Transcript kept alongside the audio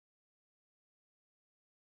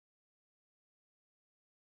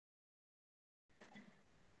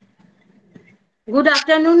Good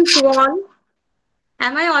afternoon to all.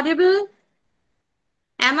 Am I audible?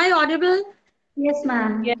 Am I audible? Yes, Yes,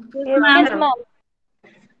 ma'am. ma'am. Yes, ma'am.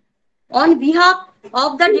 On behalf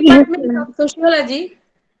of the Yes, Department ma'am. of Sociology,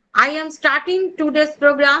 I am starting today's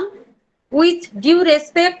program with due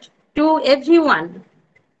respect to everyone.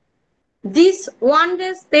 This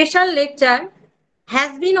one-day special lecture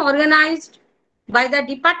has been organized by the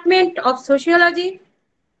Department of Sociology,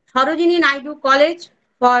 Sarojini Naidu College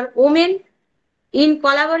for Women in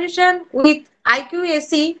collaboration with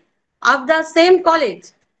IQAC of the same college.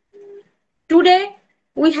 Today,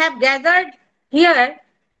 we have gathered here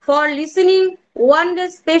for listening one day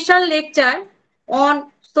special lecture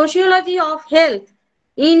on sociology of health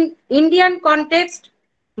in Indian context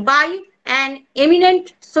by an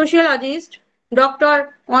eminent sociologist,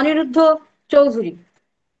 Dr. Aniruddha Choudhury.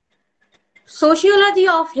 Sociology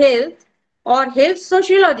of health or health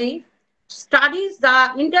sociology studies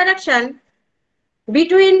the interaction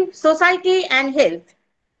between society and health.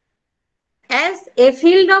 As a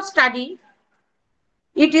field of study,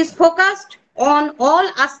 it is focused on all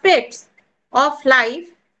aspects of life,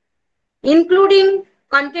 including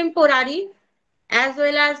contemporary as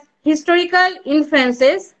well as historical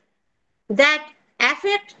influences that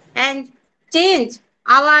affect and change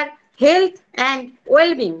our health and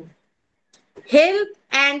well-being. Health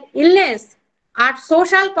and illness are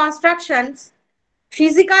social constructions.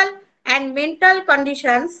 Physical and mental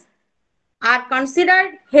conditions are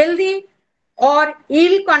considered healthy or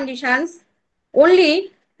ill conditions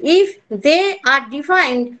only if they are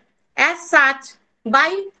defined as such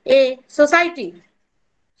by a society.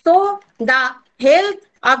 So, the health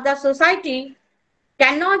of the society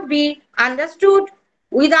cannot be understood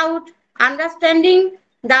without understanding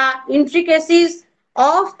the intricacies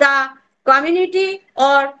of the community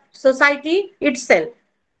or society itself.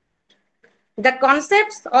 The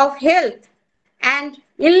concepts of health and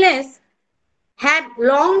illness had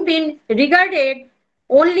long been regarded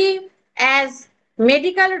only as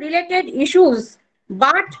medical related issues,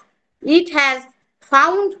 but it has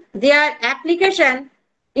found their application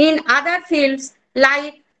in other fields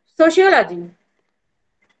like sociology.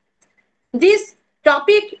 This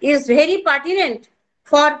topic is very pertinent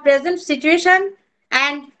for present situation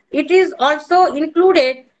and it is also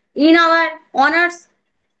included in our honors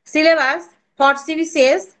syllabus for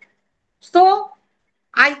CBCS. So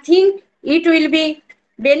I think it will be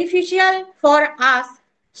beneficial for us,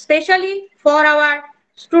 especially for our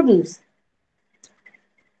students.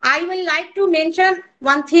 I will like to mention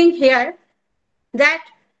one thing here that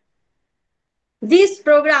this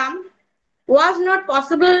program was not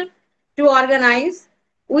possible to organize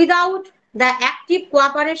without the active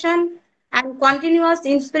cooperation and continuous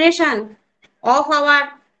inspiration of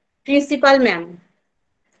our principal ma'am.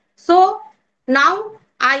 So now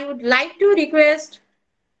I would like to request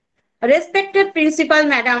respected principal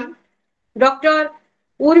madam Dr.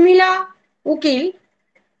 Urmila Ukil,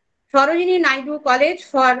 Sarojini Naidu College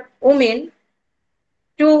for Women,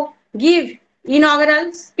 to give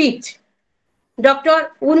inaugural speech.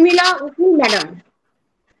 Dr. Urmila Ukil, madam.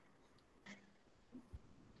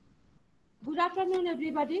 Good afternoon,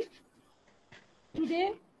 everybody.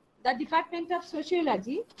 Today, the Department of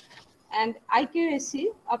Sociology and IQAC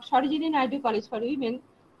of Sarojini Naidu College for Women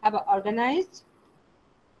have organized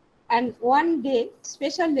an one-day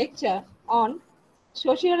special lecture on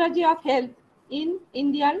sociology of health in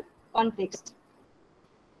Indian context.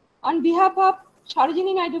 On behalf of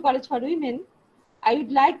Sarojini Naidu College for Women, I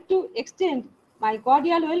would like to extend my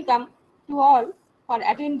cordial welcome to all for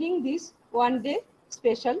attending this one-day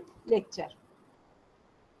special lecture.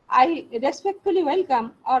 I respectfully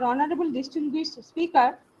welcome our honorable distinguished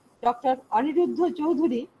speaker, Dr. Aniruddha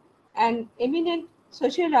Choudhury, an eminent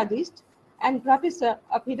sociologist and professor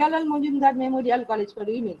of Hiralal Majumdar Memorial College for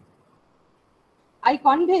Women. I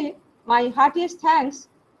convey my heartiest thanks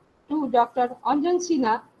to Dr. Anjan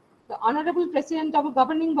Sinha, the honorable president of a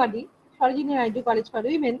governing body, Sarojini Naidu College for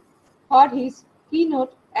Women, for his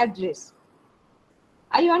keynote address.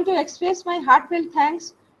 I want to express my heartfelt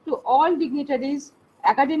thanks to all dignitaries,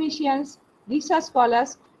 academicians, research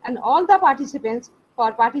scholars, and all the participants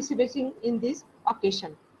for participating in this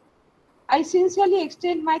occasion. I sincerely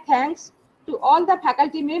extend my thanks to all the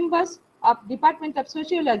faculty members of Department of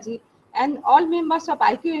Sociology and all members of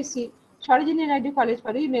IQAC, Sarojini Naidu College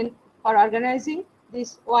for Women, for organizing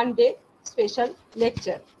this one-day special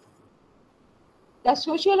lecture. The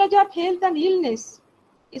sociology of health and illness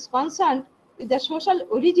is concerned with the social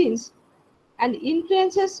origins and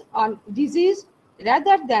influences on disease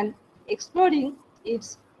rather than exploring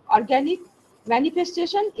its organic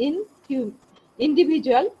manifestation in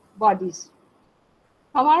individual bodies.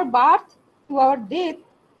 From our birth to our death,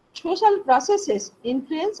 social processes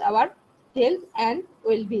influence our health and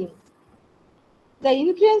well-being. The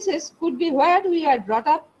influences could be where we are brought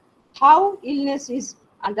up, how illness is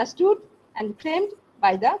understood and framed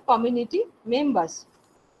by the community members.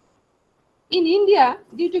 In India,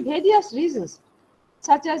 due to various reasons,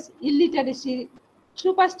 such as illiteracy,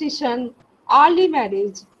 superstition, early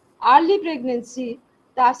marriage, early pregnancy,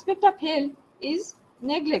 the aspect of health is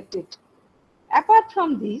neglected. Apart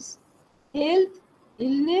from this, health,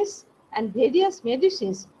 illness, and various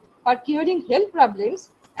medicines for curing health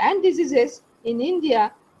problems and diseases in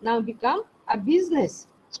India now become a business,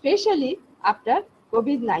 especially after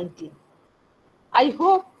COVID-19. I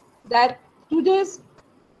hope that today's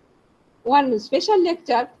one special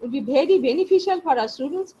lecture will be very beneficial for our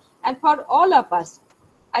students and for all of us.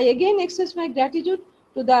 I again express my gratitude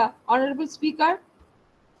to the Honorable Speaker,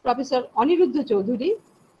 Professor Aniruddha Chaudhuri,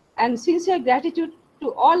 and sincere gratitude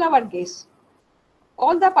to all our guests,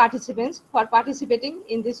 all the participants for participating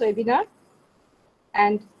in this webinar.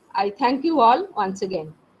 And I thank you all once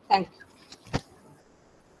again. Thank you.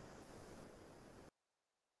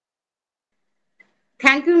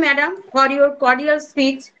 Thank you, madam, for your cordial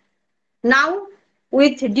speech. Now,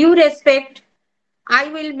 with due respect, I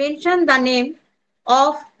will mention the name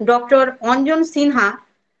of Dr. Anjan Sinha,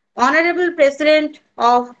 Honorable President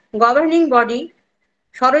of Governing Body,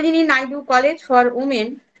 Sarojini Naidu College for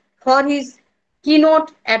Women, for his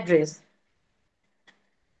keynote address.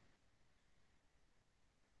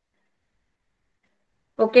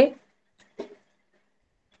 Okay.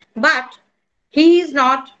 But he is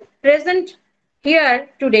not present here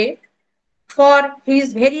today for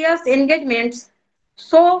his various engagements,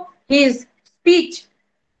 so his speech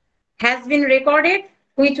has been recorded,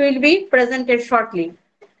 which will be presented shortly.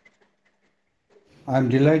 I am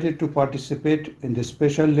delighted to participate in this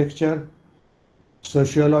special lecture,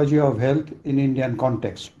 Sociology of Health in Indian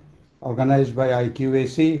Context, organized by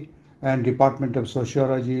IQAC and Department of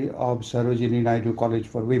Sociology of Sarojini Naidu College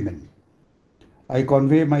for Women. I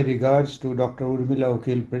convey my regards to Dr. Urmila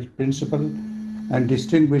Okil, Principal, and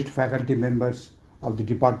distinguished faculty members of the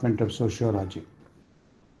Department of Sociology.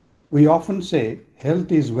 We often say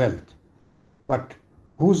health is wealth, but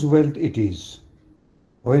whose wealth it is?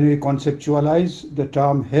 When we conceptualize the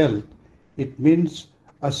term health, it means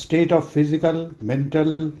a state of physical,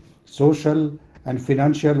 mental, social, and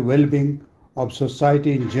financial well-being of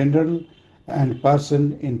society in general and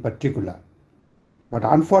person in particular. But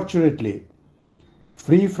unfortunately,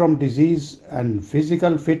 free from disease and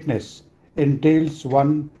physical fitness entails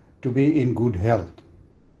one to be in good health.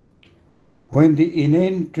 When the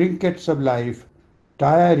inane trinkets of life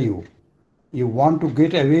tire you, you want to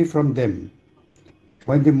get away from them.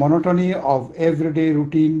 When the monotony of everyday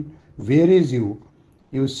routine wearies you,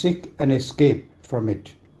 you seek an escape from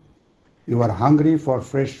it. You are hungry for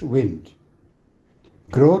fresh wind.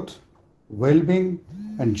 Growth, well-being,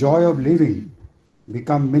 and joy of living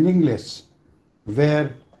become meaningless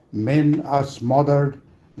where men are smothered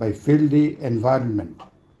by filthy environment.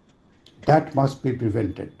 That must be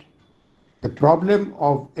prevented. The problem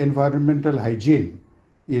of environmental hygiene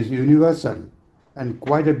is universal and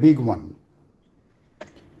quite a big one.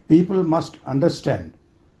 People must understand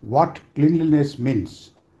what cleanliness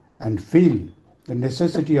means and feel the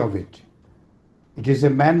necessity of it. It is a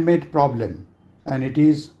man-made problem and it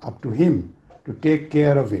is up to him to take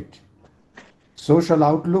care of it. Social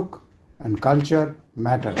outlook and culture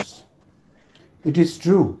matters. It is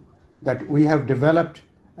true that we have developed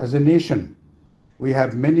as a nation. We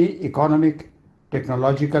have many economic,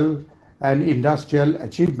 technological, and industrial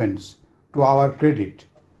achievements to our credit,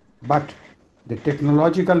 but the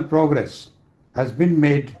technological progress has been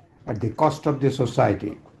made at the cost of the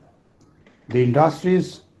society. The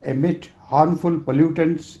industries emit harmful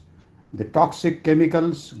pollutants. The toxic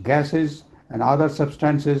chemicals, gases, and other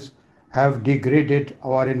substances have degraded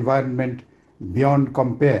our environment beyond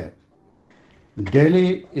compare.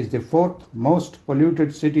 Delhi is the fourth most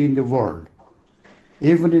polluted city in the world.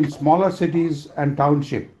 Even in smaller cities and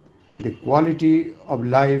townships, the quality of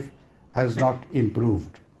life has not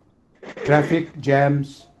improved. Traffic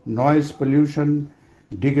jams, noise pollution,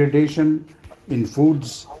 degradation in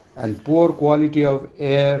foods, and poor quality of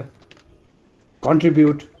air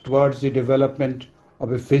contribute towards the development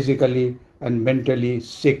of a physically and mentally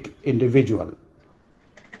sick individual.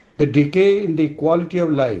 The decay in the quality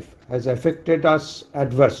of life has affected us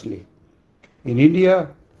adversely. In India,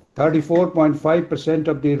 34.5%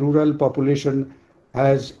 of the rural population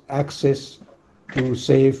has access to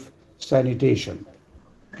safe sanitation.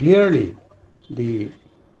 Clearly, the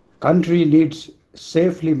country needs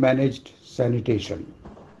safely managed sanitation.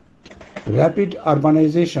 Rapid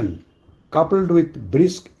urbanization coupled with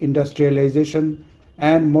brisk industrialization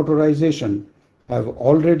and motorization, have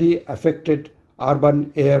already affected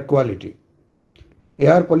urban air quality.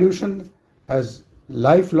 Air pollution has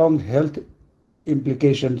lifelong health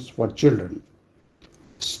implications for children.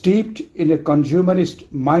 Steeped in a consumerist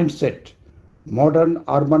mindset, modern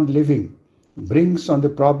urban living brings on the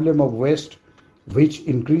problem of waste, which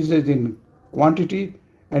increases in quantity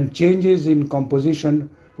and changes in composition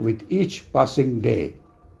with each passing day.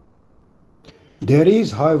 There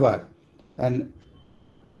is, however, an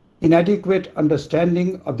inadequate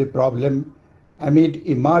understanding of the problem amid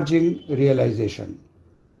emerging realization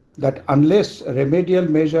that unless remedial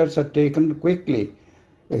measures are taken quickly,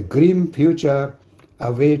 a grim future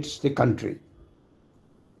awaits the country.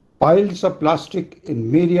 Piles of plastic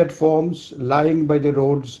in myriad forms lying by the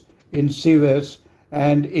roads, in sewers,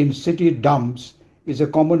 and in city dumps is a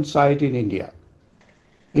common sight in India.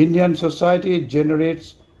 Indian society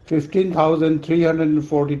generates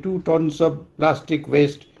 15,342 tons of plastic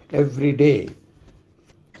waste every day.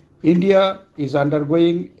 India is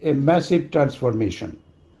undergoing a massive transformation.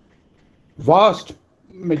 Vast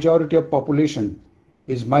majority of population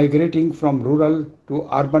is migrating from rural to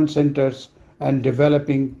urban centers and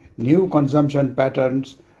developing new consumption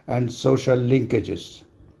patterns and social linkages.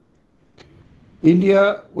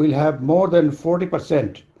 India will have more than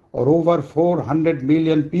 40% or over 400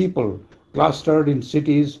 million people clustered in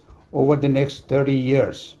cities over the next 30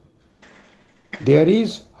 years. There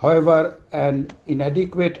is, however, an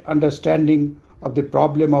inadequate understanding of the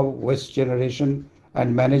problem of waste generation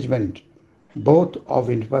and management, both of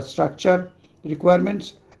infrastructure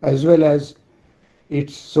requirements as well as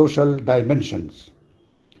its social dimensions.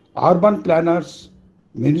 Urban planners,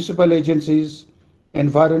 municipal agencies,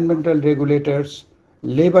 environmental regulators,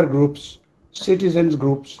 labor groups, citizens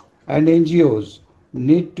groups, and NGOs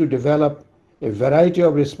need to develop a variety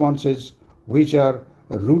of responses which are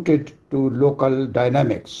rooted to local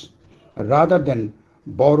dynamics rather than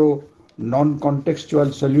borrow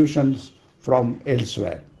non-contextual solutions from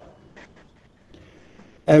elsewhere.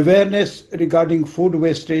 Awareness regarding food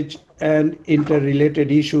wastage and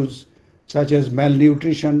interrelated issues such as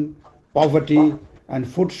malnutrition, poverty, and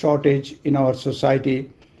food shortage in our society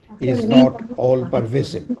is not all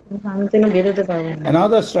pervasive.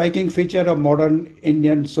 Another striking feature of modern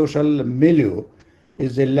Indian social milieu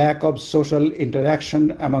is the lack of social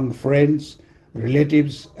interaction among friends,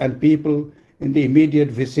 relatives, and people in the immediate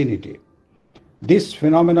vicinity. This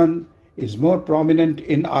phenomenon is more prominent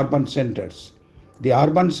in urban centers. The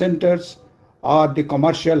urban centers are the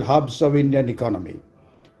commercial hubs of Indian economy.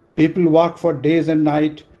 People work for days and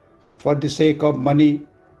nights for the sake of money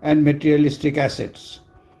and materialistic assets.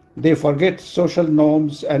 They forget social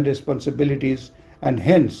norms and responsibilities and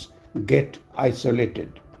hence get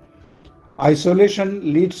isolated.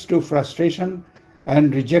 Isolation leads to frustration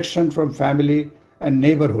and rejection from family and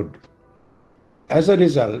neighborhood. As a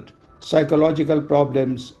result, psychological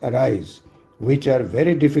problems arise, which are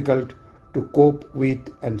very difficult to cope with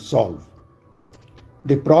and solve.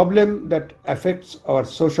 The problem that affects our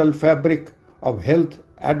social fabric of health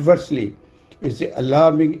adversely is the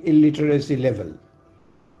alarming illiteracy level.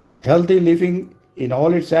 Healthy living in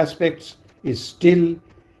all its aspects is still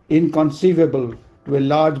inconceivable to a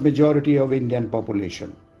large majority of Indian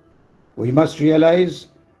population. We must realize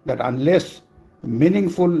that unless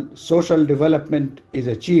meaningful social development is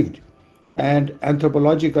achieved and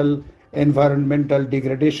anthropological environmental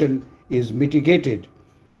degradation is mitigated,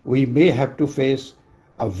 we may have to face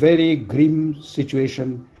a very grim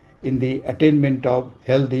situation in the attainment of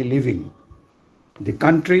healthy living. The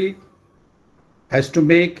country has to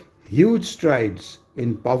make huge strides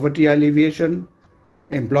in poverty alleviation,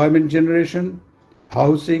 employment generation,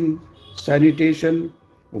 housing, sanitation,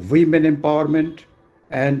 women empowerment,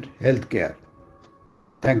 and healthcare.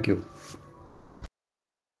 Thank you.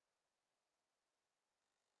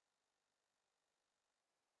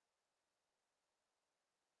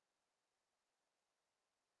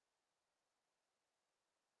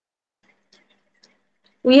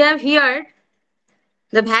 We have heard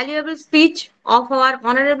the valuable speech of our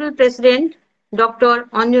Honorable President, Dr.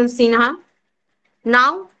 Anjan Sinha.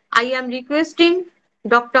 Now, I am requesting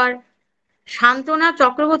Dr. Shantana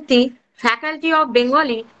Chakraborty, Faculty of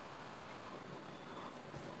Bengali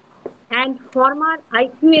and former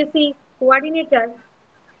IQAC coordinator,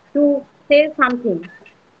 to say something.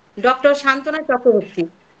 Dr. Shantana Chakraborty.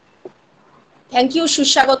 Thank you,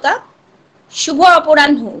 Sushagota. Shubho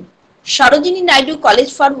অপরাহ্ন। Sarojini Naidu college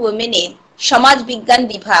for উইমেনে সমাজ বিজ্ঞান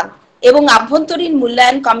বিভাগ এবং আভ্যন্তরীণ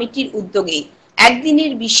মূল্যায়ন কমিটির উদ্যোগে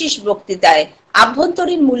একদিনের বিশেষ বক্তৃতায়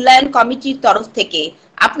আভ্যন্তরীণ মূল্যায়ন কমিটির তরফ থেকে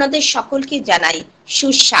আপনাদের সকলকে জানাই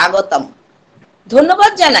সুস্বাগতম।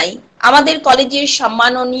 ধন্যবাদ জানাই আমাদের কলেজের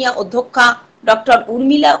সম্মাননীয় অধ্যক্ষা ডক্টর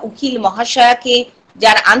উর্মিলা উকিল মহাশয়াকে,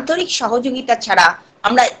 যার আন্তরিক সহযোগিতা ছাড়া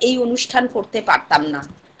আমরা এই অনুষ্ঠান করতে পারতাম না।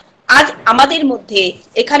 আজ আমাদের মধ্যে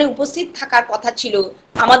এখানে উপস্থিত থাকার কথা ছিল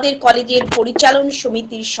আমাদের কলেজের পরিচালন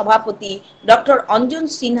সমিতির সভাপতি ডক্টর অঞ্জন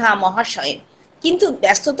সিনহা মহাশয়, কিন্তু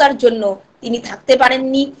ব্যস্ততার জন্য তিনি থাকতে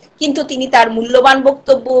পারেননি, কিন্তু তিনি তার মূল্যবান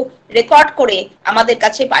বক্তব্য রেকর্ড করে আমাদের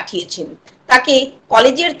কাছে পাঠিয়েছেন। তাকে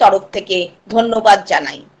কলেজের তরফ থেকে ধন্যবাদ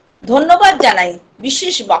জানাই। ধন্যবাদ জানাই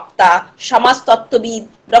বিশেষ বক্তা সমাজতত্ত্ববিদ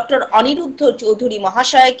ডক্টর অনিরুদ্ধ চৌধুরী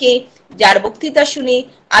মহাশয়কে, যার বক্তৃতা শুনে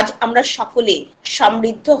আজ আমরা সকলে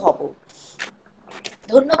সমৃদ্ধ হব।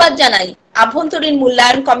 ধন্যবাদ জানাই আভ্যন্তরীণ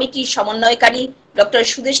মূল্যায়ন কমিটির সমন্বয়কারী ডক্টর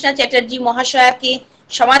সুদেষ্ণা চ্যাটার্জি মহাশয়াকে,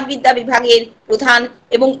 সমাজবিদ্যা বিভাগের প্রধান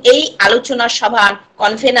এবং এই আলোচনা সভার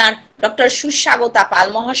কনভেনার ডক্টর সুস্বাগতা পাল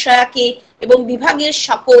মহাশয়াকে এবং বিভাগের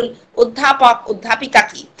সকল অধ্যাপক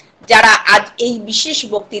অধ্যাপিকাকে, যারা আজ এই বিশেষ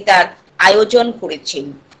বক্তৃতার আয়োজন করেছেন।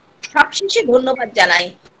 সবশেষে ধন্যবাদ জানাই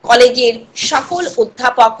কলেজের সকল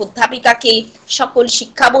অধ্যাপক অধ্যাপিকাকে, সকল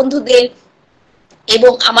শিক্ষা বন্ধুদের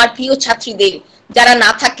এবং আমার প্রিয় ছাত্রীদের, যারা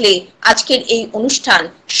না থাকলে আজকের এই অনুষ্ঠান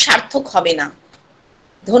সার্থক হবে না।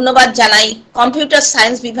 ধন্যবাদ জানাই কম্পিউটার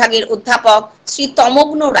সায়েন্স বিভাগের অধ্যাপক শ্রী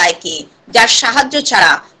তমগ্ন রায়কে, যার সাহায্য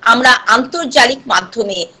ছাড়া আমরা আন্তর্জালিক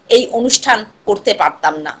মাধ্যমে এই অনুষ্ঠান করতে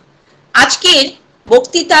পারতাম না। আজকের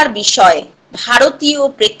বক্তৃতার বিষয় ভারতীয়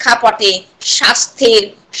প্রেক্ষাপটে স্বাস্থ্যের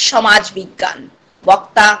সমাজবিজ্ঞান।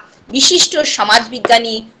 বক্তা বিশিষ্ট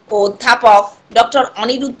সমাজবিজ্ঞানী ও অধ্যাপক ডক্টর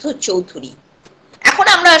অনিরুদ্ধ চৌধুরী। এখন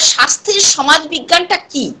আমরা স্বাস্থ্যের সমাজবিজ্ঞানটা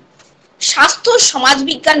কি? স্বাস্থ্য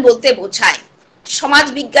সমাজবিজ্ঞান বলতে বোঝায়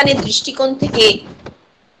সমাজবিজ্ঞানের দৃষ্টিকোণ থেকে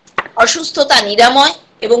অসুস্থতা নিরাময়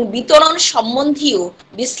এবং বিতরণ সম্বন্ধীয়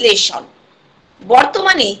বিশ্লেষণ।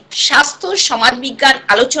 বর্তমানে স্বাস্থ্য সমাজবিজ্ঞান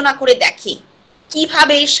আলোচনা করে দেখে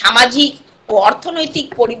কিভাবে সামাজিক ও অর্থনৈতিক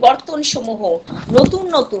পরিবর্তন সমূহ নতুন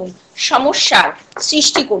নতুন সমস্যার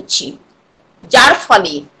সৃষ্টি করছে, যার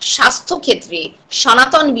ফলে স্বাস্থ্য ক্ষেত্রে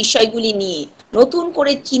সনাতন বিষয়গুলি নিয়ে নতুন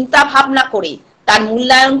করে চিন্তা ভাবনা করে তার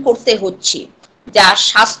মূল্যায়ন করতে হচ্ছে, যা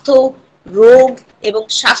স্বাস্থ্য, রোগ এবং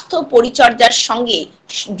স্বাস্থ্য পরিচর্যার সঙ্গে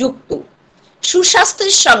যুক্ত।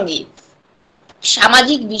 সুস্বাস্থ্যের সঙ্গে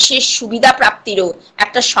সামাজিক বিশেষ সুবিধা প্রাপ্তিরও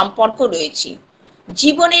একটা সম্পর্ক রয়েছে।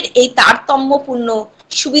 জীবনের এই তারতম্যপূর্ণ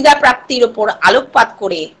সুবিধা প্রাপ্তির উপর আলোকপাত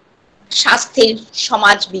করে স্বাস্থ্যের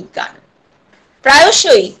সমাজবিজ্ঞান।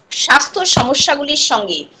 প্রায়শই স্বাস্থ্য সমস্যাগুলির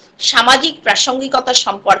সঙ্গে সামাজিক প্রাসঙ্গিকতা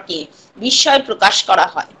সম্পর্কে বিস্ময় প্রকাশ করা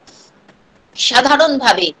হয়।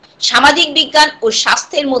 সাধারণভাবে সামাজিক বিজ্ঞান ও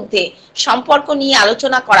স্বাস্থ্যের মধ্যে সম্পর্ক নিয়ে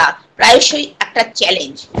আলোচনা করা প্রায়শই একটা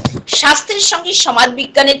চ্যালেঞ্জ। স্বাস্থ্যের সঙ্গে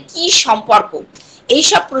সমাজবিজ্ঞানের কি সম্পর্ক,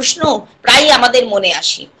 এইসব প্রশ্ন প্রায়ই আমাদের মনে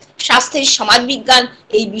আসে। স্বাস্থ্যের সমাজবিজ্ঞান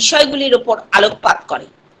এই বিষয়গুলির উপর আলোকপাত করে।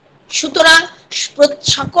 সুতরাং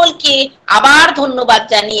সকলকে আবার ধন্যবাদ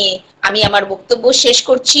জানিয়ে আমি আমার বক্তব্য শেষ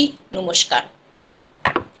করছি। নমস্কার।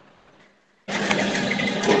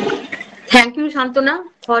 Thank you, Shantana,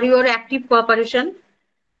 for your active cooperation.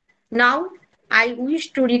 Now, I wish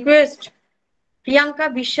to request Priyanka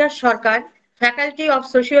Bishwas Sarkar, Faculty of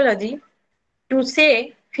Sociology, to say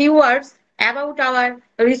few words about our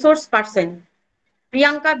resource person.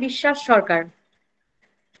 Priyanka Bishwas Sarkar.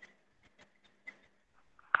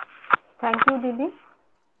 Thank you, Didi.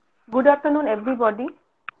 Good afternoon, everybody.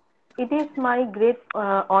 It is my great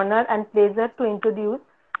honor and pleasure to introduce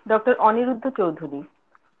Dr. Aniruddha Choudhury.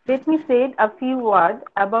 Let me say a few words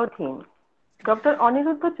about him. Dr.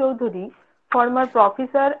 Aniruddha Choudhury, former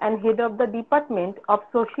professor and head of the Department of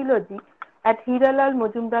Sociology at Hiralal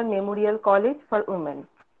Majumdar Memorial College for Women.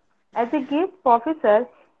 As a guest professor,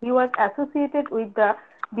 he was associated with the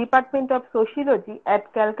Department of Sociology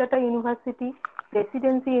at Calcutta University,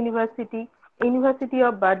 Presidency University, University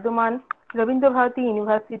of Bardhaman, Rabindra Bharati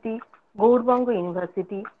University, Gaurbanga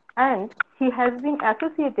University, and he has been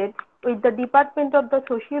associated with the Department of the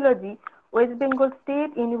Sociology, West Bengal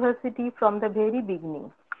State University from the very beginning.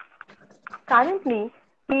 Currently,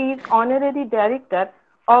 he is honorary director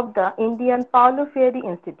of the Indian Paulo Freire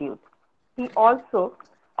Institute. He also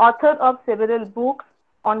author of several books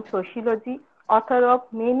on sociology, author of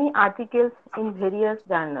many articles in various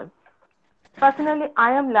journals. Personally,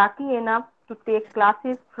 I am lucky enough to take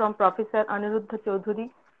classes from Professor Aniruddha Choudhury,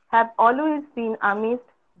 have always been amazed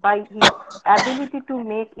by his ability to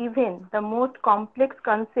make even the most complex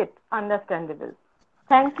concepts understandable.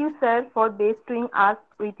 Thank you, sir, for bestowing us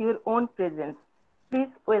with your own presence. Please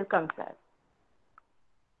welcome, sir.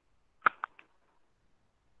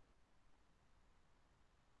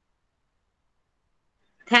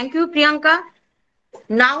 Thank you, Priyanka.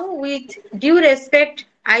 Now, with due respect,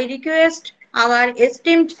 I request our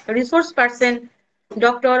esteemed resource person,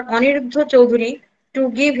 Dr. Aniruddha Choudhury, to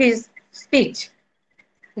give his speech.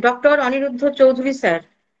 Dr. Aniruddha Choudhury, sir.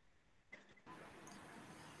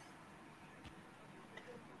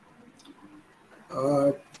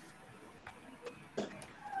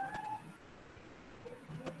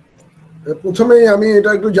 প্রথমেই আমি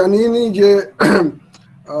এটা একটু জানিয়ে নিই যে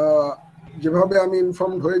যেভাবে আমি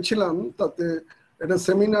informed হয়েছিলাম তাতে এটা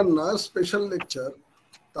সেমিনার না, স্পেশাল লেকচার।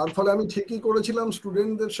 তার ফলে আমি ঠিকই করেছিলাম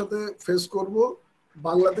স্টুডেন্টদের সাথে ফেস করব,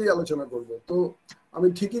 বাংলাতেই আলোচনা করব। তো আমি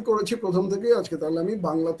ঠিকই করেছি প্রথম থেকেই আজকে, তাহলে আমি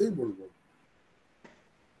বাংলাতেই বলবো।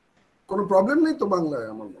 কোনো প্রবলেম নেই তো বাংলায়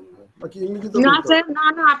আমার মনে হয়, বাকি ইংরেজিতে না স্যার, না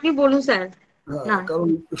না আপনি বলুন স্যার। হ্যাঁ, কারণ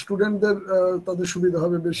স্টুডেন্টদের তাদের সুবিধা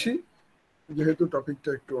হবে বেশি, যেহেতু টপিকটা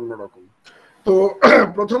একটু অন্যরকম। তো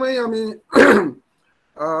প্রথমেই আমি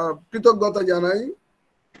কৃতজ্ঞতা জানাই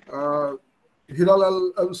হিরালাল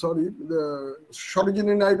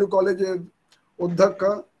সরোজিনী নাইডু কলেজের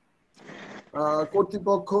অধ্যক্ষা,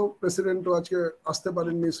 কর্তৃপক্ষ, প্রেসিডেন্টও আজকে আসতে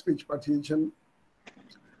পারেননি, স্পিচ পাঠিয়েছেন।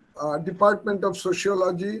 ডিপার্টমেন্ট অফ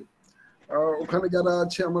সোশিওলজি, ওখানে যারা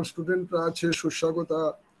আছে আমার স্টুডেন্টরা আছে, সুস্বাগতা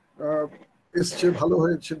এসছে, ভালো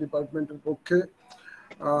হয়েছে ডিপার্টমেন্টের পক্ষে।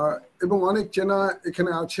 এবং অনেক চেনা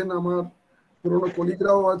এখানে আছেন, আমার পুরনো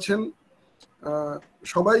কলিগরাও আছেন।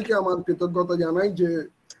 সবাইকে আমার কৃতজ্ঞতা জানাই যে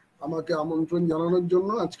আমাকে আমন্ত্রণ জানানোর জন্য,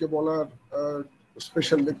 আজকে বলার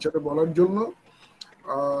স্পেশাল লেকচারে বলার জন্য।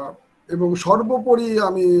 এবং সর্বোপরি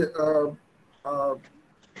আমি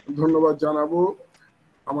ধন্যবাদ জানাবো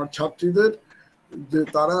আমার ছাত্রীদের, যে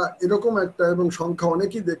তারা এরকম একটা, এবং সংখ্যা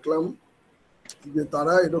অনেকই দেখলাম, যে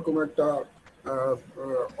তারা এরকম একটা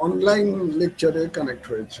অনলাইন লেকচারে কানেক্ট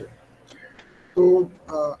হয়েছে। তো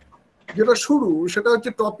যেটা শুরু, সেটা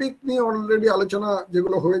হচ্ছে টপিক নিয়ে অলরেডি আলোচনা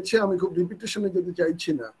যেগুলো হয়েছে, আমি খুব রিপিটেশনে যেতে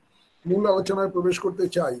চাইছি না, মূল আলোচনায় প্রবেশ করতে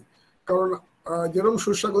চাই। কারণ যেরকম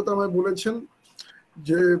সুস্বাগত আমায় বলেছেন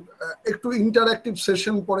যে একটু ইন্টারঅ্যাক্টিভ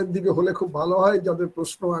সেশন পরের দিকে হলে খুব ভালো হয়, যাদের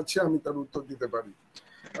প্রশ্ন আছে আমি তার উত্তর দিতে পারি।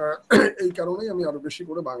 এই কারণেই আমি আরো বেশি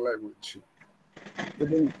করে বাংলায় বলছি,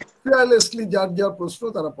 এবং ফিয়ারলেসলি যার যার প্রশ্ন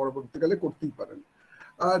তারা পরবর্তীকালে করতেই পারেন।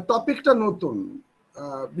 টপিকটা নতুন,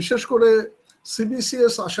 বিশেষ করে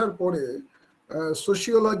সিবিসিএস আসার পরে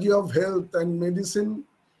sociology of health and medicine,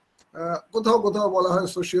 কোথাও কোথাও বলা হয়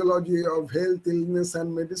sociology of health, illness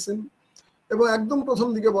and medicine, এবং একদম প্রথম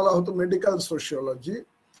দিকে বলা হতো মেডিকেল সোশিওলজি।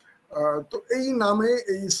 তো এই নামে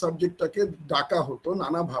এই সাবজেক্টটাকে ডাকা হতো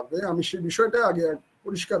নানাভাবে। আমি সেই বিষয়টা আগে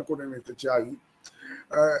পরিষ্কার করে নিতে চাই।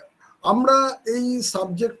 আমরা এই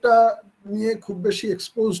সাবজেক্টটা নিয়ে খুব বেশি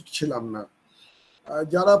এক্সপোজড ছিলাম না।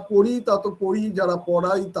 যারা পড়ি তা তো পড়ি, যারা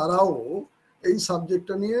পড়াই তারাও এই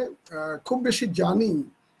সাবজেক্টটা নিয়ে খুব বেশি জানি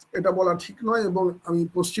এটা বলা ঠিক নয়। এবং আমি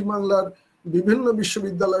পশ্চিমবাংলার বিভিন্ন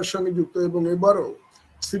বিশ্ববিদ্যালয়ের সঙ্গে যুক্ত, এবং এবারও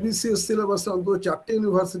সিবিসিএস সিলেবাসে অন্তত 4টে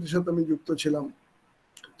ইউনিভার্সিটির সাথে আমি যুক্ত ছিলাম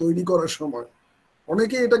তৈরি করার সময়।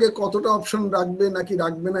 অনেকে এটাকে কতটা অপশন রাখবে নাকি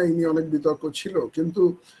রাখবে না এই নিয়ে অনেক বিতর্ক ছিল, কিন্তু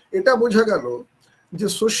এটা বোঝা গেল যে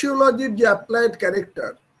সোশিওলজির যে অ্যাপ্লাইড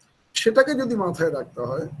ক্যারেক্টার, সেটাকে যদি মাথায় রাখতে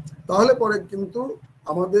হয়, তাহলে পরে কিন্তু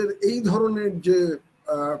আমাদের এই ধরনের যে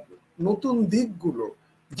নতুন দিকগুলো,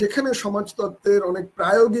 যেখানে সমাজতত্ত্বের অনেক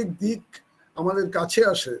প্রায়োগিক দিক আমাদের কাছে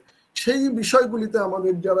আসে, সেই বিষয়গুলিতে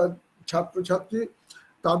আমাদের যারা ছাত্রছাত্রী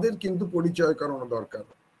তাদের কিন্তু পরিচয় করানো দরকার।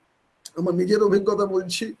 আমার নিজের অভিজ্ঞতা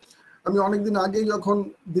বলছি, আমি অনেকদিন আগে যখন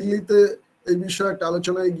দিল্লিতে এই বিষয়ে একটা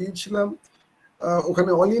আলোচনায় গিয়েছিলাম,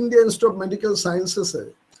 ওখানে all India institute of medical সায়েন্সেসে,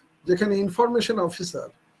 যেখানে ইনফরমেশন অফিসার,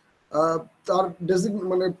 তার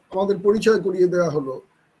মানে আমাদের পরিচয় করিয়ে দেওয়া হলো,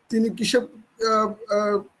 তিনি কিসে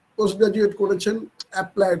পোস্ট গ্রাজুয়েট করেছেন?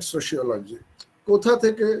 Applied sociology. কোথা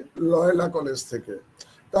থেকে? লয়লা কলেজ থেকে।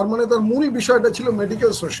 তার মানে তার মূল বিষয়টা ছিল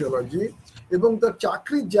মেডিকেল সোশিওলজি, এবং তার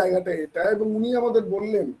চাকরির জায়গাটা এটা। এবং উনি আমাদের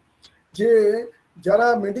বললেন যে যারা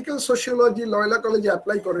মেডিকেল সোশিওলজি লয়লা কলেজে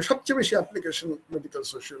অ্যাপ্লাই করে, সবচেয়ে বেশি অ্যাপ্লিকেশন মেডিকেল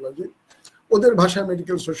সোশিওলজি, ওদের ভাষায়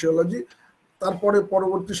মেডিকেল সোশিওলজি। তারপরে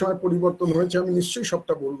পরবর্তী সময় পরিবর্তন হয়েছে, আমি নিশ্চয়ই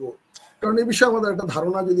সবটা বলবো, কারণ এই বিষয়ে আমাদের একটা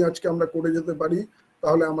ধারণা যদি আজকে আমরা করে যেতে পারি,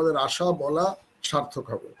 তাহলে আমাদের আশা বলা সার্থক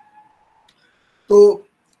হবে। তো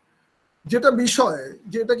যেটা বিষয়,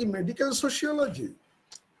 যে এটা কি মেডিকেল সোশিওলজি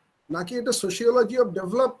নাকি এটা sociology of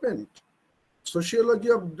development, sociology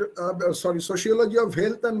of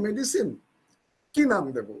health and medicine, কি নাম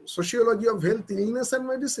দেব? Sociology of health, illness and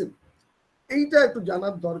medicine? এইটা একটু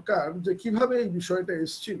জানার দরকার যে কিভাবে এই বিষয়টা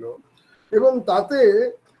এসেছিল। এবং তাতে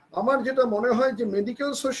আমার যেটা মনে হয় যে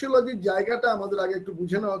মেডিকেল সোশিওলজির জায়গাটা আমাদের আগে একটু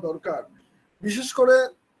বুঝে নেওয়া দরকার। বিশেষ করে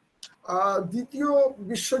দ্বিতীয়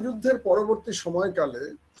বিশ্বযুদ্ধের পরবর্তী সময়কালে,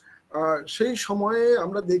 সেই সময়ে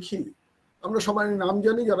আমরা দেখি, আমরা সবাই নাম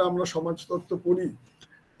জানি যারা আমরা সমাজতত্ত্ব পড়ি,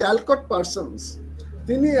 ক্যালকট পার্সন্স,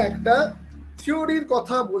 তিনি একটা থিওরির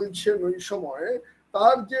কথা বলছেন ওই সময়,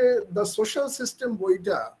 তার যে দ্য সোশ্যাল সিস্টেম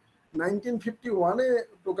বইটা 1951-এ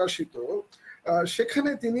প্রকাশিত,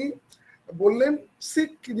 সেখানে তিনি বললেন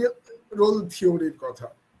সিক রোল থিওরির কথা।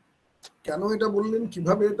 কেন এটা বললেন,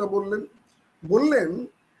 কিভাবে এটা বললেন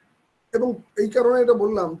এবং এই কারণে এটা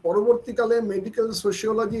বললাম, পরবর্তীকালে মেডিকেল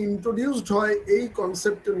সোশিওলজি ইন্ট্রোডিউসড হয় এই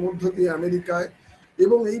কনসেপ্টের মধ্য দিয়ে আমেরিকায়,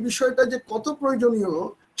 এবং এই বিষয়টা যে কত প্রয়োজনীয়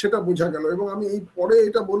সেটা বোঝা গেল। এবং আমি এই পরে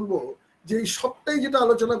এটা বলবো যে এই সবটাই যেটা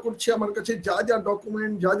আলোচনা করছি, আমার কাছে যা যা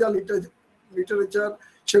ডকুমেন্ট, যা যা লিটারেচার,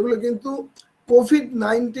 সেগুলো কিন্তু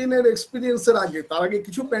কোভিড-19 এক্সপিরিয়েন্সের আগে, তার আগে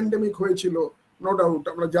কিছু প্যান্ডেমিক হয়েছিল নো ডাউট,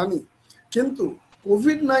 আমরা জানি, কিন্তু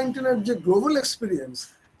কোভিড-19 যে গ্লোবাল এক্সপিরিয়েন্স,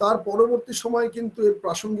 তার পরবর্তী সময় কিন্তু এর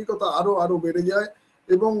প্রাসঙ্গিকতা আরো বেড়ে যায়।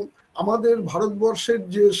 এবং আমাদের ভারতবর্ষের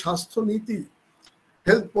যে স্বাস্থ্য নীতি,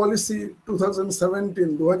 হেলথ পলিসি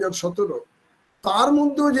 2017, তার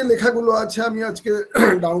মধ্যেও যে লেখাগুলো আছে আমি আজকে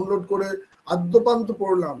ডাউনলোড করে আদ্যপান্ত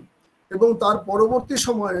পড়লাম। এবং তার পরবর্তী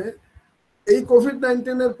সময়ে এই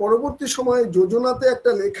কোভিড-19 পরবর্তী সময়ে যোজনাতে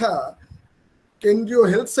একটা লেখা কেন্দ্রীয়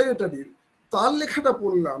হেলথ সেক্রেটারির, তার লেখাটা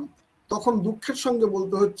পড়লাম, তখন দুঃখের সঙ্গে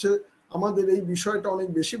বলতে হচ্ছে আমাদের এই বিষয়টা অনেক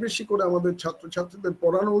বেশি করে আমাদের ছাত্রছাত্রীদের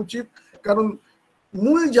পড়ানো উচিত, কারণ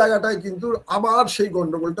মূল জায়গাটায় কিন্তু আবার সেই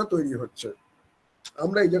গন্ডগোলটা তৈরি হচ্ছে।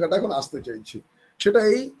 আমরা এই জায়গাটা এখন আসতে চাইছি, সেটা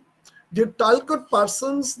এই যে টালকট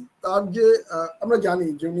পার্সনস, তার যে আমরা জানি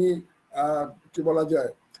যিনি কি বলা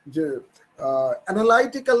যায় যে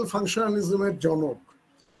অ্যানালাইটিক্যাল ফাংশনালিজমের জনক,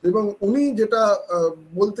 এবং উনি যেটা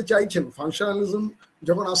বলতে চাইছেন, ফাংশনালিজম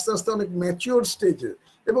যখন আস্তে আস্তে অনেক ম্যাচিওর স্টেজে,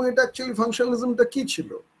 এবং এটা অ্যাকচুয়ালি ফাংশনালিজমটা কি ছিল,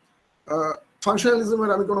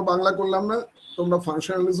 ফাংশনালিজমের আমি কোনো বাংলা করলাম না, তোমরা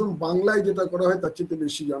ফাংশনালিজম বাংলায় যেটা করা হয় তার চেয়ে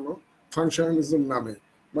বেশি জানো ফাংশনালিজম নামে,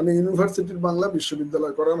 মানে ইউনিভার্সিটির বাংলা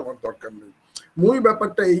বিশ্ববিদ্যালয় করার আমার দরকার নেই। মূল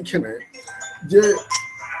ব্যাপারটা এইখানে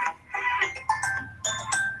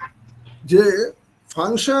যে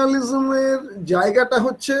ফাংশনালিজমের জায়গাটা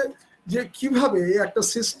হচ্ছে যে কিভাবে একটা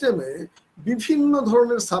সিস্টেমে বিভিন্ন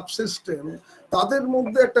ধরনের সাবসিস্টেম, তাদের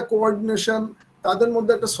মধ্যে একটা কোঅর্ডিনেশন, তাদের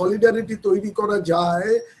মধ্যে একটা সলিডারিটি তৈরি করা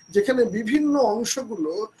যায়, যেখানে বিভিন্ন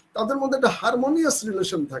অংশগুলো তাদের মধ্যে একটা হারমোনিয়াস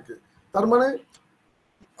রিলেশন থাকে। তার মানে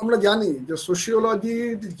আমরা জানি যে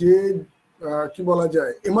সোশিওলজির যে কি বলা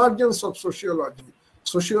যায় এমার্জেন্স অফ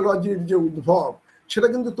সোশিওলজির যে উদ্ভব, সেটা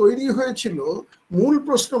কিন্তু তৈরি হয়েছিল মূল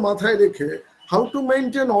প্রশ্ন মাথায় রেখে, how to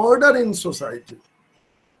maintain order in society,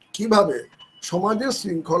 কিভাবে সমাজের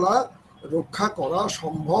শৃঙ্খলা রক্ষা করা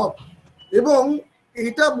সম্ভব। এবং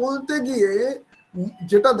এটা বলতে গিয়ে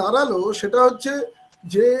যেটা দাঁড়ালো সেটা হচ্ছে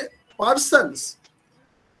যে পার্সনস,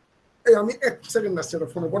 এই আমি এক সেকেন্ড আসছি,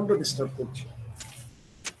 ফোনে বড্ড ডিস্টার্ব করছি।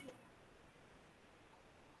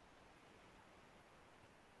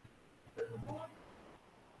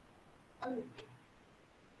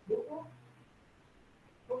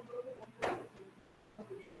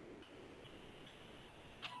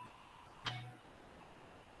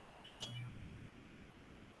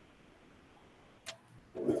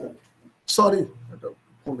 সরি, এটা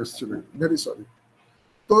ফোন এসেছিল, ভেরি সরি।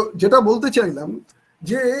 তো যেটা বলতে চাইলাম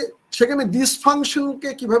যে সেখানে ডিসফাংশনকে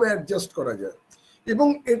কিভাবে অ্যাডজাস্ট করা যায়, এবং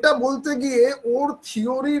এটা বলতে গিয়ে ওর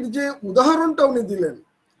থিওরির যে উদাহরণটা উনি দিলেন,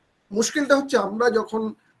 মুশকিলটা হচ্ছে আমরা যখন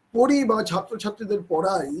পড়ি বা ছাত্রছাত্রীদের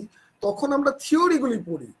পড়াই, তখন আমরা থিওরিগুলি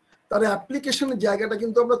পড়ি, তার অ্যাপ্লিকেশনের জায়গাটা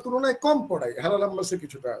কিন্তু আমরা তুলনায় কম পড়াই, হ্যারালাম্বাসে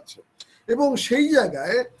কিছুটা আছে। এবং সেই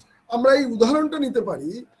জায়গায় আমরা এই উদাহরণটা নিতে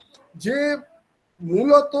পারি যে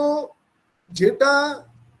মূলত যেটা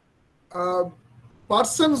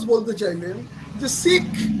পার্সনস বলতে চাইলেন যে সিক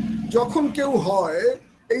যখন কেউ হয়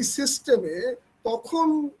এই সিস্টেমে, তখন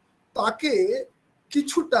তাকে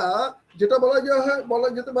কিছুটা যেটা বলা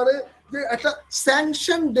যেতে পারে যে একটা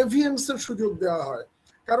স্যাংশন ডেভিয়েন্সের সুযোগ দেওয়া হয়,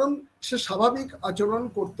 কারণ সে স্বাভাবিক আচরণ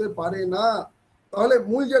করতে পারে না। তাহলে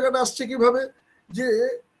মূল জায়গাটা আসছে কিভাবে, যে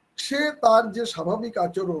সে তার যে স্বাভাবিক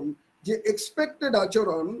আচরণ, যে এক্সপেক্টেড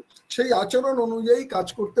আচরণ, সেই আচরণ অনুযায়ী কাজ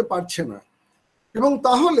করতে পারছে না, এবং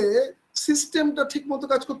তাহলে সিস্টেমটা ঠিক মতো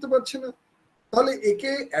কাজ করতে পারছে না। তাহলে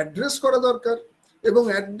একে অ্যাড্রেস করা দরকার, এবং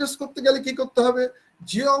অ্যাড্রেস করতে গেলে কি করতে হবে,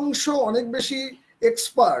 যে অংশ অনেক বেশি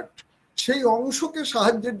এক্সপার্ট, সেই অংশকে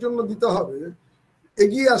সাহায্যের জন্য দিতে হবে,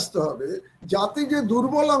 এগিয়ে আসতে হবে, যাতে যে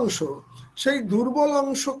দুর্বল অংশ, সেই দুর্বল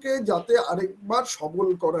অংশকে যাতে আরেকবার সবল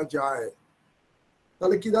করা যায়।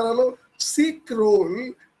 তাহলে কি দাঁড়ালো, সিক রোল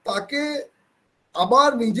তাকে আবার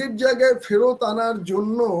নিজের জায়গায় ফেরত আনার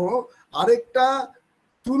জন্য আরেকটা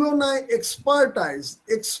তুলনায়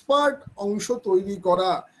এক্সপার্ট অংশ তৈরি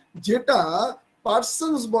করা, যেটা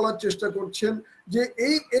পার্সনস বলার চেষ্টা করছেন যে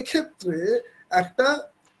এই এক্ষেত্রে একটা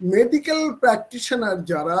মেডিকেল প্র্যাকটিশনার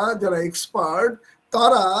যারা এক্সপার্ট,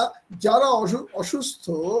 তারা যারা অসুস্থ,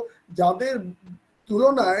 যাদের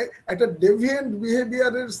তুলনায় একটা ডেভিয়েন্ট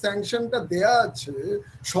বিহেভিয়ারের স্যাংশনটা দেয়া আছে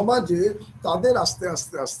সমাজে, তাদের আস্তে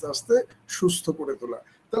আস্তে আস্তে আস্তে সুস্থ করে তোলা।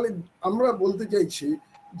 তাহলে আমরা বলতে চাইছি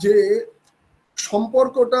যে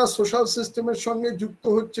সম্পর্কটা সোশ্যাল সিস্টেমের সঙ্গে যুক্ত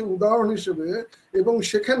হচ্ছে উদাহরণ হিসেবে, এবং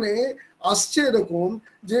সেখানে আসছে এরকম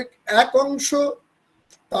যে এক অংশ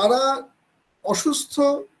তারা অসুস্থ,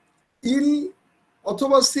 ইল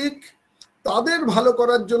অথবা সিক, তাদের ভালো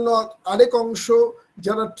করার জন্য আরেক অংশ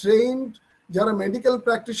যারা ট্রেইনড, যারা মেডিকেল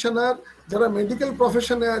প্র্যাকটিশনার, যারা মেডিকেল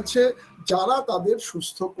প্রফেশনে আছে, যারা তাদের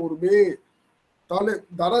সুস্থ করবে। তাহলে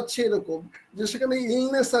দাঁড়াচ্ছে এরকম যে সেখানে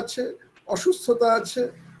ইলনেস আছে, অসুস্থতা আছে,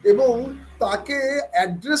 এবং তাকে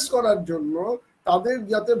অ্যাড্রেস করার জন্য, তাদের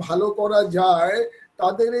যাতে ভালো করা যায়,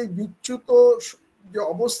 তাদের এই বিচ্যুত যে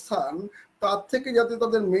অবস্থান তার থেকে যাতে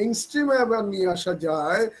তাদের মেইন স্ট্রিমে আবার নিয়ে আসা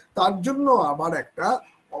যায়, তার জন্য আবার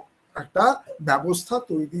একটা ব্যবস্থা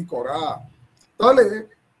তৈরি করা। তাহলে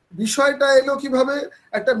বিষয়টা এলো কিভাবে?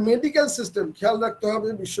 একটা মেডিকেল সিস্টেম, খেয়াল রাখতে হবে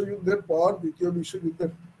বিশ্বযুদ্ধের পর, দ্বিতীয়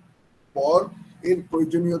বিশ্বযুদ্ধের পর এর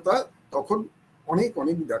প্রয়োজনীয়তা তখন অনেক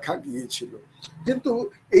অনেক দেখা গিয়েছিল। কিন্তু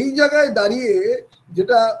এই জায়গায় দাঁড়িয়ে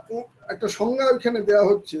যেটা একটা সংজ্ঞা এখানে দেওয়া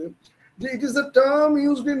হচ্ছে যে it is the term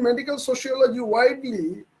used in medical sociology widely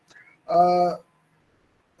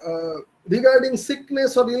regarding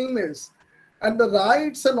sickness or illness and the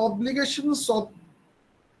rights and obligations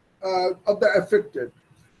of the affected.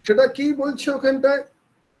 সেটা কি বলছে ওখানটায়?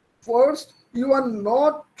 First, you are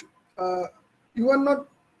not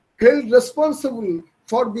held responsible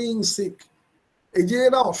for being sick. এই যে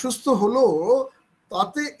এরা অসুস্থ হলো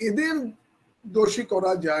তাতে এদের দোষী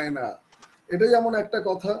করা যায় না, এটা যেমন একটা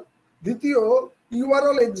কথা। দ্বিতীয়, you are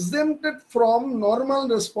all exempted from normal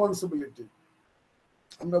responsibility.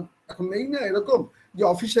 আমরা এখন নেই না এরকম যে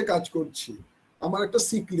অফিসে কাজ করছি, আমার একটা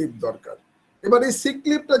সিক লিভ দরকার, এবার এই সিক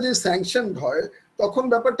লিভটা যে স্যাংশন হয় তখন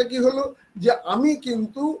ব্যাপারটা কি হলো যে আমি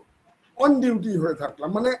কিন্তু অন ডিউটি হয়ে থাকলাম,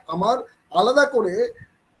 মানে আমার আলাদা করে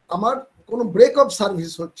আমার কোনো ব্রেক অফ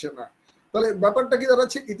সার্ভিস হচ্ছে না। তাহলে ব্যাপারটা কি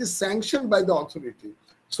দাঁড়াচ্ছে? It is sanction by the authority.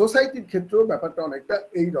 সোসাইটির ক্ষেত্রেও ব্যাপারটা অনেকটা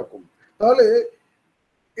এই রকম। তাহলে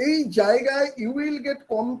এই জায়গায় you will get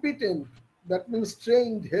competent, that means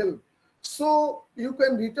trained help, so you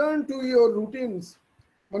can return to your routines,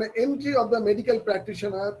 মানে entry of the medical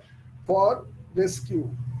practitioner for rescue।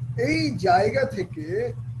 এই জায়গা থেকে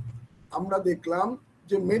আমরা দেখলাম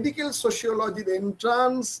যে মেডিকেল সোশিওলজির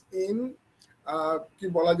এন্ট্রান্স ইন কি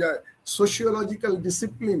বলা যায় সোশিওলজিক্যাল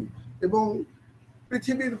ডিসিপ্লিন, এবং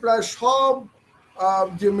পৃথিবীর প্রায় সব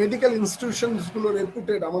যে মেডিকেল ইনস্টিটিউশনসগুলো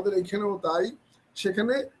রেপুটেড, আমাদের এখানেও তাই,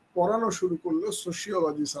 সেখানে পড়ানো শুরু করলো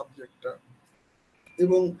সোশিওলজি সাবজেক্টটা।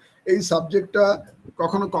 এবং এই সাবজেক্টটা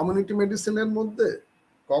কখনো কমিউনিটি মেডিসিনের মধ্যে,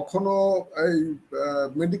 কখনো এই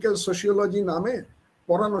মেডিকেল সোশিওলজি নামে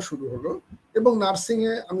পড়ানো শুরু হলো। এবং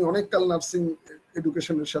নার্সিংয়ে আমি অনেককাল নার্সিং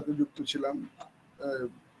এডুকেশনের সাথে যুক্ত ছিলাম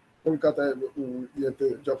কলকাতায়, ইয়েতে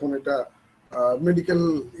যখন এটা মেডিকেল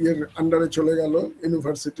ইয়ের আন্ডারে চলে গেল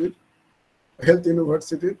ইউনিভার্সিটির, হেলথ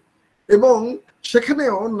ইউনিভার্সিটির, এবং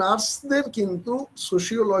সেখানেও নার্সদের কিন্তু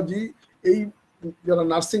সোশিওলজি, এই যারা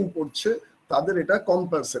নার্সিং পড়ছে তাদের এটা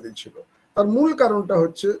কম্পালসারি ছিল। তার মূল কারণটা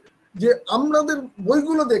হচ্ছে যে আমাদের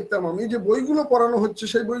বইগুলো দেখতাম, আমি যে বইগুলো পড়ানো হচ্ছে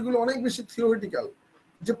সেই বইগুলো অনেক বেশি থিওরিটিক্যাল,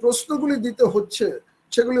 যে প্রশ্নগুলি দিতে হচ্ছে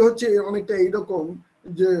সেগুলি হচ্ছে অনেকটা এইরকম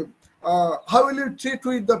যে how will you treat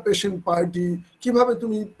with the patient party, কিভাবে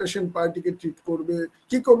তুমি পেশেন্ট পার্টিকে ট্রিট করবে,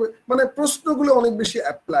 কি করবে, মানে প্রশ্নগুলো অনেক বেশি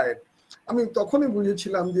অ্যাপ্লাইড। আমি তখনই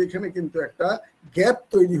বুঝেছিলাম যে এখানে কিন্তু একটা গ্যাপ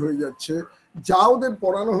তৈরি হয়ে যাচ্ছে, যা ওদের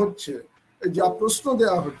পড়ানো হচ্ছে, যা প্রশ্ন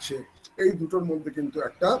দেওয়া হচ্ছে, এই দুটোর মধ্যে কিন্তু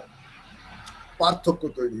একটা পার্থক্য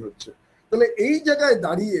তৈরি হচ্ছে। তাহলে এই জায়গায়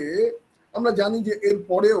দাঁড়িয়ে আমরা জানি যে এর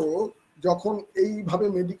পরেও যখন এইভাবে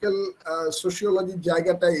মেডিকেল সোশিওলজির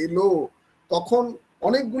জায়গাটা এলো, তখন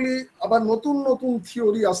অনেকগুলি আবার নতুন নতুন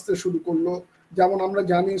থিওরি আসতে শুরু করলো। যেমন আমরা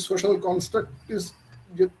জানি সোশ্যাল কনস্ট্রাকটিভিস্ট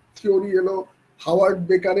যে থিওরি এলো, হাওয়ার্ড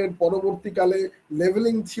বেকারের পরবর্তীকালে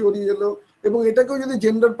লেভেলিং থিওরি এলো, এবং এটাকেও যদি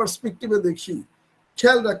জেন্ডার পার্সপেক্টিভে দেখি,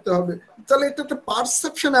 খেয়াল রাখতে হবে তাহলে এটা একটা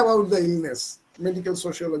perception about the illness medical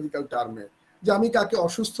sociological টার্মে, যে আমি কাকে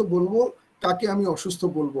অসুস্থ বলবো, কাকে আমি অসুস্থ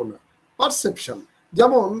বলবো না, পারসেপশন।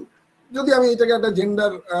 যেমন যদি আমি এটাকে একটা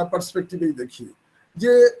জেন্ডার পার্সপেক্টিভেই দেখি,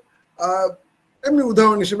 যে এমনি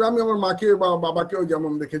উদাহরণ হিসেবে আমি আমার মাকে বা বাবাকেও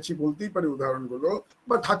যেমন দেখেছি, বলতেই পারি উদাহরণগুলো,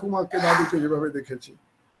 বা ঠাকুমাকে দাদুকে যেভাবে দেখেছি,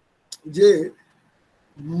 যে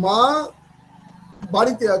মা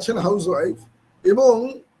বাড়িতে আছেন হাউস ওয়াইফ, এবং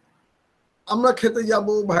আমরা খেতে যাব,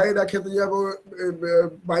 ভাইয়েরা খেতে যাব,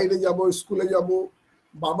 বাইরে যাব, স্কুলে যাব,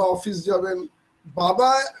 বাবা অফিস যাবেন, বাবা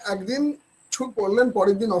একদিন ছুট পড়লেন,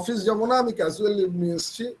 পরের দিন অফিস যাবো না, আমি ক্যাজুয়াল লিভ নিয়ে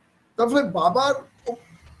এসেছি। তারপরে বাবার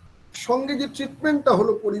সঙ্গে যে ট্রিটমেন্টটা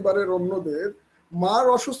হলো পরিবারের অন্যদের, মার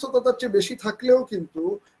অসুস্থতা তার চেয়ে বেশি থাকলেও কিন্তু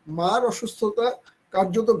মার অসুস্থতা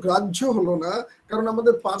কার্যত গ্রাহ্য হলো না, কারণ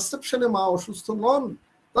আমাদের পারসেপশনে মা অসুস্থ নন।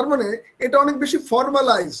 তার মানে এটা অনেক বেশি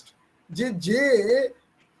ফর্মালাইজড, যে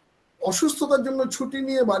অসুস্থতার জন্য ছুটি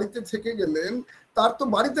নিয়ে বাড়িতে থেকে গেলেন তার তো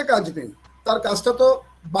বাড়িতে কাজ নেই, তার কাজটা তো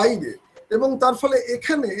বাইরে, এবং তার ফলে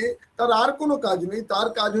এখানে তার আর কোনো কাজ নেই, তার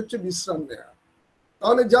কাজ হচ্ছে বিশ্রাম নেওয়া।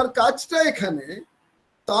 তাহলে যার কাজটা এখানে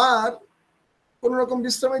তার কোন রকম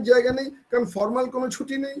বিশ্রামের জায়গা নেই, কারণ ফর্মাল কোনো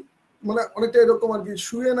ছুটি নেই। মানে অনেকটা এরকম আর কি,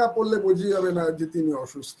 শুয়ে না পড়লে বোঝা যাবে না যে তিনি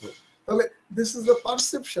অসুস্থ। তাহলে দিস ইজ দ্য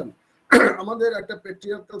পারসেপশন। আমাদের একটা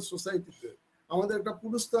প্যাট্রিয়ার্কাল সোসাইটিতে, আমাদের একটা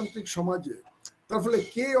পুরুষতান্ত্রিক সমাজে, তার ফলে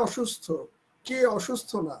কে অসুস্থ কে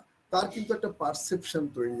অসুস্থ না তার কিন্তু একটা পারসেপশন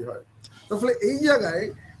তৈরি হয়। তার ফলে এই জায়গায়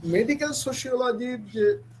মেডিকেল সোশিওলজির যে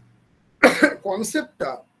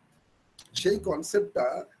কনসেপ্টটা, সেই কনসেপ্টটা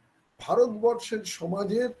ভারতবর্ষের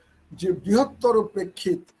সমাজের যে বৃহত্তর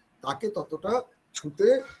প্রেক্ষিত তাকে ততটা ছুঁতে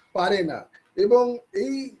পারে না। এবং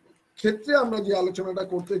এই ক্ষেত্রে আমরা যে আলোচনাটা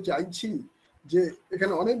করতে চাইছি, যে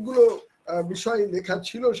এখানে অনেকগুলো বিষয় লেখা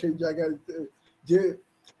ছিল সেই জায়গায়, যে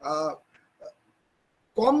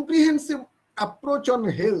comprehensive approach on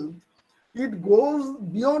health, it goes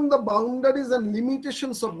beyond the boundaries and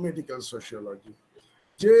limitations of medical sociology.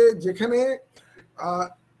 যেখানে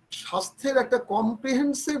স্বাস্থ্যের একটা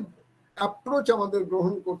কম্প্রিহেন্সিভ অ্যাপ্রোচ আমাদের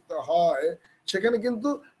গ্রহণ করতে হয়, সেখানে কিন্তু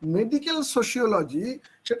মেডিকেল সোশিওলজি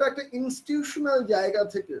সেটা একটা ইনস্টিটিউশনাল জায়গা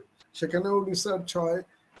থেকে, সেখানেও রিসার্চ হয়,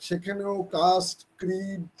 সেখানেও কাস্ট,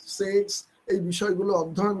 ক্রিড, সেক্স এই বিষয়গুলো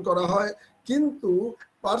অধ্যয়ন করা হয়, কিন্তু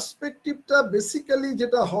পার্সপেক্টিভটা বেসিক্যালি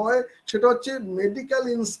যেটা হয় সেটা হচ্ছে মেডিকেল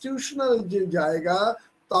ইনস্টিটিউশনাল যে জায়গা,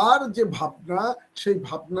 তার যে ভাবনা, সেই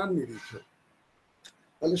ভাবনার নিরিখে।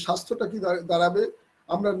 তাহলে স্বাস্থ্যটা কি দাঁড়াবে?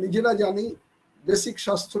 আমরা নিজেরা জানি বেসিক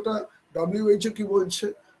স্বাস্থ্যটা WHO কি বলছে,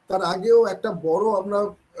 তার আগেও একটা বড় আমরা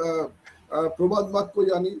প্রবাদ বাক্য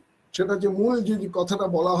জানি, সেটা হচ্ছে মূল যে কথাটা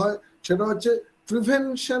বলা হয় সেটা হচ্ছে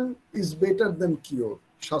prevention is better then cure.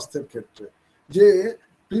 স্বাস্থ্যের ক্ষেত্রে যে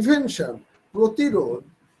প্রিভেনশন, প্রতিরোধ,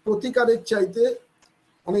 প্রতিকারের চাইতে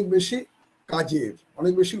অনেক বেশি কাজের,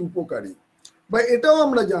 অনেক বেশি উপকারী। বা এটাও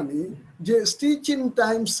আমরা জানি যে স্টিচ ইন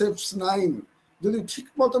টাইম সেভস 9, যদি ঠিক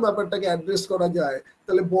মতো ব্যাপারটাকে অ্যাড্রেস করা যায়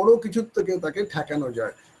তাহলে বড় কিছুর থেকে তাকে ঠেকানো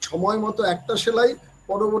যায়। সময় মতো একটা সেলাই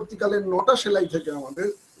পরবর্তীকালে 9টা সেলাই থেকে আমাদের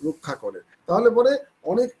রক্ষা করে, তাহলে পরে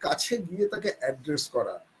অনেক কাছে গিয়ে তাকে অ্যাড্রেস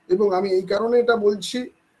করা। এবং আমি এই কারণে এটা বলছি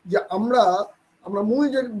যে আমরা মূল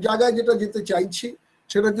যে জায়গায় যেটা যেতে চাইছি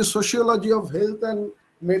সেটা হচ্ছে sociology of health and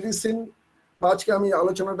medicine. আজকে আমি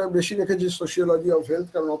আলোচনাটা বেশি রেখেছি সোশিওলজি অফ হেলথ,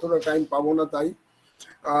 কারণ অতটা টাইম পাবো না। তাই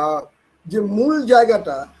যে মূল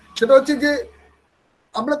জায়গাটা সেটা হচ্ছে যে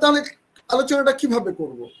আমরা তাহলে আলোচনাটা কিভাবে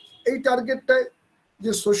করব এই টার্গেটটায়,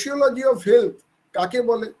 যে সোশিওলজি অফ হেলথ কাকে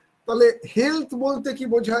বলে। তাহলে হেলথ বলতে কি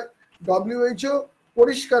বোঝায়? WHO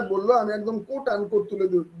পরিষ্কার বললো, আমি একদম কোট আনকোট তুলে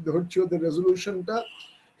ধরছি ওদের রেজলিউশনটা।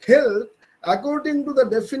 Health according to the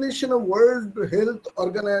definition of World Health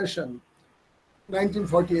Organization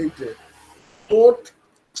 1948, quote,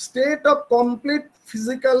 state of complete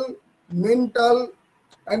physical, mental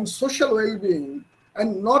and social well-being and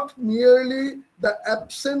not merely the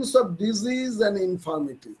absence of disease and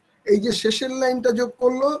infirmity. এই যে শেষের লাইনটা যোগ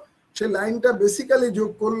করলো, সেই লাইনটা বেসিক্যালি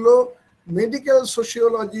যোগ করলো মেডিকেল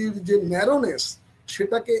সোশিওলজির যে ন্যারোনেস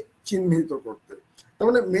সেটাকে চিহ্নিত করতে। তার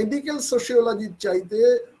মানে মেডিকেল সোশিওলজির চাইতে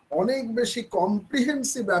অনেক বেশি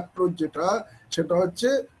কম্প্রিহেন্সিভ অ্যাপ্রোচ যেটা, সেটা হচ্ছে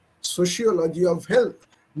সোশিওলজি অফ হেলথ।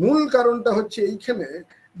 মূল কারণটা হচ্ছে এইখানে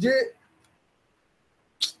যে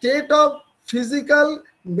state of physical,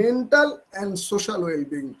 mental and social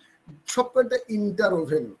wellbeing সবকটা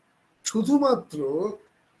ইন্টারওভেন। শুধুমাত্র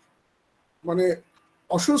মানে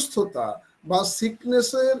অসুস্থতা বা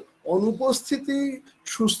সিকনেসের অনুপস্থিতি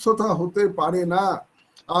সুস্থতা হতে পারে না,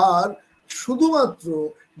 আর শুধুমাত্র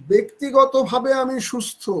ব্যক্তিগতভাবে আমি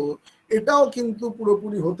সুস্থ এটাও কিন্তু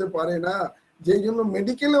পুরোপুরি হতে পারে না। যেই জন্য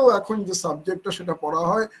মেডিকেলেও এখন যে সাবজেক্টটা সেটা পড়া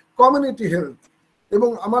হয় কমিউনিটি হেলথ। এবং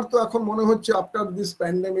আমার তো এখন মনে হচ্ছে আফটার দিস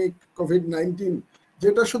প্যান্ডেমিক কোভিড-19,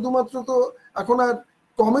 যেটা শুধুমাত্র তো এখন আর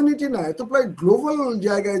কমিউনিটি না, এত প্রায় গ্লোবাল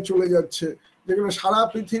জায়গায় চলে যাচ্ছে, যেখানে সারা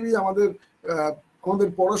পৃথিবী আমাদের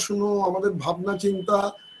পড়াশুনো, আমাদের ভাবনা চিন্তা,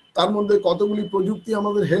 তার মধ্যে কতগুলি প্রযুক্তি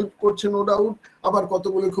আমাদের হেল্প করছে নো ডাউট, আবার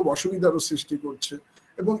কতগুলি খুব অসুবিধারও সৃষ্টি করছে।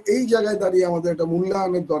 এবং এই জায়গায় দাঁড়িয়ে আমাদের একটা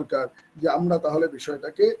মূল্যায়নের দরকার যে আমরা তাহলে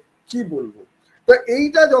বিষয়টাকে কি বলবো। তা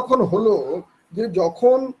এইটা যখন হলো, যে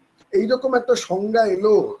যখন এইরকম একটা সংজ্ঞা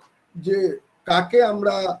এলো যে কাকে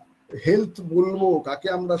আমরা হেলথ বলবো, কাকে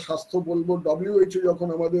আমরা স্বাস্থ্য বলবো, WHO যখন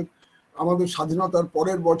আমাদের স্বাধীনতার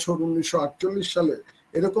পরের বছর 1948 সালে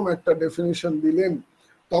এরকম একটা ডেফিনিশন দিলেন,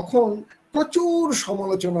 তখন প্রচুর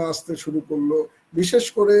সমালোচনা আসতে শুরু করলো। বিশেষ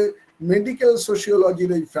করে মেডিকেল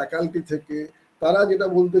সোশিওলজির এই ফ্যাকাল্টি থেকে তারা যেটা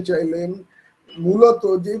বলতে চাইলেন মূলত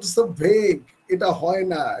যে ইটস আ ভেগ, এটা হয়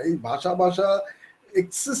না, এই ভাষা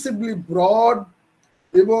এক্সেসিভলি ব্রড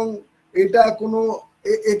এবং এটা কোনো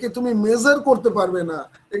একে তুমি মেজার করতে পারবে না,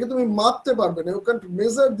 একে তুমি মাপতে পারবে না। You can't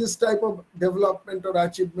measure this type of development or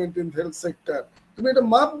achievement in health sector. তুমি এটা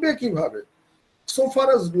মাপবে কিভাবে? সো ফার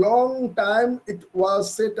আজ long time it was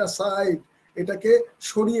set aside, এটাকে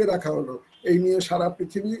সরিয়ে রাখা হলো। এই নিয়ে সারা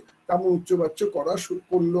পৃথিবী তেমন উচ্চবাচ্য করা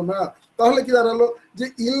করলো না। তাহলে কি দাঁড়ালো যে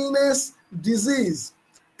ইলনেস ডিজিজ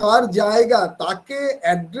তার জায়গা, তাকে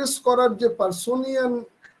অ্যাড্রেস করার যে পার্সোনিয়ান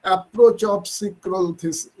অ্যাপ্রোচ অফ সিক্রল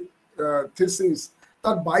থিসিস,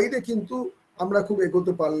 তার বাইরে কিন্তু আমরা খুব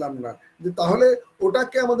এগোতে পারলাম না। যে তাহলে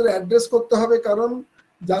ওটাকে আমাদের অ্যাড্রেস করতে হবে, কারণ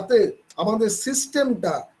যাতে আমাদের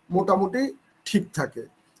সিস্টেমটা মোটামুটি ঠিক থাকে,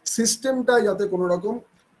 সিস্টেমটা যাতে কোনো রকম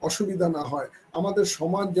অসুবিধা না হয়, আমাদের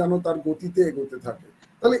সমাজ যেন তার গতিতে এগোতে থাকে।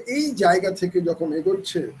 তাহলে এই জায়গা থেকে যখন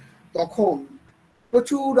এগোচ্ছে তখন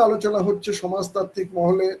প্রচুর আলোচনা হচ্ছে সমাজতাত্ত্বিক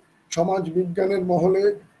মহলে, সমাজ বিজ্ঞানের মহলে,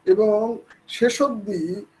 এবং শেষ অবধি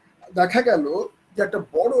দেখা গেল যে একটা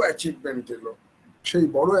বড় অ্যাচিভমেন্ট এলো। সেই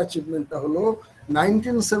বড় অ্যাচিভমেন্টটা হলো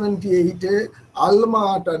 1978-এ আলমা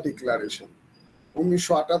আটা ডিক্লারেশন,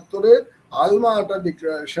 1978-এর আলমা আটা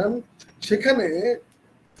ডিক্লারেশন। সেখানে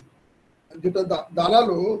যেটা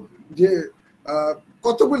দাঁড়ালো যে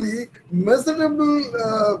কতগুলি মেজারেবল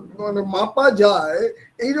মানে মাপা যায়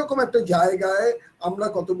এইরকম একটা জায়গায় আমরা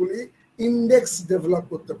কতগুলি ইন্ডেক্স ডেভেলপ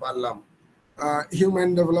করতে পারলাম।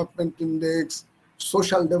 Human development index,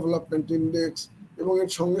 social development index, এবং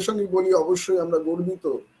এর সঙ্গে সঙ্গে বলি অবশ্যই আমরা গর্বিত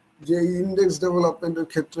যে এই ইন্ডেক্স ডেভেলপমেন্টের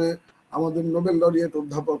ক্ষেত্রে আমাদের নোবেল লরিয়েট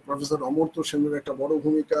অধ্যাপক প্রফেসর অমর্ত্য সেনের একটা বড়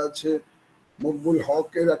ভূমিকা আছে, মকবুল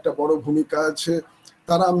হকের একটা বড় ভূমিকা আছে।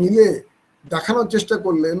 তারা মিলে দেখানোর চেষ্টা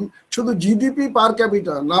করলেন শুধু জিডিপি পার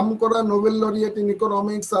ক্যাপিটা, নাম করা নোবেল লরিয়েট ইন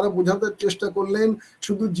ইকোনমিক্স, তারা বোঝাতে চেষ্টা করলেন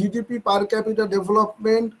শুধু জিডিপি পার ক্যাপিটা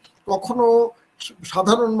ডেভেলপমেন্ট কখনো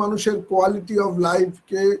সাধারণ মানুষের কোয়ালিটি অফ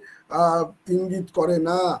লাইফকে ইঙ্গিত করে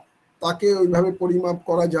না, তাকে ওইভাবে পরিমাপ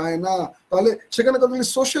করা যায় না। তাহলে সেখানে কতগুলি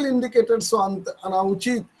সোশ্যাল ইন্ডিকেটরসও আনা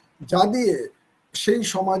উচিত, যা দিয়ে সেই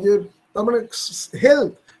সমাজের, তার মানে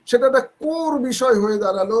হেলথ সেটা একটা কোর বিষয় হয়ে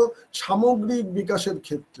দাঁড়ালো সামগ্রিক বিকাশের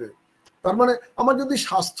ক্ষেত্রে। তার মানে আমার যদি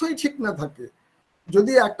স্বাস্থ্যই ঠিক না থাকে,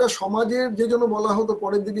 যদি একটা সমাজের যে জন্য বলা হতো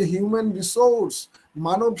পরের দিকে হিউম্যান রিসোর্স,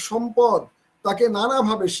 মানব সম্পদ, তাকে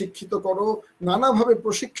নানাভাবে শিক্ষিত করো, নানাভাবে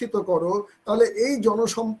প্রশিক্ষিত করো, তাহলে এই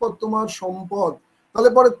জনসম্পদ তোমার সম্পদ। তাহলে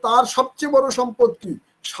পরে তার সবচেয়ে বড় সম্পদ কি?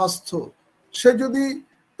 স্বাস্থ্য। সে যদি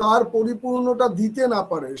তার পরিপূর্ণটা দিতে না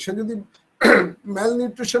পারে, সে যদি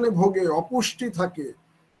ম্যালনিউট্রিশনে ভোগে, অপুষ্টি থাকে,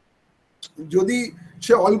 যদি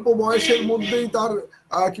সে অল্প বয়সের মধ্যেই তার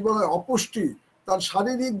কি বলে অপুষ্টি তার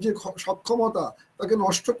শারীরিক যে সক্ষমতা তাকে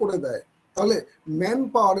নষ্ট করে দেয়, তাহলে ম্যান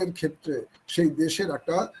পাওয়ারের ক্ষেত্রে সেই দেশের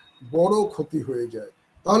একটা বড় ক্ষতি হয়ে যায়।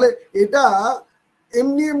 তাহলে এটা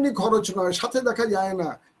এমনি এমনি খরচ নয়, সাথে দেখা যায় না,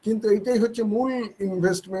 কিন্তু এইটাই হচ্ছে মূল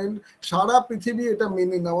ইনভেস্টমেন্ট। সারা পৃথিবী এটা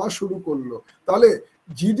মেনে নেওয়া শুরু করলো। তাহলে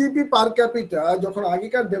জিডিপি পার ক্যাপিটা, যখন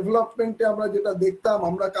আগেকার ডেভেলপমেন্টে আমরা যেটা দেখতাম,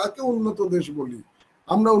 আমরা কাকে উন্নত দেশ বলি?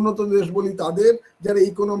 আমরা উন্নত দেশ বলি তাদের যারা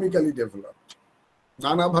ইকোনমিক্যালি ডেভেলপড,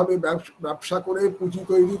 নানাভাবে ব্যবসা করে পুঁজি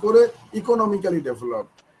তৈরি করে ইকোনমিক্যালি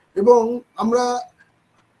ডেভেলপড। এবং আমরা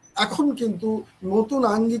এখন কিন্তু নতুন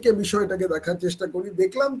আঙ্গিকে বিষয়টাকে দেখার চেষ্টা করি।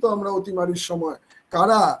 দেখলাম তো আমরা অতিমারির সময়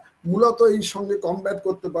কারা মূলত এই সঙ্গে কমব্যাট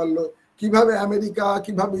করতে পারলো, কিভাবে আমেরিকা,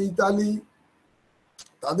 কিভাবে ইতালি,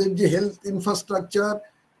 তাদের যে হেলথ ইনফ্রাস্ট্রাকচার,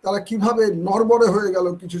 তারা কিভাবে নড়বড়ে হয়ে গেল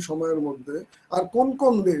কিছু সময়ের মধ্যে, আর কোন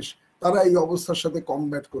কোন দেশ তারা এই অবস্থার সাথে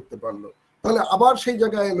কমব্যাট করতে পারলো। তাহলে আবার সেই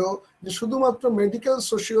জায়গায় এলো যে শুধুমাত্র মেডিকেল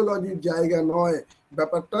সোশিওলজির জায়গা নয়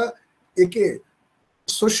ব্যাপারটা, একে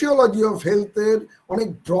সোশিওলজি অফ হেলথের অনেক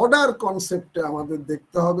ব্রডার কনসেপ্টে আমাদের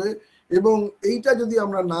দেখতে হবে। এবং এইটা যদি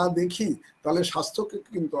আমরা না দেখি তাহলে স্বাস্থ্যকে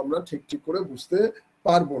কিন্তু আমরা ঠিক ঠিক করে বুঝতে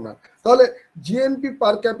পারবো না। তাহলে জিএনপি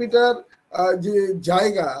পার ক্যাপিটার যে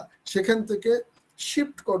জায়গা, সেখান থেকে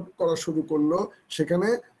শিফট করা শুরু করলো, সেখানে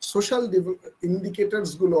সোশ্যাল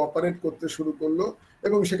ইন্ডিকেটরস গুলো অপারেট করতে শুরু করলো।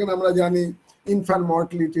 এবং সেখানে আমরা জানি ইনফ্যান্ট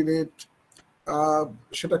মর্টালিটি রেট,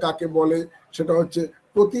 সেটা কাকে বলে, সেটা হচ্ছে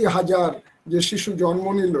প্রতি 1000 যে শিশু জন্ম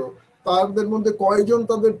নিল তাদের মধ্যে কয়জন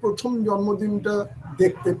তাদের প্রথম জন্মদিনটা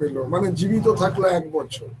দেখতে পেল, মানে জীবিত থাকলো 1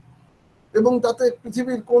 বছর। এবং তাতে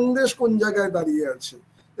পৃথিবীর কোন দেশ কোন জায়গায় দাঁড়িয়ে আছে।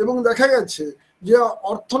 এবং দেখা গেছে যে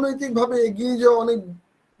অর্থনৈতিকভাবে এগিয়ে যাওয়া অনেক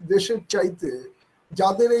দেশের চাইতে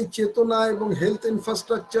যাদের এই চেতনা এবং হেলথ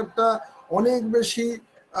ইনফ্রাস্ট্রাকচারটা অনেক বেশি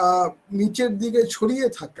নিচের দিকে ছড়িয়ে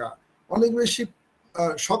থাকা, অনেক বেশি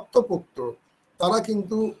শক্তপোক্ত, তারা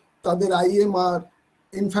কিন্তু তাদের আইএমআর,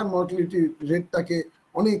 ইনফ্যান্ট মর্টালিটি রেটটাকে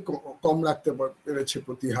অনেক কম রাখতে পেরেছে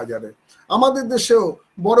প্রতি হাজারে। আমাদের দেশেও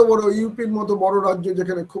বড় বড় ইউপির মতো বড় রাজ্য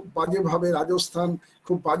যেখানে খুব বাজেভাবে, রাজস্থান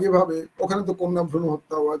খুব বাজেভাবে, ওখানে তো কন্যা ভ্রূণ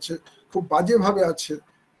হত্যাও আছে, খুব বাজেভাবে আছে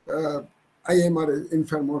IMR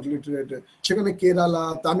ইনফ্যান্ট মর্টালিটি রেটে, সেখানে কেরালা,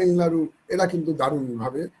 তামিলনাড়ু এরা কিন্তু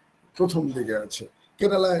দারুণভাবে প্রথম দিকে আছে।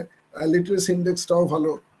 কেরালায় লিটারেসি ইন্ডেক্সটাও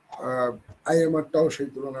ভালো, IMRটাও সেই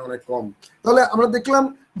তুলনায় অনেক কম। তাহলে আমরা দেখলাম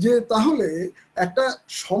যে তাহলে একটা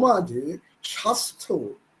সমাজে স্বাস্থ্য,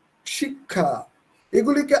 শিক্ষা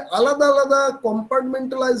এগুলিকে আলাদা আলাদা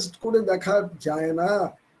কম্পার্টমেন্টালাইজড করে দেখা যায় না।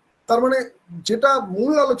 তার মানে যেটা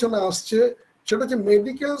মূল আলোচনা আসছে সেটা হচ্ছে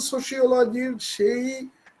মেডিকেল সোশিওলজির সেই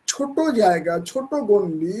ছোট জায়গা, ছোট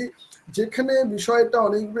গণ্ডি, যেখানে বিষয়টা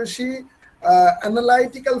অনেক বেশি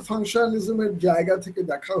অ্যানালাইটিক্যাল ফাংশনালিজমের জায়গা থেকে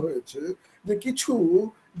দেখা হয়েছে, যে কিছু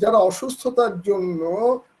যারা অসুস্থতার জন্য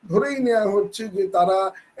ধরেই নেওয়া হচ্ছে যে তারা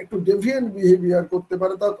একটু ডেভিয়েন্ট বিহেভিয়ার করতে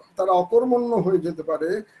পারে, তারা অকর্মণ্য হয়ে যেতে পারে,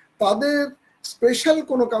 তাদের স্পেশাল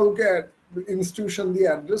কোনো কাউকে ইনস্টিটিউশন দিয়ে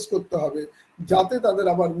অ্যাড্রেস করতে হবে যাতে তাদের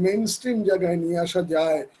আবার মেইন স্ট্রিম জায়গায় নিয়ে আসা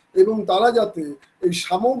যায়, এবং তারা যাতে এই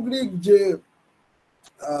সামগ্রিক যে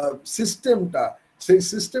সিস্টেমটা, সেই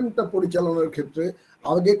সিস্টেমটা পরিচালনার ক্ষেত্রে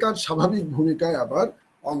আগেকার স্বাভাবিক ভূমিকায় আবার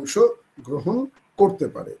অংশ গ্রহণ করতে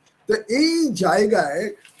পারে। তো এই জায়গায়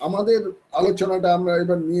আমাদের আলোচনাটা আমরা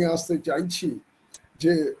এবার নিয়ে আসতে চাইছি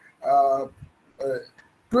যে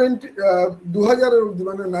 2000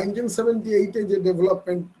 মানে 1978 যে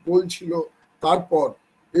ডেভেলপমেন্ট গোল ছিল তারপর,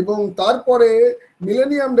 এবং তারপরে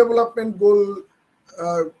মিলেনিয়াম ডেভেলপমেন্ট গোল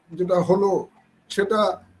যেটা হলো সেটা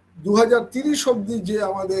 2030 অব্দি যে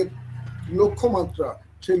আমাদের লক্ষ্যমাত্রা,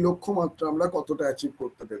 সেই লক্ষ্যমাত্রা আমরা কতটা অ্যাচিভ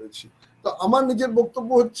করতে পেরেছি। তো আমার নিজের বক্তব্য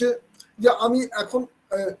হচ্ছে যে আমি এখন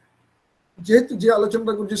যেহেতু যে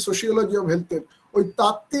আলোচনাটা করছি সোশিওলজি অফ হেলথের, ওই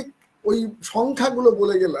তাত্ত্বিক ওই সংখ্যাগুলো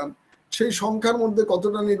বলে গেলাম, সেই সংখ্যার মধ্যে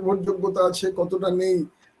কতটা নির্ভরযোগ্যতা আছে কতটা নেই,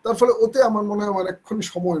 তার ফলে ওতে আমার মনে হয় আমার এক্ষুনি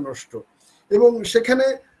সময় নষ্ট। এবং সেখানে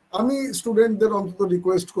আমি স্টুডেন্টদের অন্তত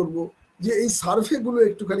রিকোয়েস্ট করব যে এই সার্ভেগুলো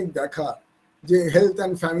একটুখানি দেখা, যে health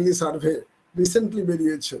and family survey recently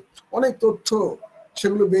বেরিয়েছে, অনেক তথ্য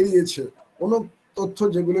সেগুলো বেরিয়েছে, অনেক তথ্য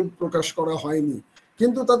যেগুলো প্রকাশ করা হয়নি,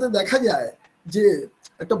 কিন্তু তাতে দেখা যায় যে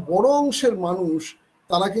একটা বড় অংশের মানুষ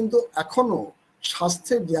তারা কিন্তু এখনো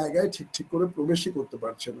স্বাস্থ্যের জায়গায় ঠিক করে প্রবেশই করতে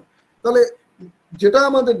পারছে না। তাহলে যেটা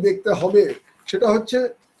আমাদের দেখতে হবে সেটা হচ্ছে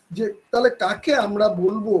যে তাহলে কাকে আমরা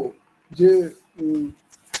বলবো যে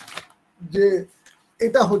যে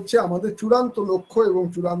এটা হচ্ছে আমাদের চূড়ান্ত লক্ষ্য এবং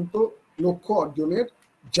চূড়ান্ত লক্ষ্য অর্জনের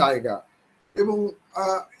জায়গা। এবং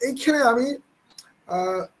এইখানে আমি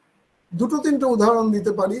দুটো তিনটে উদাহরণ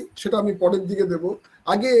দিতে পারি, সেটা আমি পরের দিকে দেব।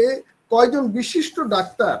 আগে কয়েকজন বিশিষ্ট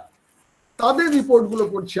ডাক্তার তাদের রিপোর্টগুলো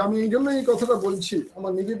পড়ছি। আমি এই জন্য এই কথাটা বলছি,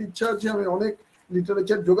 আমার নিজের ইচ্ছা আছে, আমি অনেক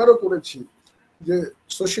লিটারেচার জোগাড়ও করেছি যে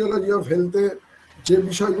সোশিওলজি অফ হেলথে যে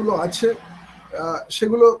বিষয়গুলো আছে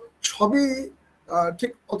সেগুলো সবই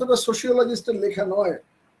ঠিক অতটা সোশিওলজিস্টের লেখা নয়,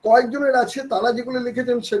 কয়েকজনের আছে, তারা যেগুলো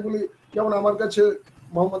লিখেছেন সেগুলি, যেমন আমার কাছে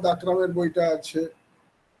মোহাম্মদ আকরামের বইটা আছে,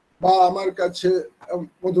 বা আমার কাছে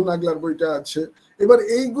মধু নাগলার বইটা আছে। এবার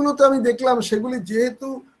এইগুলোতে আমি দেখলাম সেগুলি যেহেতু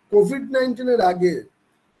কোভিড-19 আগে,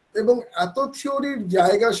 এবং এত থিওরির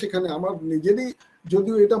জায়গা সেখানে, আমার নিজেরই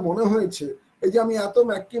যদিও এটা মনে হয়েছে, এই যে আমি এত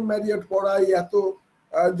ম্যাকিম ম্যারিয়ট পড়াই, এত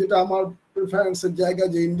যেটা আমার প্রেফারেন্সের জায়গা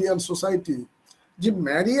যে ইন্ডিয়ান সোসাইটি, যে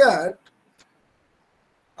ম্যারিয়ট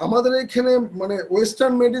আমাদের এখানে মানে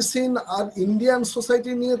ওয়েস্টার্ন মেডিসিন আর ইন্ডিয়ান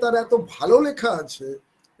সোসাইটি নিয়ে তার এত ভালো লেখা আছে,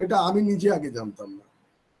 এটা আমি নিজে আগে জানতাম না।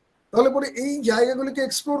 তাহলে পরে এই জায়গাগুলিকে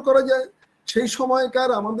এক্সপ্লোর করা যায়, সেই সময়কার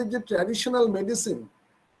আমাদের যে ট্র্যাডিশনাল মেডিসিন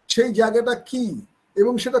সেই জায়গাটা কি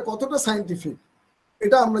এবং সেটা কতটা সায়েন্টিফিক,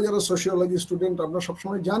 এটা আমরা যারা সোশিওলজি স্টুডেন্ট আমরা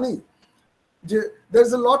সবসময় জানি যে there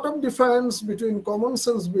is a lot of difference between common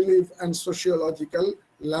sense belief and sociological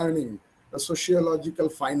learning, the sociological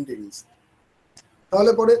findings.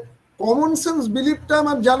 তাহলে পরে কমন সেন্স বিলিফটা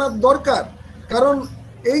আমার জানার দরকার, কারণ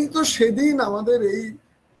এই তো সেদিন আমাদের এই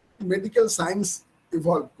মেডিকেল সায়েন্স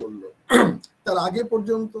ইভলভ করলো, তার আগে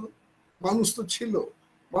পর্যন্ত মানুষ তো ছিল,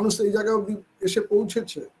 মানুষ এই জায়গায় অবধি এসে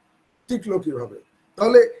পৌঁছেছে, টিকলো কিভাবে?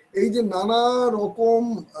 তাহলে এই যে নানা রকম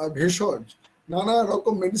ভেষজ, নানা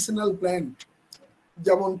রকম মেডিসিনাল প্ল্যান্ট,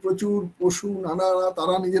 যেমন প্রচুর পশু নানা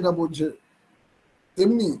তারা নিজেরা বোঝে,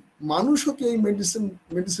 তেমনি মানুষও কি এই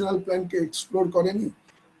মেডিসিনাল প্ল্যান্টকে এক্সপ্লোর করেনি?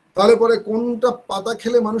 তাহলে পরে কোনটা পাতা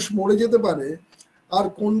খেলে মানুষ মরে যেতে পারে আর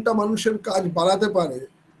কোনটা মানুষের কাজ বাড়াতে পারে,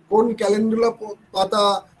 কোন ক্যালেন্ডুলা পাতা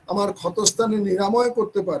আমার ক্ষতস্থানে নিরাময়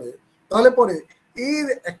করতে পারে, তাহলে পরে এর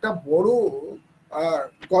একটা বড়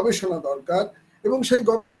গবেষণা দরকার। এবং সেই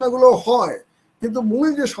গবেষণাগুলো হয়, কিন্তু মূল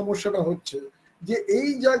যে সমস্যাটা হচ্ছে যে এই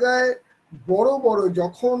জায়গায় বড় বড়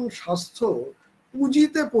যখন স্বাস্থ্য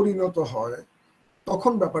পুঁজিতে পরিণত হয়,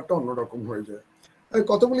 তখন ব্যাপারটা অন্যরকম হয়ে যায়।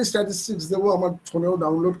 কতগুলি স্ট্যাটিস্টিক্স দেবো, আমার ফোনেও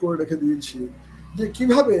ডাউনলোড করে রেখে দিয়েছি, যে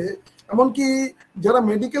কিভাবে এমনকি যারা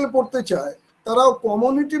মেডিকেল পড়তে চায় তারাও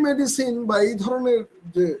কমিউনিটি মেডিসিন বা এই ধরনের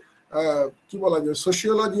যে কি বলা যায়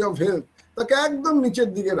সোশিওলজি অফ হেলথ তাকে একদম নিচের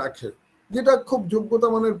দিকে রাখে, যেটা খুব যোগ্যতা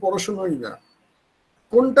মানের পড়াশোনাই না।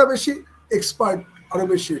 কোনটা বেশি এক্সপার্ট, আরো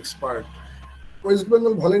বেশি expert. West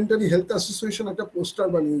Bengal voluntary health association একটা পোস্টার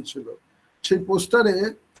বানিয়েছিল, সেই পোস্টারে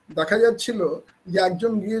দেখা যাচ্ছিল যে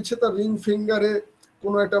একজন গিয়েছে, তার রিং ফিঙ্গারে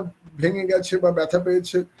কোনো একটা ভেঙে গেছে বা ব্যথা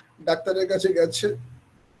পেয়েছে, ডাক্তারের কাছে গেছে,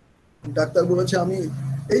 ডাক্তার বলেছে আমি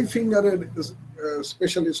এই ফিঙ্গারের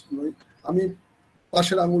স্পেশালিস্ট নই, আমি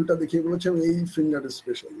পাশের আঙুলটা দেখিয়ে বলেছে আমি এই ফিঙ্গারের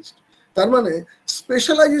স্পেশালিস্ট। তার মানে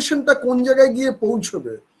স্পেশালাইজেশনটা কোন জায়গায় গিয়ে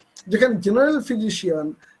পৌঁছবে, যেখানে জেনারেল ফিজিশিয়ান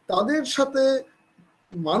তাদের সাথে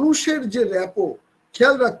মানুষের যে র্যাপো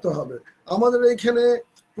খেয়াল রাখতে হবে। আমাদের এখানে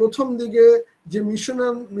প্রথম দিকে যে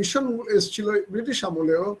মিশন এসেছিল ব্রিটিশ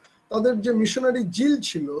আমলেও, তাদের যে মিশনারি জিল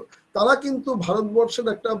ছিল, তারা কিন্তু ভারতবর্ষের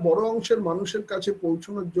একটা বড় অংশের মানুষের কাছে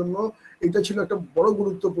পৌঁছানোর জন্য এটা ছিল একটা বড়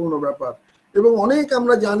গুরুত্বপূর্ণ ব্যাপার। এবং অনেক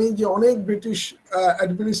আমরা জানি যে অনেক ব্রিটিশ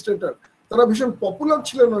অ্যাডমিনিস্ট্রেটর তারা ভীষণ পপুলার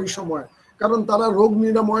ছিলেন ওই সময়, কারণ তারা রোগ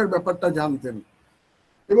নিরাময়ের ব্যাপারটা জানতেন।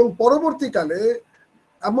 এবং পরবর্তীকালে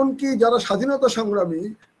এমনকি যারা স্বাধীনতা সংগ্রামী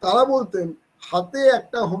তারা বলতেন হাতে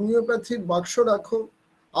একটা হোমিওপ্যাথির বাক্স রাখো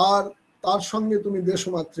আর তার সঙ্গে তুমি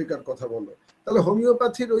দেশমাতৃকার কথা বলো। তাহলে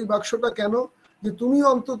হোমিওপ্যাথির ওই বাক্সটা কেন, যে তুমি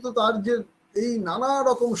অন্তত তার যে এই নানা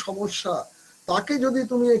রকম সমস্যা তাকে যদি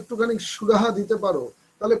তুমি একটুখানি সুরাহা দিতে পারো,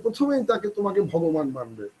 তাহলে প্রথমেই তাকে তোমাকে ভগবান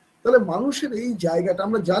মানবে। তাহলে মানুষের এই জায়গাটা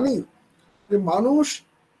আমরা জানি যে মানুষ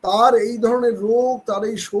তার এই ধরনের রোগ, তার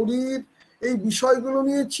এই শরীর, এই বিষয়গুলো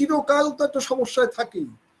নিয়ে চিরকাল তো একটা সমস্যায় থাকেই।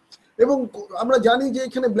 এবং আমরা জানি যে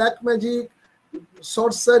এখানে ব্ল্যাক ম্যাজিক,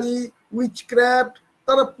 সর্সারি, উইচক্রাফট,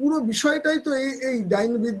 তারা পুরো বিষয়টাই তো এই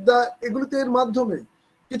ডাইন বিদ্যা, এগুলিতে এর মাধ্যমে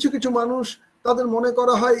কিছু কিছু মানুষ তাদের মনে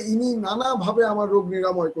করা হয় ইনি নানাভাবে আমার রোগ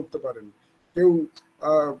নিরাময় করতে পারেন। কেউ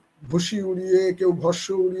ভুসি উড়িয়ে, কেউ ভস্য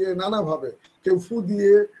উড়িয়ে, নানাভাবে, কেউ ফু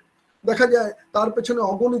দিয়ে, দেখা যায় তার পেছনে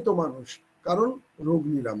অগণিত মানুষ, কারণ রোগ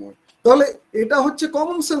নিরাময়। তাহলে এটা হচ্ছে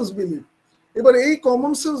কমন সেন্স বিলিফ। এবার এই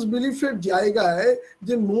কমন সেন্স বিলিফের জায়গায়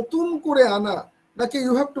যে নতুন করে আনা, নাকি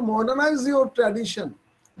you have to modernise your tradition,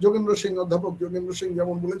 Jogendra Singh, অধ্যাপক যোগেন্দ্র সিং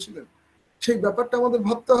যেমন বলেছিলেন, সেই ব্যাপারটা আমাদের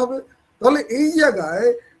ভাবতে হবে। তাহলে এই জায়গায়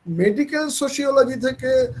মেডিকেল সোশিওলজি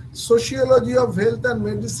থেকে সোশিওলজি অফ হেলথ অ্যান্ড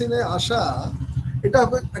মেডিসিনে আসা, এটা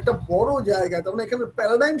একটা বড় জায়গা। তার মানে এখানে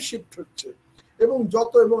প্যারাডাইম শিফট হচ্ছে। এবং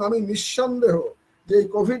আমি নিঃসন্দেহ যে এই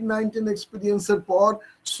কোভিড-19 এক্সপিরিয়েন্সের পর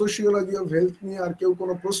সোশিওলজি অফ হেলথ নিয়ে আর কেউ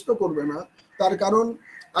কোনো প্রশ্ন করবে না। তার কারণ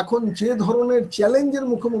এখন যে ধরনের চ্যালেঞ্জের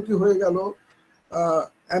মুখোমুখি হয়ে গেল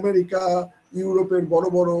আমেরিকা, ইউরোপের বড়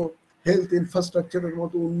বড় হেলথ ইনফ্রাস্ট্রাকচারের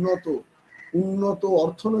মতো উন্নত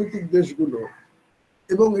অর্থনৈতিক দেশগুলো,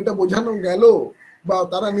 এবং এটা বোঝানো গেল বা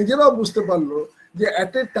তারা নিজেরাও বুঝতে পারলো যে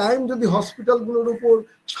অ্যাট এ টাইম যদি হসপিটালগুলোর উপর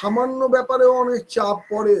সামান্য ব্যাপারেও অনেক চাপ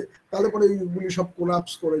পড়ে, তাহলে পরে এইগুলি সব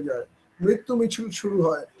কোলাপস করে যায়, মৃত্যু মিছিল শুরু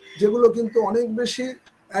হয়, যেগুলো কিন্তু অনেক বেশি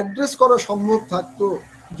অ্যাড্রেস করা সম্ভব থাকতো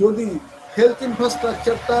যদি হেলথ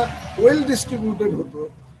ইনফ্রাস্ট্রাকচারটা ওয়েল ডিস্ট্রিবিউটেড হতো।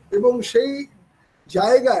 এবং সেই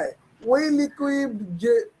জায়গায় ওয়েল ইকুইপড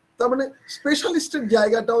যে, তার মানে স্পেশালিস্টের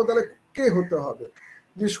জায়গাটাও তাহলে কে হতে হবে,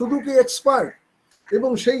 যে শুধু কি এক্সপার্ট।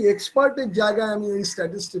 এবং সেই এক্সপার্টের জায়গায় আমি এই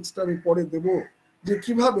স্ট্যাটিস্টিক্সটা আমি পরে দেব, যে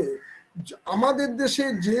কিভাবে আমাদের দেশে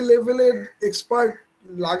যে লেভেলের এক্সপার্ট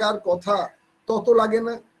লাগার কথা তত লাগে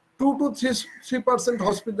না, 2 to 3%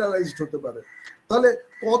 হসপিটালাইজড হতে পারে। তাহলে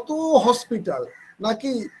কত হসপিটাল,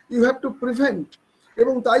 নাকি ইউ হ্যাভ টু প্রিভেন্ট।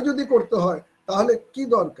 এবং তাই যদি করতে হয় তাহলে কি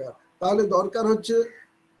দরকার, তাহলে দরকার হচ্ছে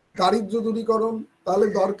দারিদ্র দূরীকরণ, তাহলে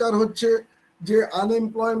দরকার হচ্ছে যে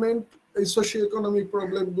আনএমপ্লয়মেন্ট, এই সোশিও ইকোনমিক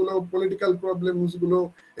প্রবলেমগুলো, পলিটিক্যাল প্রবলেমসগুলো,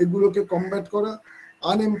 এগুলোকে কমব্যাট করা।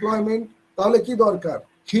 আনএমপ্লয়মেন্ট, তাহলে কি দরকার,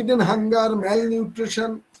 হিডেন হাঙ্গার, ম্যাল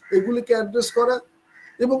নিউট্রিশন, এগুলিকে অ্যাড্রেস করা।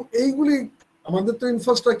 এবং এইগুলি আমাদের তো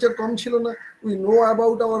ইনফ্রাস্ট্রাকচার কম ছিল না। We know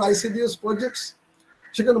about our ICDS projects.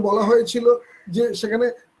 সেখানে বলা হয়েছিল যে সেখানে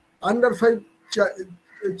আন্ডার 5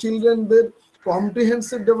 চিলড্রেনদের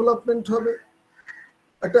কম্প্রিহেন্সিভ ডেভেলপমেন্ট হবে,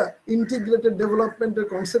 একটা ইন্টিগ্রেটেড ডেভেলপমেন্টের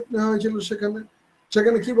কনসেপ্ট নেওয়া হয়েছিল।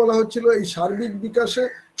 সেখানে কি বলা হচ্ছিল, এই সার্বিক বিকাশে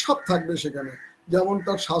সব থাকবে সেখানে, যেমন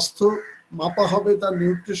তার স্বাস্থ্য মাপা হবে, তার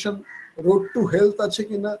নিউট্রিশন, রোড টু হেলথ আছে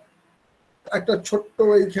কিনা, একটা ছোট্ট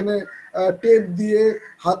এইখানে টেপ দিয়ে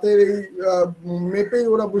হাতের এই মেপেই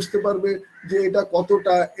ওরা বুঝতে পারবে যে এটা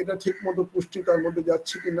কতটা, এটা ঠিক মতো পুষ্টি তার মধ্যে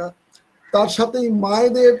যাচ্ছে কিনা। তার সাথেই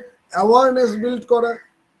মায়েদের অ্যাওয়ারনেস বিল্ড করা।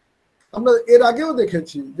 আমরা এর আগেও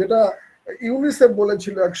দেখেছি, যেটা ইউনিসেফ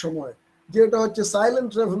বলেছিল এক সময়, যে এটা হচ্ছে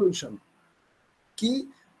সাইলেন্ট রেভলিউশন। কি,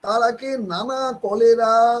 তার আগে নানা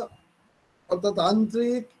কলেরা, অর্থাৎ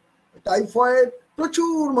আন্ত্রিক, টাইফয়েড,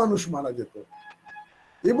 প্রচুর মানুষ মারা যেত।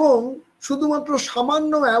 এবং শুধুমাত্র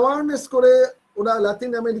সামান্য অ্যাওয়ারনেস করে ওরা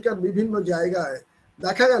লাতিন আমেরিকার বিভিন্ন জায়গায়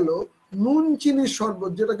দেখা গেল নুন চিনির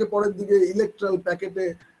শরবত, যেটাকে পরের দিকে ইলেকট্রাল প্যাকেটে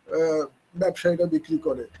ব্যবসায়ীরা বিক্রি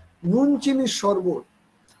করে, নুন চিনির শরবত,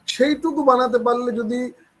 সেইটুকু বানাতে পারলে যদি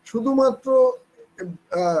শুধুমাত্র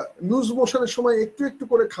লুজ মোশনের সময় একটু একটু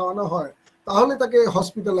করে খাওয়ানো হয়, তাহলে তাকে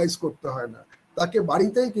হসপিটালাইজ করতে হয় না, তাকে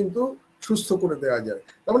বাড়িতেই কিন্তু সুস্থ করে দেওয়া যায়।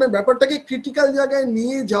 তার মানে ব্যাপারটাকে ক্রিটিক্যাল জায়গায়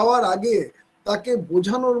নিয়ে যাওয়ার আগে তাকে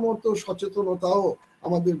বোঝানোর মতো সচেতনতাও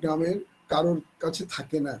আমাদের গ্রামের কারোর কাছে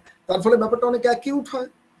থাকে না। তার ফলে ব্যাপারটা অনেক অ্যাকিউট হয়,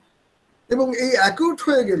 এবং এই অ্যাকিউট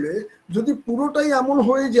হয়ে গেলে যদি পুরোটাই এমন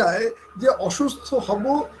হয়ে যায় যে অসুস্থ হব,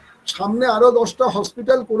 সামনে আরো 10টা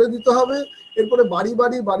হসপিটাল করে দিতে হবে, এরপরে বাড়ির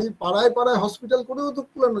পাড়ায় পাড়ায় হসপিটাল করেও তো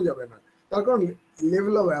কুলানো যাবে না। তার কারণ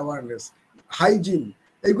লেভেল অফ অ্যাওয়ারনেস, হাইজিন,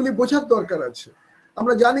 এগুলি বোঝার দরকার আছে।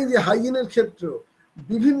 আমরা জানি যে হাইজিনের ক্ষেত্রেও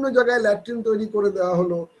বিভিন্ন জায়গায় ল্যাট্রিন তৈরি করে দেওয়া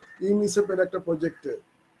হলো ইউনিসেফের একটা প্রজেক্টে।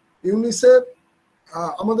 ইউনিসেফ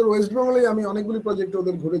আমাদের ওয়েস্ট বেঙ্গলে আমি অনেকগুলি প্রজেক্টে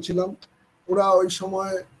ওদের ঘুরেছিলাম। ওরা ওই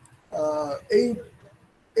সময়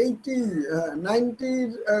 90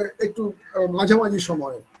 একটু মাঝামাঝি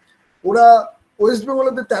সময় ওরা ওয়েস্ট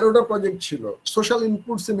বেঙ্গলের 13টা প্রজেক্ট ছিল, social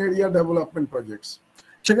inputs in area development projects.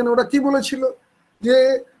 সেখানে ওরা কি বলেছিল যে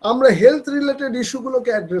আমরা হেলথ রিলেটেড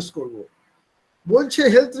ইস্যুগুলোকে অ্যাড্রেস করব। বলছে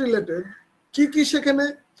হেলথ রিলেটেড কি কি,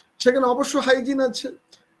 সেখানে অবশ্য হাইজিন আছে,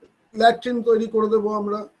 ল্যাট্রিন তৈরি করে দেবো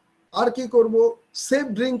আমরা। আর কি করব? সেফ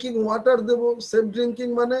ড্রিঙ্কিং ওয়াটার দেব। সেফ ড্রিঙ্কিং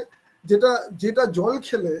মানে যেটা জল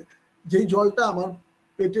খেলে যেই জলটা আমার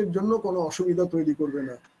পেটের জন্য কোনো অসুবিধা তৈরি করবে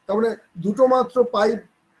না। তার মানে দুটো মাত্র পাইপ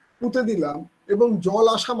পুঁতে দিলাম এবং জল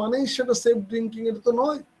আসা মানেই সেটা সেফ ড্রিঙ্কিং এর তো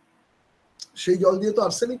নয়, সেই জল দিয়ে তো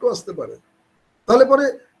আর্সেনিকও আসতে পারে। তাহলে পরে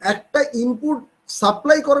একটা ইনপুট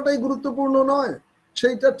সাপ্লাই করাটাই গুরুত্বপূর্ণ নয়,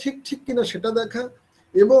 সেইটা ঠিক কিনা সেটা দেখা,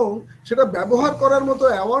 এবং সেটা ব্যবহার করার মতো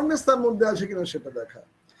অ্যাওয়ারনেস তার মধ্যে আছে কিনা সেটা দেখা।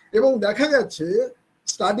 এবং দেখা গেছে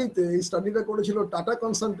এই স্টাডিটা করেছিল টাটা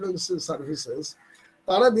কনসালটেন্সি সার্ভিসেস,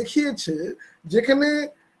 তারা দেখিয়েছে যেখানে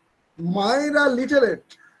মায়েরা লিটারেট,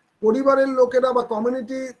 পরিবারের লোকেরা বা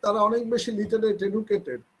কমিউনিটি তারা অনেক বেশি লিটারেট,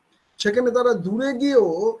 এডুকেটেড, সেখানে তারা দূরে গিয়েও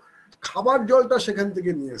খাবার জলটা সেখান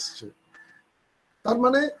থেকে নিয়ে এসছে। তার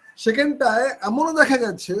মানে সেখানটায় এমনও দেখা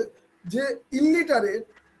গেছে যে ইলিটারেট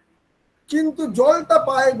কিন্তু জলটা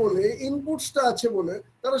পায় বলে, ইনপুটসটা আছে বলে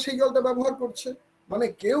তারা সেই জলটা ব্যবহার করছে। মানে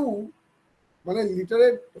কেউ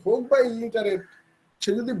লিটারেট হোক বা ইলিটারেট,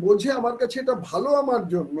 সে যদি বোঝে আমার কাছে এটা ভালো আমার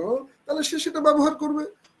জন্য, তাহলে সে সেটা ব্যবহার করবে।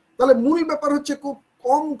 তাহলে মূল ব্যাপার হচ্ছে খুব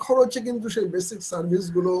কম খরচে কিন্তু সেই বেসিক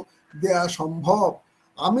সার্ভিসগুলো দেয়া সম্ভব।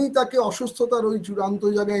 আমি তাকে অসুস্থতার ওই চূড়ান্ত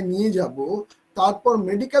জায়গায় নিয়ে যাব, তারপর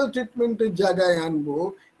মেডিকেল ট্রিটমেন্টের জায়গায় আনবো,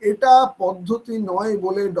 এটা পদ্ধতি নয়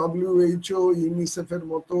বলে WHO, ইউনিসেফের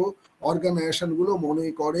মতো অর্গানাইজেশনগুলো মনে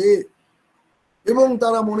করে। এবং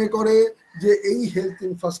তারা মনে করে যে এই হেলথ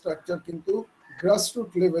ইনফ্রাস্ট্রাকচার কিন্তু গ্রাসরুট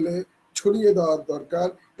লেভেলে ছড়িয়ে দেওয়ার দরকার।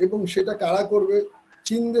 এবং সেটা কারা করবে?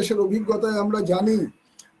 চীন দেশের অভিজ্ঞতায় আমরা জানি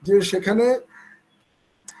যে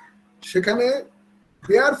সেখানে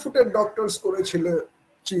বেয়ার ফুটের ডক্টরস করেছিল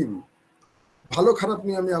চীন। ভালো খারাপ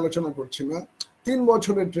নিয়ে আমি আলোচনা করছি না, 3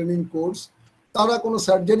 বছরের ট্রেনিং কোর্স, তারা কোনো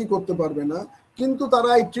সার্জারি করতে পারবে না, কিন্তু তারা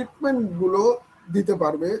এই ট্রিটমেন্টগুলো দিতে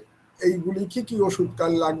পারবে। এইগুলি কি ওষুধ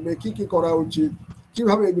কাল লাগবে, কি করা উচিত,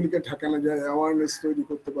 কিভাবে এগুলিকে ঠেকানো যায়, অ্যাওয়ারনেস তৈরি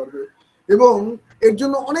করতে পারবে। এবং এর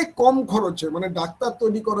জন্য অনেক কম খরচে, মানে ডাক্তার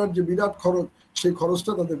তৈরি করার যে বিরাট খরচ, সেই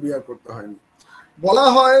খরচটা তাদের বিয়ার করতে হয়নি। বলা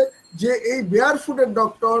হয় যে এই বেয়ার ফুটের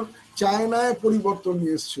ডক্টর চায়নায় পরিবর্তন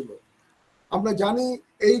নিয়ে এসেছিল। আমরা জানি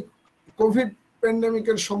এই কোভিড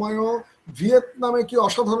প্যান্ডেমিকের সময়ও ভিয়েতনামে কি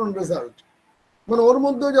অসাধারণ রেজাল্ট। মানে ওর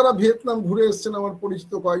মধ্যেও যারা ভিয়েতনাম ঘুরে এসছেন আমার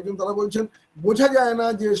পরিচিত কয়েকজন, তারা বলছেন বোঝা যায় না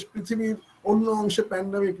যে পৃথিবীর অন্য অংশে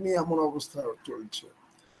প্যান্ডেমিক নিয়ে এমন অবস্থা চলছে।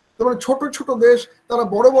 তার মানে ছোট ছোট দেশ তারা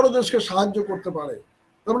বড় বড় দেশকে সাহায্য করতে পারে।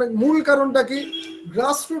 তার মানে মূল কারণটা কি?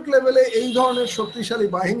 গ্রাসরুট লেভেলে এই ধরনের শক্তিশালী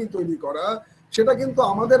বাহিনী তৈরি করা, সেটা কিন্তু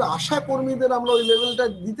আমাদের আশা কর্মীদের আমরা ওই লেভেলটা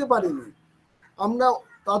দিতে পারিনি। আমরা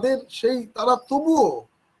তারা তবুও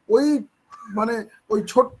ওই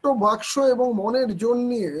ছোট্ট বাক্স এবং মনের জোর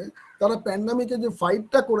নিয়ে তারা প্যান্ডামিকে যে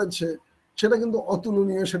ফাইটটা করেছে সেটা কিন্তু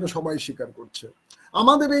অতুলনীয়, সেটা সবাই স্বীকার করছে।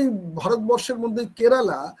 আমাদের এই ভারতবর্ষের মধ্যে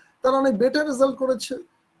কেরালা তারা অনেক বেটার রেজাল্ট করেছে।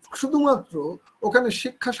 শুধুমাত্র ওখানে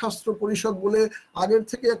শিক্ষা শাস্ত্র পরিষদ বলে আগের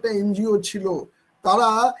থেকে একটা এনজিও ছিল, তারা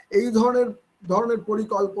এই ধরনের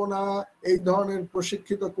পরিকল্পনা, এই ধরনের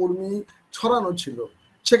প্রশিক্ষিত কর্মী ছড়ানো ছিল।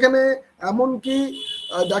 সেখানে এমনকি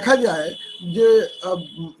দেখা যায় যে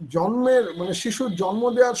শিশুর জন্ম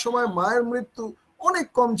দেওয়ার সময় মায়ের মৃত্যু অনেক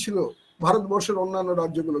কম ছিল ভারতবর্ষের অন্যান্য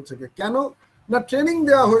রাজ্যগুলো থেকে। কেন না? ট্রেনিং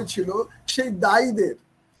দেওয়া হয়েছিল সেই দায়ীদের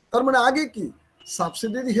তার মানে আগে কি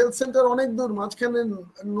সাবসিডিয়ারি হেলথ সেন্টার অনেক দূর, মাঝখানে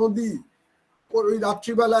নদী, ওই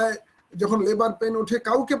রাত্রিবেলায় যখন লেবার পেন ওঠে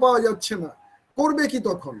কাউকে পাওয়া যাচ্ছে না, করবে কি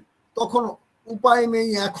তখন? তখন উপায় নেই।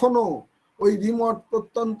 এখনো ওই রিমোট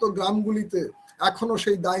প্রত্যন্ত গ্রামগুলিতে এখনো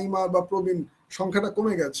সেই দাইমা বা প্রবীণ সংখ্যাটা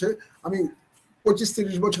কমে গেছে। আমি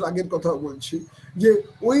 25-30 বছর আগের কথা বলছি, যে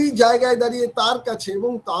ওই জায়গায় দাঁড়িয়ে তার কাছে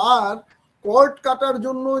এবং তার কর্ড কাটার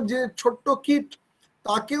জন্য যে ছোট্ট কিট,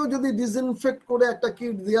 তাকেও যদি ডিসইনফেক্ট করে একটা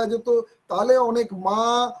কিট দেওয়া যেত, তাহলে অনেক মা,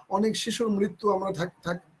 অনেক শিশুর মৃত্যু আমরা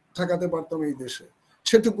ঠেকাতে পারতাম এই দেশে।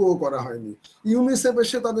 সেটুকুও করা হয়নি। ইউনিসেফ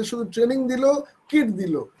এসে তাদের শুধু ট্রেনিং দিল, কিট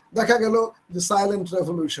দিল, দেখা গেল যে সাইলেন্ট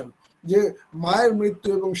রেভলিউশন, যে মায়ের মৃত্যু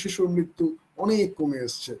এবং শিশুর মৃত্যু অনেক কমে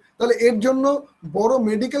এসছে। তাহলে এর জন্য বড়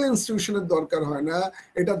মেডিকেল ইনস্টিটিউশনের দরকার হয় না,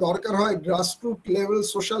 এটা দরকার হয় grassroot level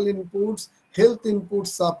social inputs, health input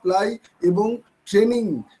supply এবং ট্রেনিং,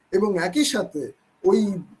 এবং একই সাথে ওই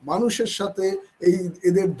মানুষের সাথে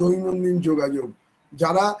এদের দৈনন্দিন যোগাযোগ।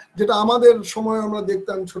 যারা, যেটা আমাদের সময় আমরা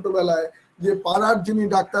দেখতাম ছোটবেলায়, যে পাড়ার যিনি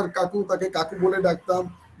ডাক্তার কাকু, তাকে কাকু বলে ডাকতাম,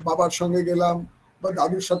 বাবার সঙ্গে গেলাম বা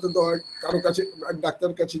দাদুর সাথে তো কারো কাছে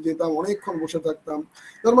ডাক্তার কাছে যেতাম, অনেকক্ষণ বসে থাকতাম।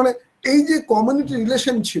 তার মানে এই যে কমিউনিটি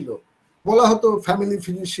রিলেশন ছিল, বলা হতো ফ্যামিলি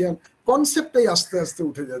ফিজিশিয়ান, কনসেপ্টটাই আস্তে আস্তে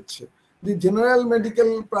উঠে যাচ্ছে, যে জেনারেল মেডিকেল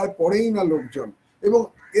প্রায় পড়েই না লোকজন। এবং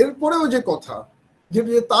এরপরেও যে কথা, যে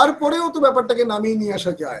তারপরেও তো ব্যাপারটাকে নামিয়ে নিয়ে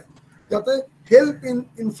আসা যায়, যাতে হেলথ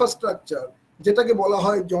ইনফ্রাস্ট্রাকচার, যেটাকে বলা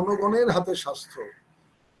হয় জনগণের হাতে স্বাস্থ্য,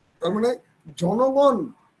 তার মানে জনগণ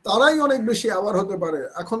তারাই অনেক বেশি অ্যাওয়ার হতে পারে।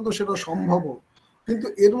 এখন তো সেটা সম্ভব, কিন্তু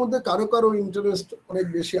এর মধ্যে কারো কারো ইন্টারেস্ট অনেক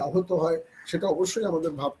বেশি আহত হয়, সেটা অবশ্যই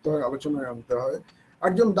আমাদের ভাবতে হয়, আলোচনায় আনতে হয়।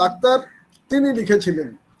 একজন ডাক্তার তিনি লিখেছিলেন,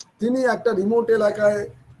 তিনি একটা রিমোট এলাকায়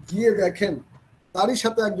গিয়ে দেখেন, তারই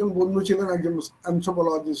সাথে একজন বন্ধু ছিলেন, একজন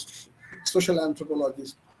অ্যানথ্রোপোলজিস্ট, সোশ্যাল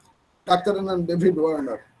অ্যানথ্রোপোলজিস্ট, ডাক্তারের নাম ডেভিড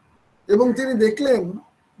ওয়ার্নার। এবং তিনি দেখলেন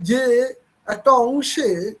যে একটা অংশে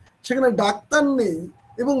সেখানে ডাক্তার নেই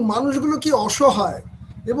এবং মানুষগুলো কি অসহায়,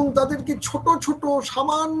 এবং তাদের কি ছোট ছোট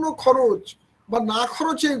সামান্য খরচ বা না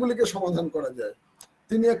খরচে এগুলিকে সমাধান করা যায়।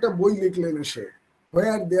 তিনি একটা বই লিখলেন এসে,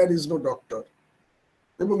 হোয়ার দেয়ার ইজ নো ডক্টর,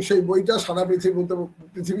 এবং সেই বইটা সারা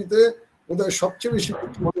পৃথিবীতে বোধহয় সবচেয়ে বেশি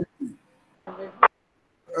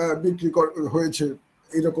বিক্রি হয়েছে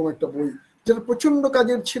এইরকম একটা বই, যেটা প্রচন্ড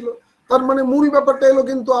কাজের ছিল। তার মানে মূল ব্যাপারটা এলো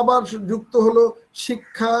কিন্তু আবার যুক্ত হলো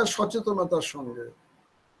শিক্ষা সচেতনতার সঙ্গে।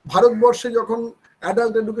 ভারতবর্ষে যখন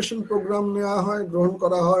অ্যাডাল্ট এডুকেশন প্রোগ্রাম নেওয়া হয়, গ্রহণ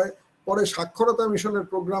করা হয়, পরে সাক্ষরতা মিশনের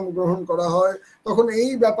প্রোগ্রাম গ্রহণ করা হয়, তখন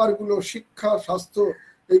এই ব্যাপারগুলো, শিক্ষা, স্বাস্থ্য,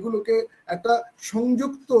 এগুলোকে একটা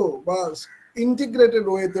সংযুক্ত বা ইন্টিগ্রেটেড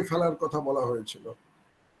ওয়েতে ফেলার কথা বলা হয়েছিল।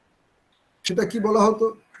 সেটা কি বলা হতো,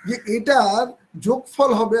 যে এটার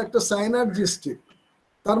যোগফল হবে একটা সাইনার্জিস্টিক,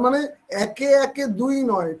 তার মানে একে একে দুই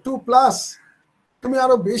নয়, 2+, তুমি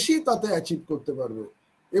আরো বেশি তাতে অ্যাচিভ করতে পারবে।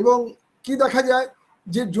 এবং কি দেখা যায়,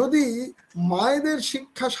 যে যদি মায়েদের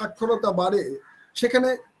শিক্ষা সাক্ষরতা বাড়ে, সেখানে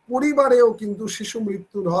পরিবারেও কিন্তু শিশু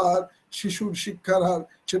মৃত্যুর হার, শিশুর শিক্ষার হার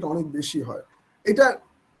সেটা অনেক বেশি হয়। এটা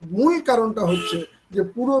মূল কারণটা হচ্ছে যে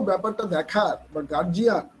পুরো ব্যাপারটা দেখার বা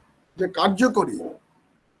গার্জিয়ান যে কার্যকরী,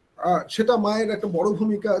 সেটা মায়ের একটা বড়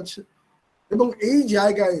ভূমিকা আছে। এবং এই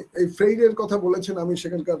জায়গায় এই ফ্রেইডের কথা বলেছেন, আমি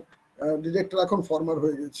সেখানকার ডিরেক্টর, এখন ফর্মার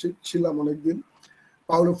হয়ে গেছি, ছিলাম অনেকদিন,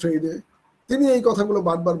 পাওলো ফ্রেইডে। তিনি এই কথাগুলো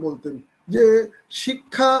বারবার বলতেন, যে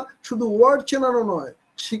শিক্ষা শুধু ওয়ার্ড চেনানো নয়,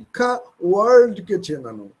 শিক্ষা ওয়ার্ল্ডকে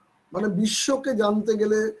চেনানো, মানে বিশ্বকে জানতে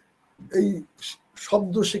গেলে এই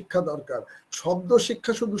শব্দ শিক্ষা দরকার। শব্দ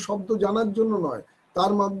শিক্ষা শুধু শব্দ জানার জন্য নয়,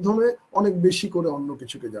 তার মাধ্যমে অনেক বেশি করে অন্য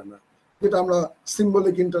কিছুকে জানা, যেটা আমরা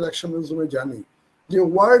সিম্বলিক ইন্টারাকশনিজমে জানি, যে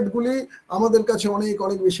ওয়ার্ডগুলি আমাদের কাছে অনেক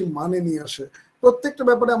অনেক বেশি মানে নিয়ে আসে। প্রত্যেকটা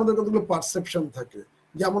ব্যাপারে আমাদের কতগুলো পারসেপশন থাকে,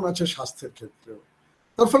 যেমন আছে স্বাস্থ্যের ক্ষেত্রেও।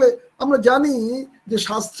 তার ফলে আমরা জানি যে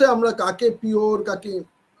শাস্ত্রে আমরা কাকে পিওর, কাকে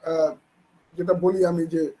যেটা বলি আমি,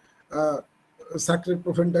 যে স্যাক্রেড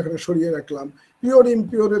প্রোফেনটা এখানে সরিয়ে রাখলাম, পিওর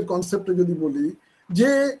ইমপিওরের কনসেপ্টে যদি বলি,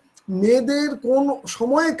 যে মেয়েদের কোন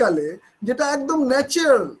সময়কালে যেটা একদম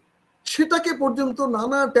ন্যাচারাল, সেটাকে পর্যন্ত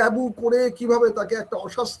নানা ট্যাবু করে কিভাবে তাকে একটা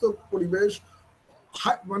অস্বাস্থ্য পরিবেশ,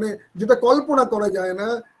 মানে যেটা কল্পনা করা যায় না,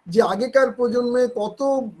 যে আগেকার প্রজন্মে কত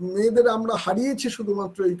মেয়েদের আমরা হারিয়েছি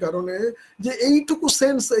শুধুমাত্র এই কারণে যে এইটুকু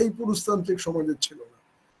সেন্স এই পুরুষতান্ত্রিক সমাজের ছিল না।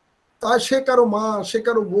 তা সে কারো মা, সে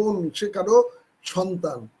কারো বোন, সে কারো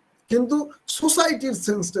সন্তান, কিন্তু সোসাইটির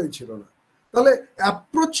সেন্সটাই ছিল না। তাহলে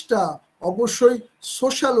অ্যাপ্রোচটা অবশ্যই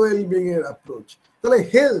সোশ্যাল ওয়েলবিং এর অ্যাপ্রোচ। তাহলে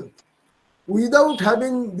health without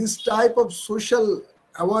having this type of social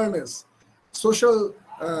awareness, social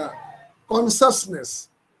consciousness,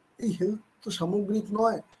 এই হেলথ তো সামগ্রিক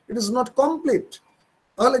নয়, ইট ইজ নট কমপ্লিট।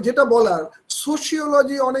 তাহলে যেটা বলার,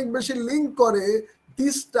 সোশিওলজি অনেক বেশি লিঙ্ক করে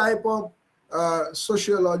দিস টাইপ অফ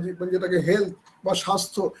সোশিওলজি, মানে যেটাকে হেলথ বা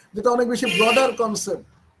স্বাস্থ্য, যেটা অনেক বেশি ব্রডার কনসেপ্ট,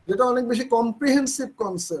 যেটা অনেক বেশি কম্প্রিহেন্সিভ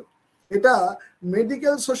কনসেপ্ট। এটা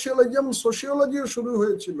মেডিকেল সোশিওলজি, যেমন সোশিওলজিও শুরু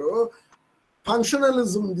হয়েছিল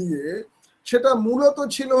ফাংশনালিজম দিয়ে, সেটা মূলত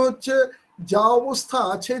ছিল হচ্ছে যা অবস্থা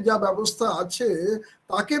আছে, যা ব্যবস্থা আছে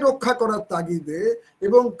তাকে রক্ষা করার তাগিদে।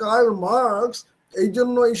 এবং কার্ল মার্কস এই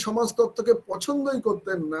জন্য এই সমাজতত্ত্বকে পছন্দই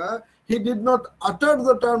করতেন না। হি ডিড নট আটার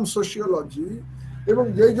দ্য টার্ম সোশিওলজি। এবং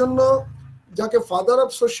যেই জন্য যাকে ফাদার অফ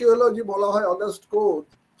সোশিওলজি বলা হয় অগাস্ট কোট,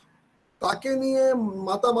 তাকে নিয়ে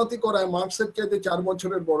মাতামাতি করায়, মার্কসের চাইতে 4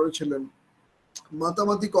 বছরের বড় ছিলেন,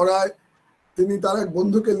 মাতামাতি করায় তিনি তার এক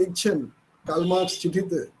বন্ধুকে লিখছেন কার্ল মার্কস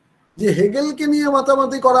চিঠিতে যে হেগেলকে নিয়ে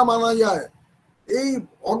মাতামাতি করা মানা যায়, এই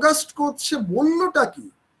অগাস্ট কোট সে বললোটা কি?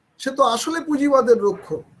 সে তো আসলে পুঁজিবাদের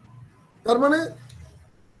রক্ষক। তার মানে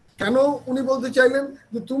কেন উনি বলতে চাইলেন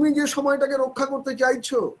যে তুমি যে সময়টাকে রক্ষা করতে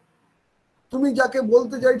চাইছো, তুমি যাকে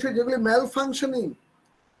বলতে চাইছো যেগুলি ম্যাল ফাংশনিং,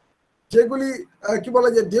 যেগুলি কি বলা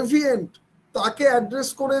যায় ডেভিয়েন্ট, তাকে অ্যাড্রেস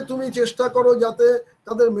করে তুমি চেষ্টা করো যাতে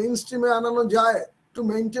তাদের মেইন স্ট্রিমে আনানো যায়, to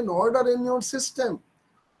maintain order in your system.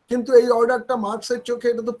 কিন্তু এই অর্ডারটা মার্কসের চোখে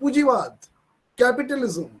এটা তো পুঁজিবাদ,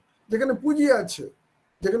 ক্যাপিটালিজম, যেখানে পুঁজি আছে,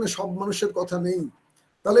 যেখানে সব মানুষের কথা নেই।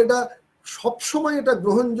 তাহলে এটা সবসময় এটা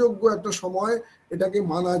গ্রহণযোগ্য একটা সময়, এটাকে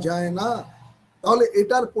মানা যায় না। তাহলে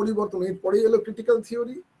এটার পরিবর্তন, এরপরে এলো ক্রিটিক্যাল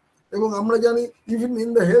থিওরি। এবং আমরা জানি even in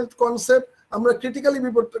the health concept আমরা ক্রিটিক্যালি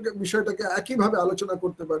বিষয়টাকে একইভাবে আলোচনা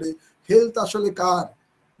করতে পারি। হেলথ আসলে কার?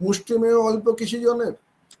 মুষ্টিমেয় অল্প কিছু জনের,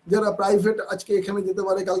 যারা প্রাইভেট আজকে এখানে যেতে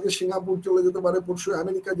পারে, কালকে সিঙ্গাপুর চলে যেতে পারে, পরশু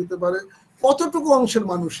আমেরিকা যেতে পারে, কতটুকু অংশের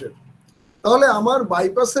মানুষের? তাহলে আমার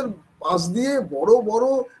বাইপাসের পাশ দিয়ে বড় বড়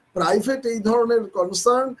প্রাইভেট এই ধরনের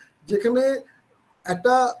কনসার্ন, যেখানে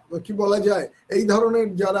একটা কি বলা যায় এই ধরনের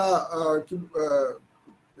যারা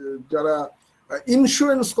যারা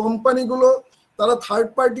ইন্স্যুরেন্স কোম্পানিগুলো, তারা থার্ড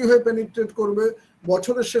পার্টি হয়ে পেনিট্রেট করবে,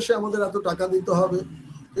 বছরের শেষে আমাদের এত টাকা দিতে হবে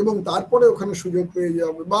এবং তারপরে ওখানে সুযোগ পেয়ে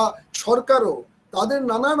যাবে। বা সরকারও তাদের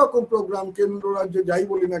নানা রকম প্রোগ্রাম, কেন্দ্র রাজ্য যাই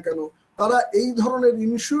বলি না কেন, তারা এই ধরনের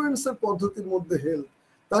ইন্স্যুরেন্সের পদ্ধতির মধ্যে হেলথ,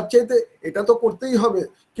 তার চাইতে এটা তো করতেই হবে।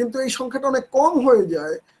 কিন্তু এই সংখ্যাটা অনেক কম হয়ে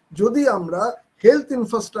যায় যদি আমরা হেলথ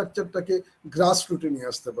ইনফ্রাস্ট্রাকচারটাকে গ্রাস রুটে নিয়ে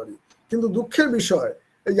আসতে পারি। কিন্তু দুঃখের বিষয়,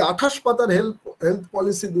 এই যে 28 পাতার হেলথ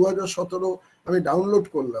পলিসি 2017 আমি ডাউনলোড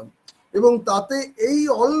করলাম, এবং তাতে এই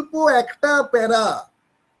অল্প একটা প্যারা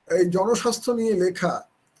এই জনস্বাস্থ্য নিয়ে লেখা,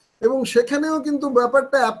 এবং সেখানেও কিন্তু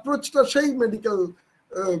ব্যাপারটা অ্যাপ্রোচটা সেই মেডিকেল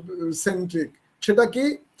সেন্ট্রিক। সেটা কি,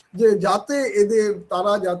 যে যাতে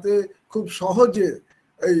তারা যাতে খুব সহজে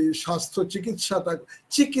এই স্বাস্থ্য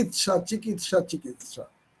চিকিৎসা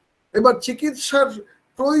এবার চিকিৎসার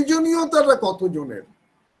প্রয়োজনীয়তাটা কতজনের,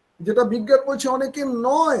 যেটা বিজ্ঞান বলছে অনেকে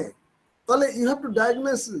নয়। তাহলে ইউ হ্যাভ টু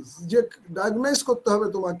ডায়াগনাইজ করতে হবে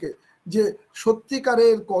তোমাকে যে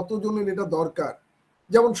সত্যিকারের কতজনের এটা দরকার।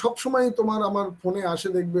 যেমন সবসময় আমার ফোনে আসে,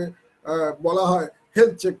 দেখবে বলা হয়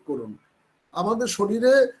হেলথ চেক করুন। আমাদের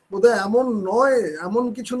শরীরে বোধহয় এমন নয়, এমন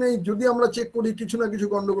কিছু নেই যদি আমরা চেক করি কিছু না কিছু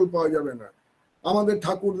গন্ডগোল পাওয়া যাবে না। আমাদের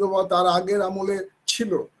ঠাকুরদা তার আগের আমলে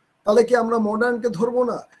ছিল, তাহলে কি আমরা মডার্নকে ধরবো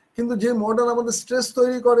না? কিন্তু যে মডার্ন আমাদের স্ট্রেস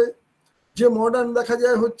তৈরি করে, যে মডার্ন দেখা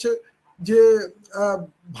যায় হচ্ছে যে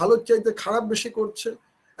ভালোর চাইতে খারাপ বেশি করছে।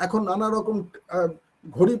 এখন নানা রকম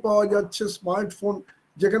ঘড়ি পাওয়া যাচ্ছে, স্মার্টফোন,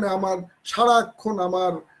 যেখানে আমার সারাক্ষণ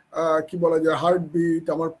আমার কি বলা যায় হার্টবিট,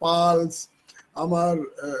 আমার পালস, আমার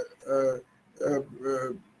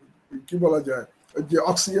কি বলা যায় যে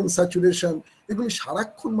অক্সিজেন স্যাচুরেশন, এগুলি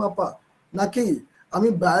সারাক্ষণ মাপা, নাকি আমি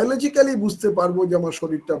বায়োলজিক্যালি বুঝতে পারবো যে আমার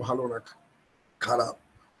শরীরটা ভালো না খারাপ?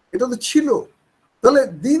 এটা তো ছিল। তাহলে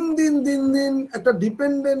দিন দিন একটা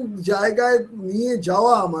ডিপেন্ডেন্ট জায়গায় নিয়ে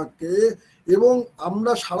যাওয়া আমাকে, এবং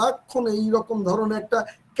আমরা সারাক্ষণ এই রকম ধরনের একটা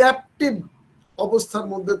ক্যাপটিভ অবস্থার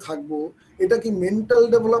মধ্যে থাকবো, এটা কি মেন্টাল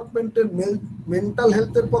ডেভেলপমেন্টের, মেন্টাল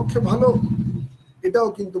হেলথের পক্ষে ভালো? এটাও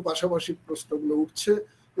কিন্তু পাশাপাশি প্রশ্নগুলো উঠছে।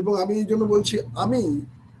 এবং আমি এই জন্য বলছি, আমি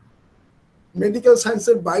মেডিকেল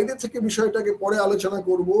সায়েন্সের বাইরে থেকে বিষয়টাকে পরে আলোচনা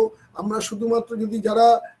করব। আমরা শুধুমাত্র যদি যারা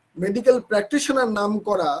মেডিকেল প্র্যাকটিশনার নাম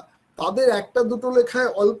করা, তাদের একটা দুটো লেখায়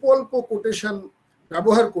অল্প অল্প কোটেশন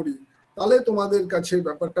ব্যবহার করি, তাহলে তোমাদের কাছে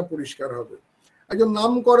ব্যাপারটা পরিষ্কার হবে। একজন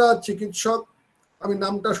নাম করা চিকিৎসক, আমি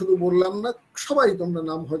নামটা শুধু বললাম না, সবাই তোমরা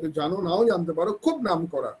নাম হয়তো জানো, নাও জানতে পারো, খুব নাম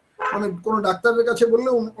করা, মানে কোনো ডাক্তারের কাছে বললে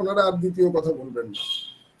ওনারা আর দ্বিতীয় কথা বলবেন না।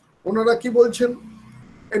 ওনারা কি বলছেন,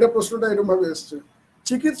 এটা প্রশ্নটা এরকম ভাবে এসছে,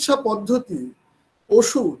 চিকিৎসা পদ্ধতি,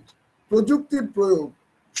 ওষুধ, প্রযুক্তির প্রয়োগ,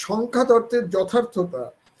 সংখ্যা তত্ত্বের যথার্থতা,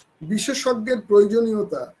 বিশেষজ্ঞের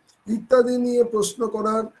প্রয়োজনীয়তা ইত্যাদি নিয়ে প্রশ্ন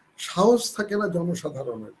করার সাহস থাকে না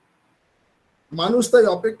জনসাধারণের। মানুষ তাই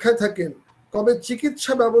অপেক্ষায় থাকেন কবে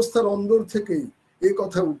চিকিৎসা ব্যবস্থার অন্দর থেকেই এই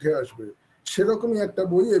কথা উঠে আসবে। সেরকমই একটা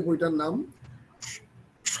বই, এই বইটার নাম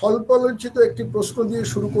স্বল্পালোচিত একটি প্রশ্ন দিয়ে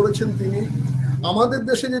শুরু করেছেন তিনি। আমাদের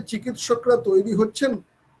দেশে যে চিকিৎসকরা তৈরি হচ্ছেন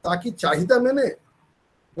তা কি চাহিদা মেনে?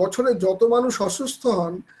 বছরে যত মানুষ অসুস্থ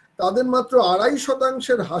হন তাদের মাত্র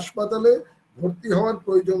 2.5% হাসপাতালে ভর্তি হওয়ার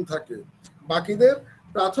প্রয়োজন থাকে, বাকিদের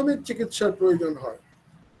প্রাথমিক চিকিৎসার প্রয়োজন হয়।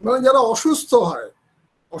 মানে যারা অসুস্থ হয়,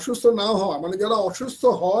 অসুস্থ না হওয়া মানে যারা অসুস্থ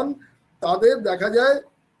হন তাদের দেখা যায়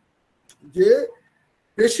যে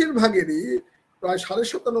বেশিরভাগেরই প্রায়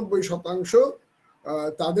 97.5%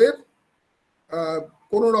 তাদের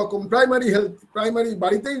কোনো রকম প্রাইমারি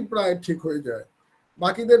বাড়িতেই প্রায় ঠিক হয়ে যায়।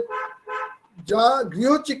 বাকিদের যা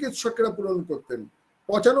গৃহ চিকিৎসকরা পূরণ করতেন,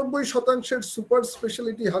 95% সুপার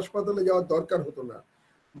স্পেশালিটি হাসপাতালে যাওয়ার দরকার হতো না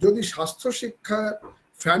যদি স্বাস্থ্য শিক্ষা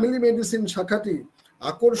ফ্যামিলি মেডিসিন শাখাটি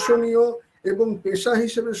আকর্ষণীয় এবং পেশা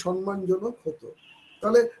হিসেবে সম্মানজনক হতো।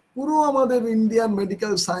 তাহলে পুরো আমাদের ইন্ডিয়ান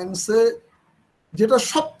মেডিকেল সায়েন্সে যেটা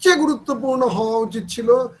সবচেয়ে গুরুত্বপূর্ণ হওয়া উচিত ছিল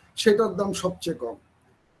সেটার দাম সবচেয়ে কম।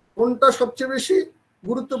 কোনটা সবচেয়ে বেশি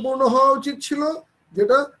গুরুত্বপূর্ণ হওয়া উচিত ছিল?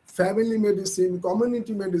 যেটা ফ্যামিলি মেডিসিন,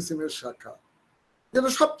 কমিউনিটি মেডিসিনের শাখা, যেটা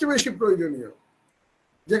সবচেয়ে বেশি প্রয়োজনীয়,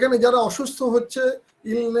 যেখানে যারা অসুস্থ হচ্ছে,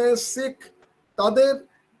 ইলনেস, সিক, তাদের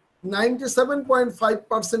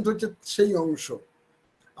 97.5% হচ্ছে সেই অংশ।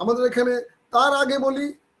 আমাদের এখানে তার আগে বলি,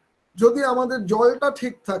 যদি আমাদের জলটা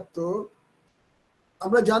ঠিক থাকতো,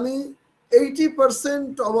 আমরা জানি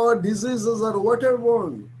 80% of our diseases are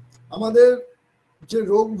waterborne। আমাদের যে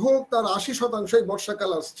রোগ ভোগ তার 80%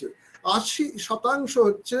 বর্ষাকাল আসছে, 80%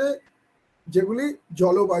 হচ্ছে যেগুলি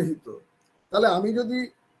জলবাহিত। তাহলে আমি যদি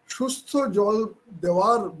সুস্থ জল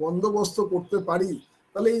দেওয়ার বন্দোবস্ত করতে পারি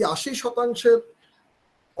তাহলে এই 80%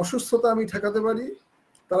 অসুস্থতা আমি ঠেকাতে পারি,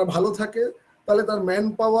 তারা ভালো থাকে। তাহলে তার ম্যান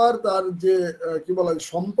পাওয়ার, তার যে কি বলা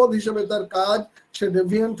সম্পদ হিসেবে তার কাজ, সে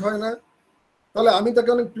ডেভিয়েন্ট হয় না। তাহলে আমি তাকে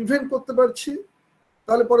অনেক প্রিভেন্ট করতে পারছি।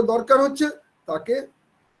 তাহলে পরে দরকার হচ্ছে তাকে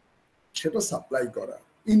সেটা সাপ্লাই করা,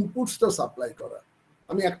 ইনপুটসটা সাপ্লাই করা।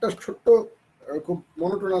 আমি একটা ছোট্ট, খুব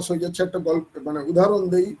মনোটোনাস হয়ে যাচ্ছে, একটা গল্প মানে উদাহরণ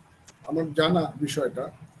দেই। আমার জানা বিষয়টা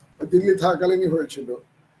দিল্লি থাকাকালীনই হয়েছিল।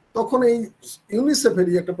 তখন এই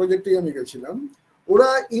ইউনিসেফেরই একটা প্রজেক্টেই আমি গেছিলাম। ওরা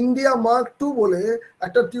ইন্ডিয়া মার্ক 2 বলে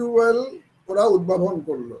একটা টিউবওয়েল ওরা উদ্ভাবন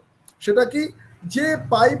করলো। সেটা কি, যে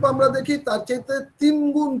পাইপ আমরা দেখি তার চাইতে 3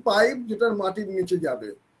 গুণ পাইপ যেটার মাটির নিচে যাবে।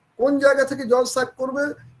 কোন জায়গা থেকে জল সাক করবে?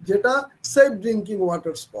 যেটা safe drinking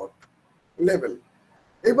water spot level.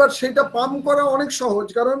 এবার সেটা পাম্প করা অনেক সহজ,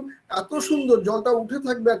 কারণ এত সুন্দর জলটা উঠে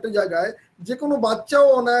থাকবে একটা জায়গায়, যে কোনো বাচ্চাও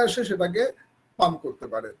অনায়াসে সেটাকে পাম্প করতে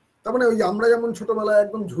পারে। তার মানে ওই আমরা যেমন ছোটবেলায়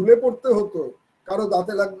একদম ঝুলে পড়তে হতো, কারো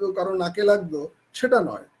দাঁতে লাগতো, কারো নাকে লাগতো, সেটা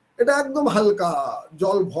নয়। এটা একদম হালকা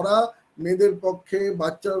জল ভরা, মেয়েদের পক্ষে,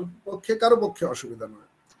 বাচ্চার পক্ষে, কারো পক্ষে অসুবিধা নয়।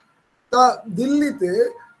 তা দিল্লিতে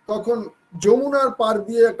তখন যমুনার পার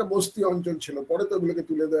দিয়ে একটা বস্তি অঞ্চল ছিল, পরে তো ওগুলোকে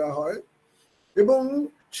তুলে দেওয়া হয়। এবং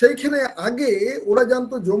সেইখানে আগে ওরা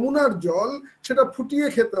জানতো যমুনার জল সেটা ফুটিয়ে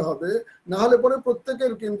খেতে হবে, না হলে পরে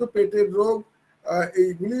প্রত্যেকের কিন্তু পেটের রোগ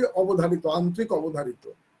এইগুলি অবধারিত, আন্তরিক অবধারিত।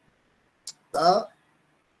 তা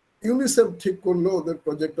ইউনিসেফ ঠিক করলো ওদের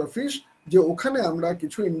প্রজেক্ট অফিস যে ওখানে আমরা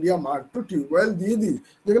কিছু ইন্ডিয়া মার্ক 2 টিউবওয়েল দিয়ে দিই,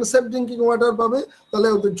 যেখানে সেফ ড্রিঙ্কিং ওয়াটার পাবে। তাহলে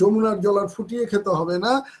ওদের যমুনার জল আর ফুটিয়ে খেতে হবে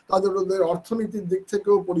না, তাদের ওদের অর্থনীতির দিক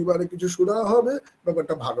থেকেও পরিবারে কিছু সুরাহা হবে,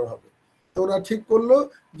 ব্যাপারটা ভালো হবে। তো ওরা ঠিক করলো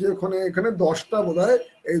যে এখানে 10টা বোধহয়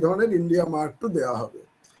এই ধরনের ইন্ডিয়া মার্ক 2 দেওয়া হবে।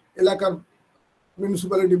 এলাকার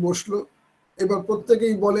মিউনিসিপ্যালিটি বসলো, এবার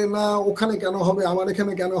প্রত্যেকেই বলে না ওখানে কেন হবে, আমার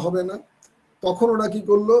এখানে কেন হবে না। তখন ওরা কি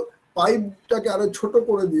করলো, পাইপটাকে আরো ছোট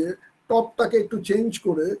করে দিয়ে টপটাকে একটু চেঞ্জ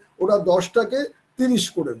করে ওরা 10টাকে 30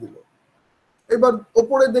 করে দিল। এবার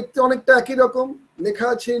ওপরে দেখতে অনেকটা একই রকম, লেখা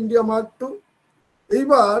আছে ইন্ডিয়া মার্ক 2।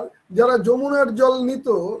 এইবার যারা যমুনার জল নিত,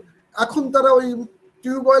 এখন তারা ওই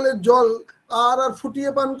টিউবওয়েলের জল আর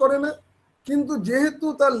ফুটিয়ে পান করে না, কিন্তু যেহেতু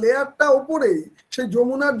তার লেয়ারটা ওপরেই, সেই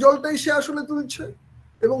যমুনার জলটাই সে আসলে তুলছে।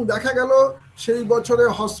 এবং দেখা গেল সেই বছরে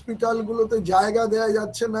হসপিটালগুলোতে জায়গা দেয়া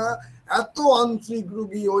যাচ্ছে না, এত আন্তরিক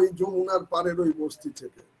রোগী ওই যমুনার পারের ওই বস্তি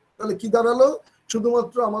থেকে। তাহলে কি দাঁড়ালো,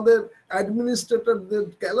 শুধুমাত্র আমাদের অ্যাডমিনিস্ট্রেটরদের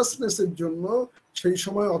ক্যালাসনেসের জন্য সেই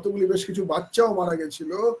সময় অতগুলি বেশ কিছু বাচ্চাও মারা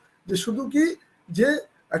গেছিল। যে শুধু কি, যে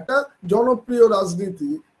একটা জনপ্রিয়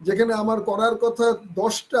রাজনীতি, যেখানে আমার করার কথা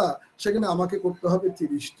 10টা, সেখানে আমাকে করতে হবে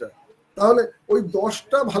 30টা। তাহলে ওই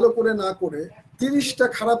 10টা ভালো করে না করে 30টা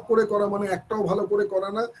খারাপ করে করা মানে একটাও ভালো করে করা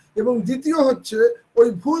না। এবং দ্বিতীয় হচ্ছে ওই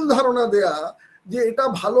ভুল ধারণা দেয়া যে এটা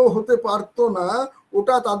ভালো হতে পারতো না,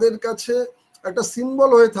 ওটা তাদের কাছে একটা সিম্বল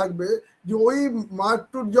হয়ে থাকবে যে ওই মার্ক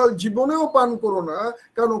 2 জল জীবনেও পান করো না,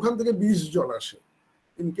 কারণ ওখান থেকে বিষ জল আসে।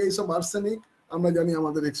 ইন কেস অফ আর্সেনিক আমরা জানি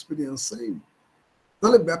আমাদের এক্সপিরিয়েন্স সেম।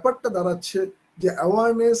 তাহলে ব্যাপারটা দাঁড়াচ্ছে যে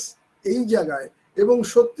অ্যাওয়ারনেস এই জায়গায়, এবং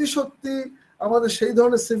সত্যি সত্যি আমাদের সেই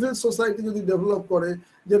ধরনের সিভিল সোসাইটি যদি ডেভেলপ করে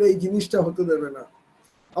যেটা এই জিনিসটা হতে দেবে না।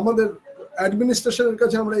 আমাদের অ্যাডমিনিস্ট্রেশনের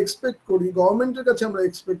কাছে আমরা এক্সপেক্ট করি, গভর্নমেন্টের কাছে আমরা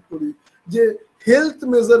এক্সপেক্ট করি যে হেলথ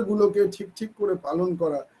মেজার গুলোকে ঠিক ঠিক করে পালন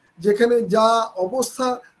করা, যেখানে যা অবস্থা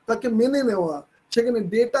তাকে মেনে নেওয়া, সেখানে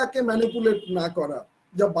ডেটাকে ম্যানিপুলেট না করা,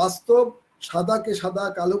 যা বাস্তব সাদাকে সাদা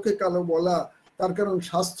কালোকে কালো বলা। তার কারণ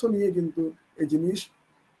স্বাস্থ্য নিয়ে কিন্তু এই জিনিস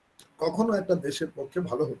কখনো একটা দেশের পক্ষে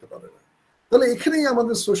ভালো হতে পারে না। তাহলে এখানেই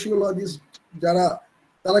আমাদের সোশিওলজিস্ট যারা,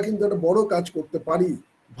 তারা কিন্তু একটা বড় কাজ করতে পারি,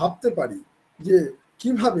 ভাবতে পারি যে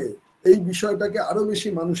কিভাবে এই বিষয়টাকে আরো বেশি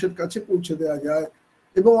মানুষের কাছে পৌঁছে দেওয়া যায়।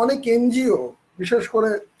 এবং অনেক এনজিও, বিশেষ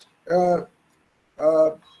করে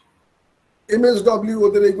MSW,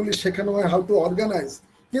 ওদের এগুলি শেখানো হয়, হাউ টু অর্গানাইজ,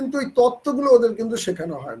 কিন্তু এই তত্ত্বগুলো ওদের কিন্তু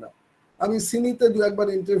শেখানো হয় না। আমি সিনিতে 2-1বার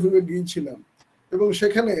ইন্টারভিউয়ে গিয়েছিলাম এবং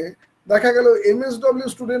সেখানে দেখা গেল MSW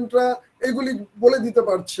স্টুডেন্টরা এগুলি বলে দিতে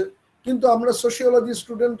পারছে, কিন্তু আমরা সোশিওলজি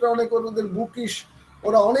স্টুডেন্টরা অনেক ওদের বুকিশ,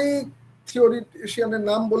 ওরা অনেক থিওরিটিশিয়ানের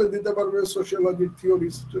নাম বলে দিতে পারবে, সোশিওলজির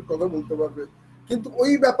থিওরিস্টের কথা বলতে পারবে, কিন্তু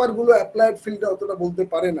ওই ব্যাপারগুলো অ্যাপ্লাইড ফিল্ডে অতটা বলতে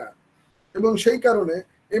পারে না। এবং সেই কারণে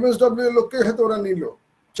MSW এর লোককে হয়তো ওরা নিল,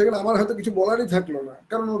 সেখানে আমার হয়তো কিছু বলারই থাকলো না,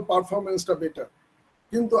 কারণ ওর পারফরমেন্সটা বেটার।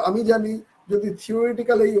 কিন্তু আমি জানি যদি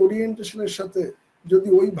থিওরিটিক্যাল এই ওরিয়েন্টেশনের সাথে যদি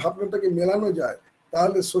ওই ভাবনাটাকে মেলানো যায়,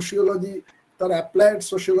 তাহলে সোশিওলজি তার অ্যাপ্লাইড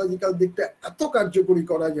সোশিওলজিক্যাল দিকটা এত কার্যকরী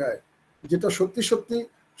করা যায়, যেটা সত্যি সত্যি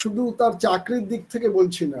শুধু তার চাকরির দিক থেকে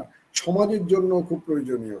বলছি না, সমাজের জন্য খুব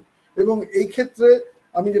প্রয়োজনীয়। এবং এই ক্ষেত্রে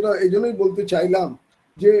আমি যেটা এই জন্যই বলতে চাইলাম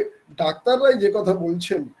যে ডাক্তাররাই যে কথা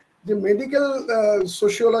বলছেন যে মেডিকেল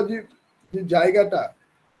সোশিওলজির যে জায়গাটা,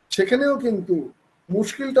 সেখানেও কিন্তু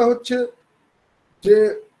মুশকিলটা হচ্ছে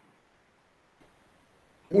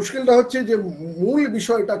যে মূল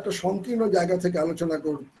বিষয়টা একটা সংকীর্ণ জায়গা থেকে আলোচনা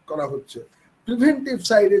করা হচ্ছে। প্রিভেন্টিভ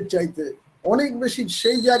সাইডের চাইতে অনেক বেশি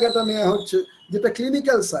সেই জায়গাটা নেওয়া হচ্ছে যেটা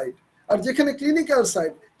ক্লিনিক্যাল সাইড। আর যেখানে ক্লিনিক্যাল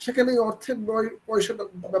সাইড, সেখানে অর্থের পয়সাটা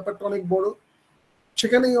ব্যাপারটা অনেক বড়।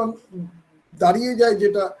 সেখানেই দাঁড়িয়ে যায়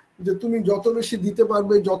যেটা, যে তুমি যত বেশি দিতে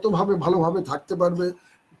পারবে, যতভাবে ভালোভাবে থাকতে পারবে,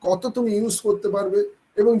 কত তুমি ইউজ করতে পারবে।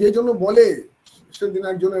 এবং যে জন্য বলে, সেদিন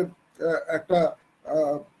একজনের একটা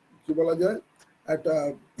কি বলা যায়, একটা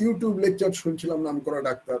ইউটিউব লেকচার শুনছিলাম নাম করা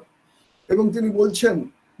ডাক্তার, এবং তিনি বলছেন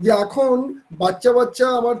যে এখন বাচ্চা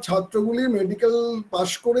আমার ছাত্রগুলি মেডিকেল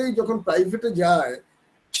পাশ করেই যখন প্রাইভেটে যায়,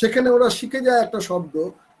 সেখানে ওরা শিখে যায় একটা শব্দ,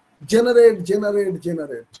 জেনারেট জেনারেট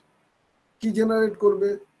জেনারেট। কি জেনারেট করবে?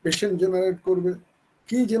 পেশেন্ট জেনারেট করবে।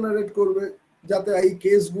 কি জেনারেট করবে? যাতে এই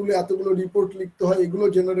কেসগুলো এতগুলো রিপোর্ট লিখতে হয়, এগুলো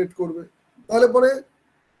জেনারেট করবে। তাহলে পরে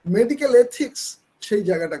মেডিকেল এথিক্স সেই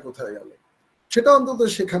জায়গাটা কোথায় গেল? সেটা অন্তত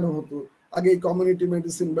শেখানো হতো আগে এই কমিউনিটি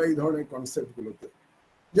মেডিসিন বা এই ধরনের কনসেপ্টগুলোতে।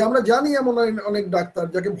 যে আমরা জানি এমন অনেক ডাক্তার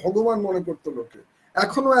যাকে ভগবান মনে করতো লোকে,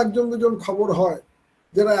 এখনো 1-2জন খবর হয়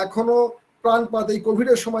যারা এখনো প্রাণপাত, এই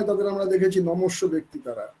কোভিডের সময় তাদের আমরা দেখেছি নমস্য ব্যক্তি,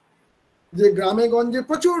 তারা যে গ্রামে গঞ্জে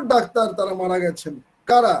প্রচুর ডাক্তার তারা মারা গেছেন।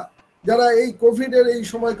 কারা? যারা এই কোভিডের এই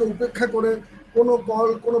সময়কে উপেক্ষা করে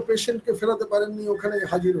কোনো পেশেন্টকে ফেরাতে পারেননি, ওখানে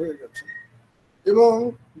হাজির হয়ে গেছে। এবং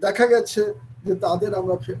দেখা গেছে যে তাদের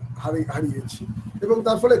আমরা হারিয়েছি। এবং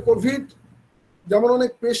তার ফলে কোভিড যেমন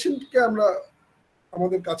অনেক পেশেন্টকে আমরা,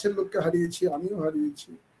 আমাদের কাছের লোককে হারিয়েছি, আমিও হারিয়েছি,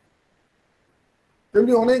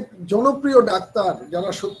 তেমনি অনেক জনপ্রিয় ডাক্তার যারা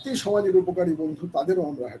সত্যি সমাজের উপকারী বন্ধু, তাদেরও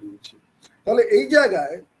আমরা হারিয়েছি। তাহলে এই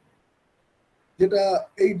জায়গায় যেটা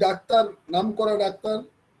এই ডাক্তার, নাম করা ডাক্তার,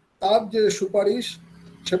 তার যে সুপারিশ,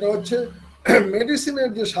 সেটা হচ্ছে মেডিসিনের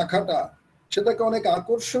যে শাখাটা, সেটাকে অনেক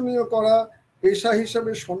আকর্ষণীয় করা, পেশা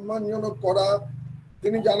হিসাবে সম্মানজনক করা।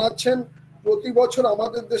 তিনি জানাচ্ছেন প্রতি বছর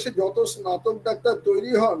আমাদের দেশে যত স্নাতক ডাক্তার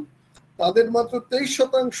তৈরি হন, তাদের মাত্র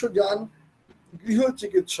 23% যান গৃহ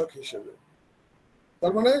চিকিৎসক হিসেবে।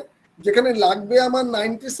 তার মানে যেখানে লাগবে আমার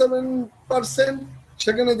 97%,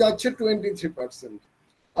 সেখানে যাচ্ছে 23%।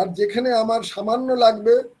 আর যেখানে আমার সামান্য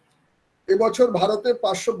লাগবে, এবছর ভারতে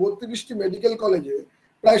 532টি মেডিকেল কলেজে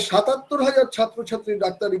প্রায় 77,000 ছাত্রছাত্রী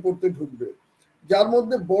ডাক্তারি পড়তে ঢুকবে, যার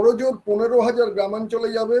মধ্যে বড় জোর 15,000 গ্রামাঞ্চলে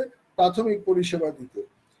যাবে প্রাথমিক পরিষেবা দিতে।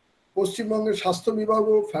 পশ্চিমবঙ্গের স্বাস্থ্য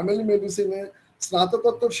বিভাগও ফ্যামিলি মেডিসিনে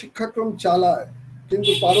স্নাতকোত্তর শিক্ষাক্রম চালায়,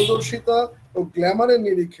 কিন্তু পারদর্শিতা ও গ্ল্যামারের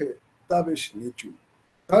নিরিখে তা বেশ নিচু।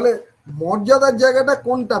 তাহলে মর্যাদার জায়গাটা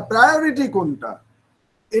কোনটা, প্রায়োরিটি কোনটা,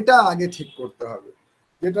 এটা আগে ঠিক করতে হবে।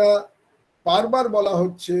 যেটা বারবার বলা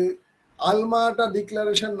হচ্ছে, আলমাটা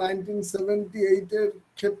ডিক্লারেশন 1978-এর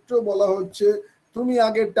ক্ষেত্রেও বলা হচ্ছে, তুমি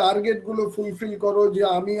আগে টার্গেটগুলো ফুলফিল করো, যে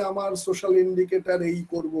আমি আমার সোশ্যাল ইন্ডিকেটর এই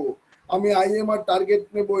করব, আমি IMR টার্গেট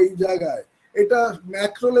নেব এই জায়গায়। এটা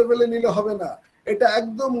ম্যাক্রো লেভেলে নিলে হবে না, এটা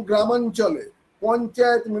একদম গ্রামাঞ্চলে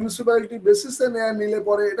পঞ্চায়েত মিউনিসিপ্যালিটি বেসিসে নিলে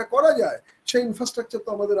পরে এটা করা যায়। সেই ইনফ্রাস্ট্রাকচার তো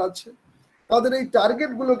আমাদের আছে। তাদের এই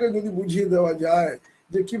টার্গেটগুলোকে যদি বুঝিয়ে দেওয়া যায়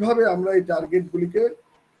যে কিভাবে আমরা এই টার্গেটগুলিকে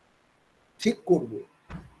ঠিক করব,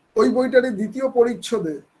 ওই বইটারই দ্বিতীয়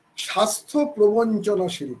পরিচ্ছদে স্বাস্থ্য প্রবঞ্চনা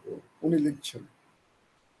শিল্প উনি লিখছেন।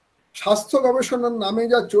 স্বাস্থ্য গবেষণার নামে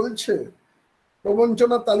যা চলছে,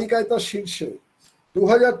 প্রবঞ্চনার তালিকায় তার শীর্ষে।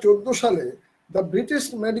 2014 সালে দ্য ব্রিটিশ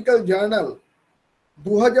মেডিকেল জার্নাল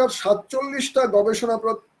 2047টা গবেষণা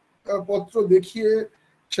পত্র দেখিয়ে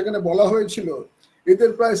সেখানে বলা হয়েছিল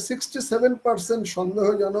এদের প্রায় 67%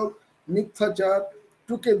 সন্দেহজনক, মিথ্যাচার,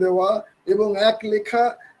 টুকে দেওয়া এবং এক লেখা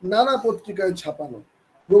নানা পত্রিকায় ছাপানো।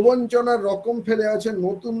 প্রবঞ্চনার রকম ফেলে আছে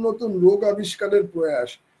নতুন নতুন রোগ আবিষ্কারের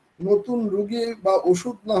প্রয়াস। নতুন রোগী বা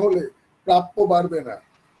ওষুধ না হলে প্রাপ্য বাড়বে না।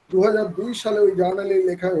 2002 সালে ওই জার্নালে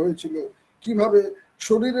লেখা হয়েছিল কিভাবে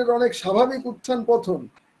শরীরের অনেক স্বাভাবিক উত্থান পতন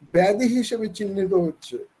ব্যাধি হিসেবে চিহ্নিত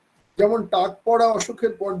হচ্ছে, যেমন টাক পড়া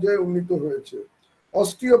অসুখের পর্যায়ে উন্নীত হয়েছে।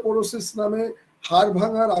 অস্টিওপোরোসিস নামে হাড়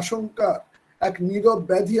ভাঙার আশঙ্কা এক নীরব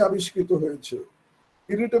ব্যাধি আবিষ্কৃত হয়েছে।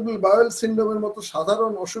 ইরিটেবল বাউল সিন্ড্রোমের মতো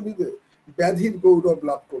সাধারণ অসুবিধে ব্যাধির গৌরব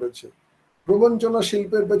লাভ করেছে। প্রবঞ্চনা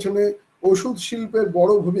শিল্পের পেছনে ওষুধ শিল্পের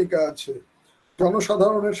বড় ভূমিকা আছে।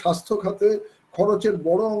 জনসাধারণের স্বাস্থ্য খাতে খরচের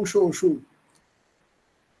বড় অংশ ওষুধ।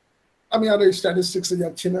 আমি আর এই স্ট্যাটিস্টিক্সে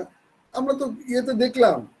যাচ্ছি না। আমরা তো ইয়েতে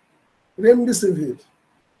দেখলাম রেমডেসিভির,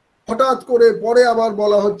 হঠাৎ করে পরে আবার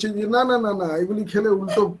বলা হচ্ছে যে না না না না এগুলি খেলে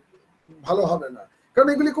উল্টো ভালো হবে না, কারণ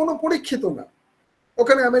এগুলি কোনো পরীক্ষিত না।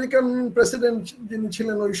 ওখানে আমেরিকান প্রেসিডেন্ট যিনি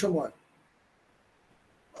ছিলেন ওই সময়,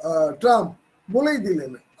 ট্রাম্প, বলেই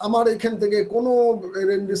দিলেন আমার এখান থেকে কোনো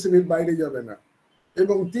রেমডেসিভির বাইরে যাবে না,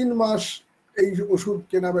 এবং 3 মাস এই ওষুধ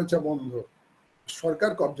কেনা বেচা বন্ধ।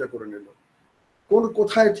 সরকার কবজা করে নিল।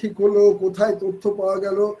 কোথায় ঠিক হলো, কোথায় তথ্য পাওয়া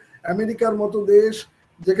গেল? আমেরিকার মতো দেশ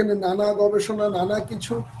যেখানে নানা গবেষণা নানা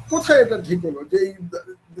কিছু, কোথায় এটা ঠিক হলো যে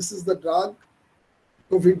this is the drug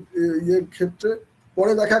Covid ইয়ের ক্ষেত্রে?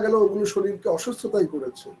 পরে দেখা গেল ওগুলো শরীরকে অসুস্থতাই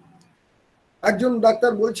করেছে। একজন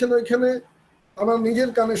ডাক্তার বলছেন ওইখানে, আমার নিজের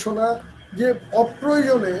কানে শোনা, যে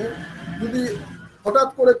অপ্রয়োজনে যদি হঠাৎ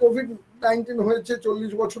করে COVID-19 হয়েছে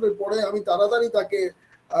 40 বছরের পরে, আমি তাড়াতাড়ি তাকে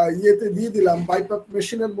ইয়েতে দিয়ে দিলাম বাইপাপ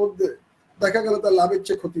মেশিনের মধ্যে, দেখা গেল তার লাভের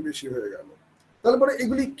চেয়ে ক্ষতি বেশি হয়ে গেল। তাহলে পরে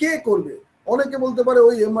এগুলি কে করবে? অনেকে বলতে পারে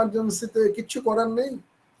ওই এমার্জেন্সিতে কিচ্ছু করার নেই।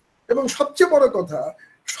 এবং সবচেয়ে বড় কথা,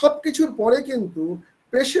 সবকিছুর পরে কিন্তু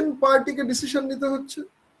পেশেন্ট পার্টিকে ডিসিশন নিতে হচ্ছে,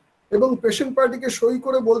 এবং পেশেন্ট পার্টিকে সই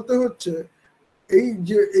করে বলতে হচ্ছে এই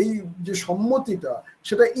যে সম্মতিটা,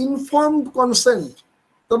 সেটা ইনফর্মড কনসেন্ট।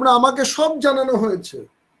 তোমরা আমাকে সব জানানো হয়েছে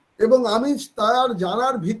এবং আমি তার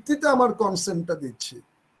জানার ভিত্তিতে আমার কনসেন্টটা দিচ্ছি।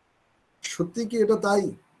 সত্যি কি এটা তাই?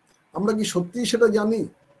 আমরা কি সত্যি সেটা জানি?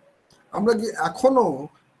 আমরা কি এখনো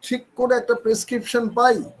ঠিক করে একটা প্রেসক্রিপশন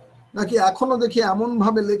পাই, নাকি এখনো দেখি এমন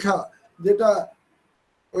ভাবে লেখা যেটা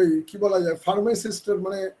ওই কি বলা যায় ফার্মাসিস্টের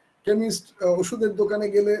মানে কেমিস্ট, ওষুধের দোকানে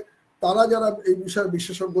গেলে তারা যারা এই বিষয়ে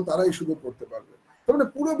বিশেষজ্ঞ তারাই শুধু পড়তে পারবে। তার মানে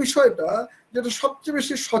পুরো বিষয়টা যেটা সবচেয়ে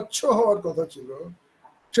বেশি স্বচ্ছ হওয়ার কথা ছিল,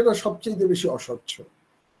 সেটা সবচেয়ে বেশি অস্বচ্ছ।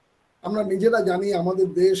 আমরা নিজেরা জানি আমাদের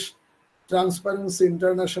দেশ ট্রান্সপারেন্সি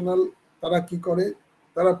ইন্টারন্যাশনাল তারা কি করে,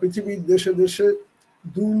 তারা পৃথিবীর দেশে দেশে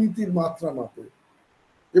দুর্নীতির মাত্রা মাপে,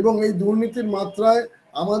 এবং এই দুর্নীতির মাত্রায়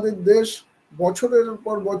আমাদের দেশ বছরের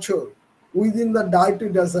পর বছর উইদিন দ্য ডার্টি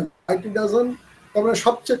ডাজন, তারপরে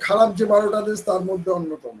সবচেয়ে খারাপ যে 12টা দেশ তার মধ্যে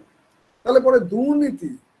অন্যতম। তাহলে পরে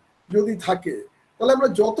দুর্নীতি যদি থাকে, তাহলে আমরা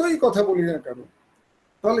যতই কথা বলি না কেন,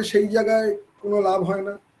 তাহলে সেই জায়গায় কোনো লাভ হয়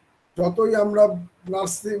না। যতই আমরা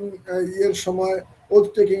নার্সিং ইয়ের সময়, ওথ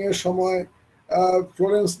টেকিং এর সময়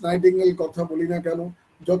ফ্লোরেন্স নাইটিঙ্গেল কথা বলি না কেন,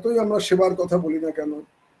 যতই আমরা সেবার কথা বলি না কেন,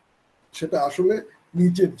 সেটা আসলে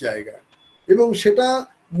নিচের জায়গা। এবং সেটা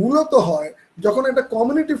মূলত হয় যখন একটা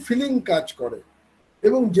কমিউনিটি ফিলিং কাজ করে,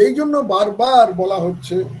 এবং যেই জন্য বারবার বলা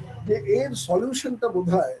হচ্ছে যে এর সলিউশনটা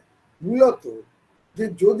বোধহয় মূলত যে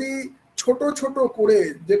যদি ছোট ছোট করে,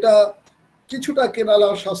 যেটা কিছুটা কেরালা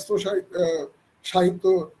স্বাস্থ্য সাহিত্য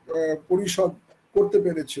পরিষদ করতে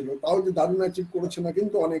পেরেছিল, তাও যে দারুণ অ্যাচিভ করেছে না,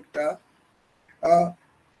 কিন্তু অনেকটা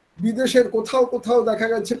বিদেশের কোথাও কোথাও দেখা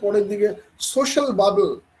গেছে পরের দিকে সোশ্যাল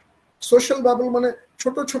বাবল মানে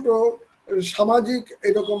ছোট ছোট সামাজিক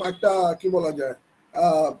এরকম একটা কি বলা যায়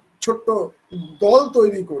ছোট্ট দল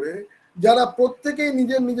তৈরি করে, যারা প্রত্যেকেই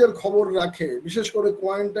নিজের নিজের খবর রাখে, বিশেষ করে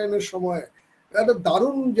কোয়ারেন্টাইনের সময় একটা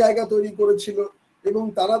দারুণ জায়গা তৈরি করেছিল, এবং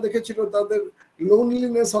তারা দেখেছিল তাদের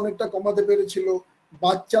লোনলিনেস অনেকটা কমাতে পেরেছিল,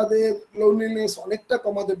 বাচ্চাদের লোনলিনেস অনেকটা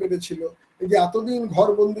কমাতে পেরেছিল। এই যে এতদিন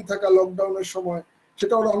ঘরবন্দি থাকা লকডাউনের সময়,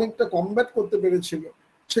 সেটা ওরা অনেকটা কমব্যাট করতে পেরেছিল,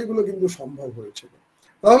 সেগুলো কিন্তু সম্ভব হয়েছিল।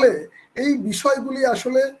 তাহলে এই বিষয়গুলি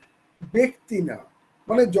আসলে ব্যক্তি না,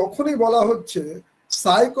 মানে যখনই বলা হচ্ছে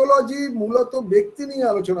সাইকোলজি মূলত ব্যক্তি নিয়ে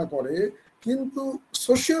আলোচনা করে, কিন্তু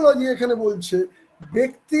সোশিওলজি এখানে বলছে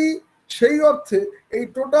ব্যক্তি সেই অর্থে এই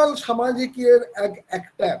টোটাল সামাজিকের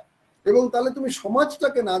একটা, এবং তাহলে তুমি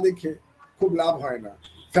সমাজটাকে না দেখে খুব লাভ হয় না।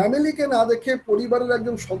 ফ্যামিলিকে না দেখে পরিবারের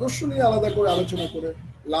একজন সদস্য নিয়ে আলাদা করে আলোচনা করে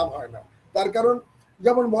লাভ হয় না। তার কারণ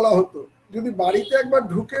যেমন বলা হতো, যদি বাড়িতে একবার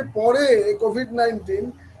ঢুকে পড়ে কোভিড-19,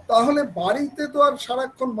 তাহলে বাড়িতে তো আর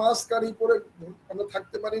সারাক্ষণ মাস্ক কারি পরে আমরা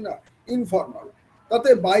থাকতে পারি না, ইনফর্মাল। তাতে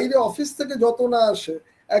বাইরে অফিস থেকে যত না আসে,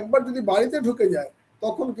 একবার যদি বাড়িতে ঢুকে যায়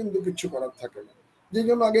তখন কিন্তু কিছু করার থাকে না। যে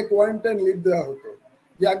জন্য আগে কোয়ারেন্টাইন লিভ দেওয়া হতো,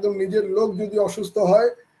 যে একদম নিজের লোক যদি অসুস্থ হয়,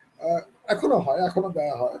 এখনো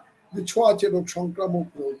দেওয়া হয়, যে ছোঁয়াচে রোগ, সংক্রামক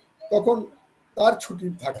রোগ, তখন তার ছুটি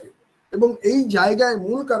থাকে। এবং এই জায়গায়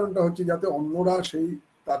মূল কারণটা হচ্ছে যাতে অন্যরা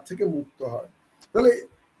তার থেকে মুক্ত হয়। তাহলে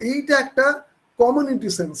এইটা একটা কমিউনিটি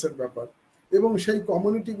সেন্সের ব্যাপার, এবং সেই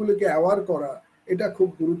কমিউনিটিগুলোকে অ্যাওয়ার করা এটা খুব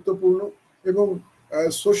গুরুত্বপূর্ণ। এবং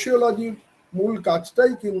সোশিওলজির মূল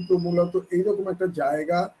কাজটাই কিন্তু মূলত এইরকম একটা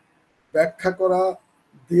জায়গা ব্যাখ্যা করা,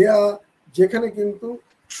 দেয়া, যেখানে কিন্তু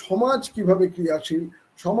সমাজ কিভাবে ক্রিয়াশীল,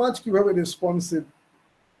 সমাজ কিভাবে রেসপন্সিভ,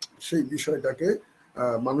 সেই বিষয়টাকে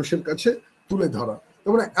মানুষের কাছে তুলে ধরা,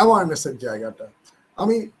 মানে অ্যাওয়ারনেসের জায়গাটা।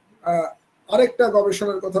 আমি আরেকটা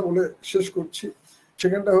গবেষণার কথা বলে শেষ করছি।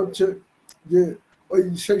 সেখানটা হচ্ছে যে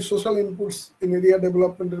সেই সোশ্যাল ইনপুটস ইন এরিয়া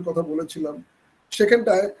ডেভেলপমেন্টের কথা বলেছিলাম।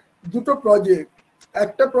 সেখানটায় দুটো প্রজেক্ট,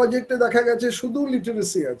 একটা প্রজেক্টে দেখা গেছে শুধু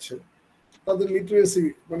লিটারেসি আছে, তাদের লিটারেসি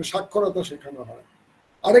মানে সাক্ষরতা শেখানো হয়।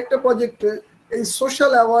 আরেকটা প্রজেক্টে এই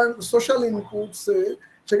সোশ্যাল ইনপুটসে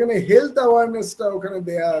সেখানে হেলথ অ্যাওয়ারনেসটা ওখানে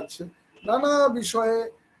দেয়া আছে, নানা বিষয়ে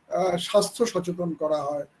স্বাস্থ্য সচেতন করা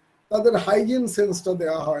হয়, তাদের হাইজিন সেন্সটা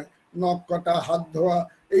দেওয়া হয়, নখ কাটা, হাত ধোয়া।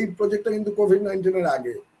 এই প্রজেক্টটা কিন্তু কোভিড-19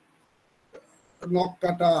 আগে। নখ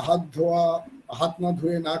কাটা, হাত ধোয়া, হাত না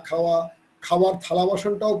ধুয়ে না খাওয়া, খাবার থালা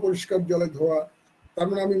বাসনটাও পরিষ্কার জলে ধোয়া। তার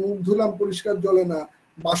মানে আমি মুখ ধুলাম পরিষ্কার জলে না,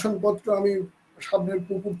 বাসনপত্র আমি সামনের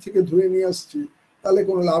পুকুর থেকে ধুয়ে নিয়ে আসছি, তাহলে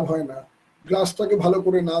কোনো লাভ হয় না। গ্লাসটাকে ভালো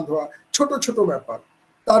করে না ধোয়া, ছোট ছোট ব্যাপার।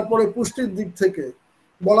 তারপরে পুষ্টির দিক থেকে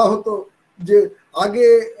বলা হতো যে আগে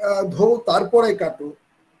ধো তারপরে কাটো।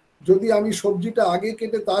 যদি আমি সবজিটা আগে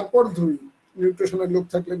কেটে তারপর ধুই, নিউট্রিশনের লোক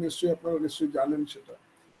থাকলে আপনারা নিশ্চয়ই জানেন সেটা,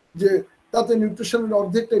 যে তাতে নিউট্রিশনের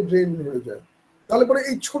অর্ধেকটাই ড্রেন হয়ে যায়। তাহলে পরে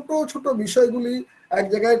এই ছোট ছোট বিষয়গুলি এক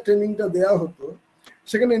জায়গায় ট্রেনিংটা দেয়া হতো,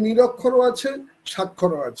 সেখানে নিরক্ষরও আছে,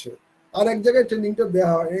 স্বাক্ষরও আছে। আর এক জায়গায় ট্রেনিংটা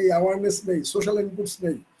দেওয়া হয়, এই অ্যাওয়ারনেস নেই, সোশ্যাল ইনপুটস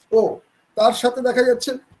নেই। তার সাথে দেখা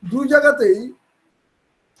যাচ্ছে দুই জায়গাতেই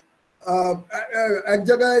এক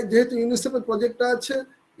জায়গায় যেহেতু ইউনিসেফের প্রজেক্টটা আছে,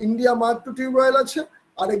 ইন্ডিয়া মার্ক টু টিউবওয়েল আছে,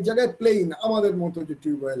 আরেক জায়গায় প্লেন আমাদের মতো যে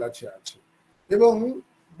টিউবওয়েল আছে। এবং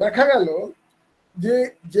দেখা গেল যে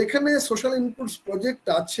যেখানে সোশ্যাল ইনপুটস প্রজেক্ট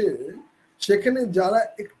আছে সেখানে যারা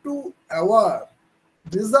একটু অ্যাওয়ার,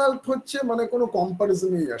 রেজাল্ট হচ্ছে মানে কোনো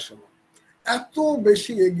কম্পারিজনেই আসে না, এত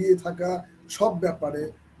বেশি এগিয়ে থাকা সব ব্যাপারে।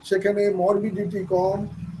 সেখানে মরবিডিটি কম,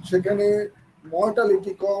 সেখানে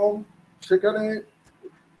মর্টালিটি কম, সেখানে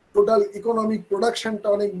টোটাল ইকোনমিক প্রোডাকশনটা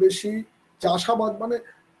অনেক বেশি, চাষাবাদ, মানে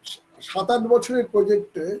 7-8 বছরের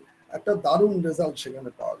প্রজেক্টে একটা দারুণ রেজাল্ট সেখানে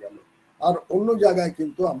পাওয়া গেল। আর অন্য জায়গায়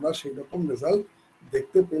কিন্তু আমরা সেই রকম রেজাল্ট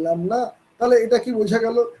দেখতে পেলাম না। তাহলে এটা কি বোঝা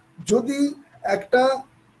গেল, যদি একটা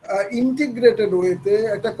ইন্টিগ্রেটেড ওয়েতে,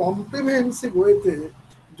 একটা কম্প্রিহেন্সিভ ওয়েতে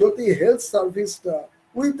যদি হেলথ সার্ভিসটা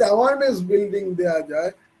উইথ অ্যাওয়ারনেস বিল্ডিং দেয়া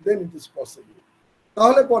যায়, দেন ইট ইজ পসিবল।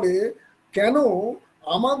 তাহলে পরে কেন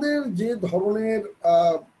আমাদের যে ধরনের,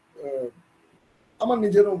 আমার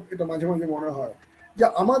নিজেরও এটা মাঝে মাঝে মনে হয় যে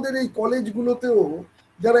আমাদের এই কলেজগুলোতেও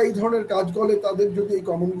যারা এই ধরনের কাজ করে তাদের যদি এই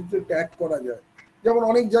কমিউনিটিতে ট্যাগ করা যায়। যেমন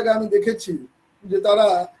অনেক জায়গায় আমি দেখেছি যে তারা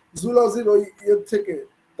জুলজির ওই থেকে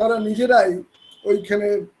তারা নিজেরাই ওইখানে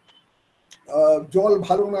জল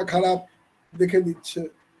ভালো না খারাপ দেখে দিচ্ছে,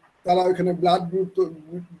 তারা ওইখানে ব্লাড গ্রুপ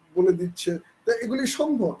বলে দিচ্ছে। তো এগুলি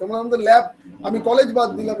সম্ভব। তেমন আমাদের ল্যাব, আমি কলেজ বাদ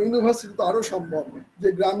দিলাম, ইউনিভার্সিটি তো আরো সম্ভব যে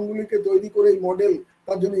গ্রামগুলিকে তৈরি করে এই মডেল,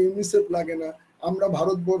 তার জন্য ইউনিসেফ লাগে না। আমরা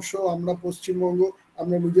ভারতবর্ষ, আমরা পশ্চিমবঙ্গ,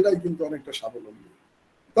 আমরা নিজেরাই কিন্তু অনেকটা স্বাবলম্বী।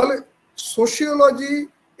 তাহলে সোশিওলজি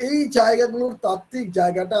এই জায়গাগুলোর তাত্ত্বিক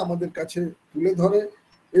জায়গাটা আমাদের কাছে তুলে ধরে,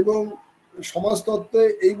 এবং সমাজতত্ত্বে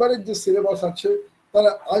এইবারের যে সিলেবাস আছে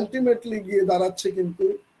তারা আলটিমেটলি গিয়ে দাঁড়াচ্ছে কিন্তু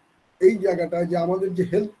এই জায়গাটা যে আমাদের যে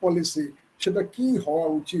হেলথ পলিসি সেটা কি হওয়া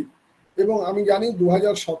উচিত। এবং আমি জানি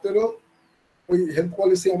 2017 ওই হেলথ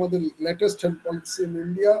পলিসি আমাদের latest health policy in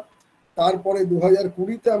India. তারপরে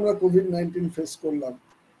 2020-তে আমরা কোভিড-19 ফেস করলাম।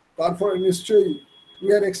 তারপরে নিশ্চয়ই we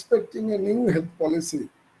are expecting a new health policy,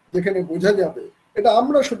 যেখানে বোঝা যাবে এটা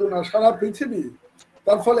আমরা শুধু না, সারা পৃথিবী।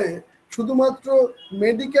 তার ফলে শুধুমাত্র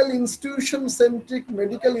medical institution centric,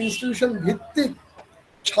 medical institution ভিত্তিক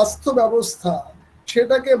স্বাস্থ্য ব্যবস্থা,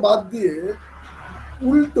 সেটাকে বাদ দিয়ে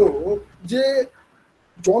উল্টো যে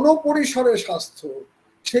জনপরিসরে স্বাস্থ্য,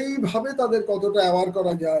 সেইভাবে তাদের কতটা অ্যাওয়ার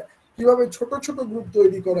করা যায়, কিভাবে ছোট ছোট গ্রুপ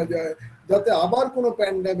তৈরি করা যায়, যাতে আবার কোনো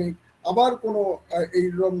প্যান্ডামিক, আবার কোনো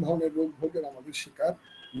এইরকম ধরনের রোগ ভোগের আমাদের শিকার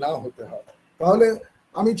না হতে হয়। তাহলে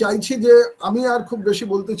আমি চাইছি যে আমি আর খুব বেশি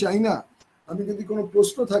বলতে চাই না, আমি যদি কোনো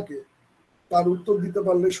প্রশ্ন থাকে তার উত্তর দিতে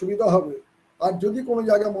পারলে সুবিধা হবে, আর যদি কোনো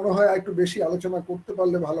জায়গায় মনে হয় একটু বেশি আলোচনা করতে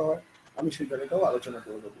পারলে ভালো হয় আমি সেই জায়গাটাও আলোচনা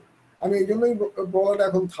করে দেবো। আমি এই জন্যই বলাটা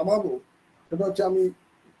এখন থামাবো, সেটা হচ্ছে আমি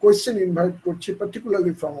কোয়েশ্চেন ইনভাইট করছি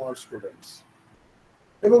পার্টিকুলারলি ফ্রম আওয়ার স্টুডেন্টস,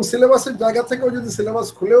 এবং সিলেবাসের জায়গা থেকেও যদি সিলেবাস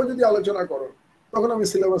খুলেও যদি আলোচনা করো তখন আমি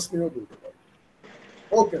সিলেবাস নিয়েও বলতে পারি।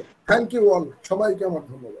 ওকে, থ্যাংক ইউ অল, সবাইকে আমার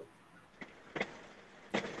ধন্যবাদ।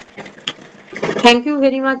 Thank you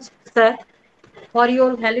very much, sir, for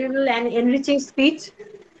your valuable and enriching speech,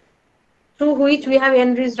 through which we have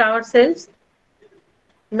enriched ourselves.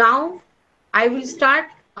 Now, I will start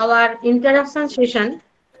our introduction session.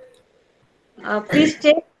 Please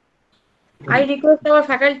check. I request our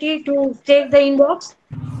faculty to check the inbox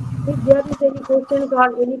if there is any questions or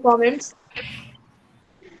any comments.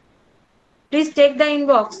 Please check the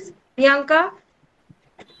inbox. Priyanka?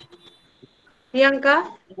 Priyanka?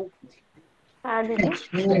 হ্যাঁ দিদি।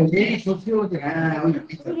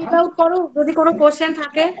 Read out করো যদি কোনো question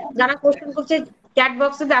থাকে, যারা question করছে chat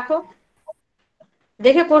বক্সে দেখো,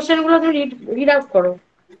 দেখে কোশ্চেন গুলো তুমি রিড আউট করো।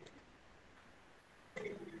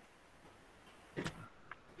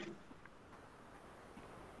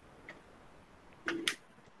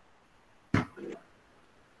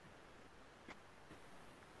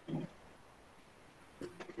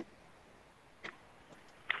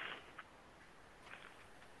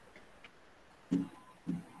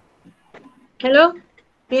 Hello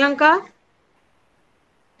Priyanka,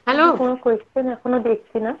 hello. কোনো কোয়েশ্চেন এখনো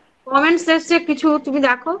দেখছি না। কমেন্টস এসছে কিছু, তুমি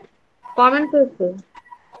দেখো কমেন্টস এসছে।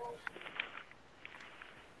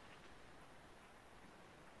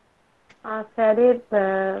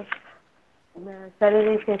 স্যারের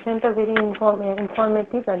এই সেশনটা ভেরি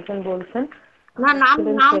ইনফরমেটিভ একজন বলছেন। না, নাম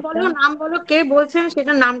বলো, নাম বলো, কে বলছেন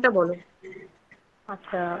সেটা নামটা বলো।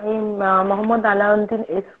 আচ্ছা, এই Mohammad Alauddin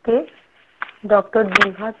SK, doctor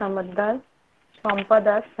Digha সামদ্দার, Shampa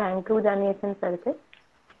Das thank you জানিয়েছেন স্যারকে।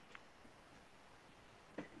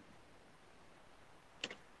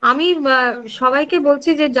 আমি সবাইকে বলছি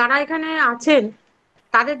যে যারা এখানে আছেন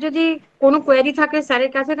তাদের যদি কোনো কোয়েরি থাকে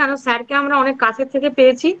স্যারের কাছে, কারণ স্যারকে আমরা অনেক কাছের থেকে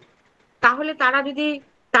পেয়েছি, তাহলে তারা যদি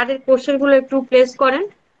তাদের কোশ্চেনগুলো একটু প্লেস করেন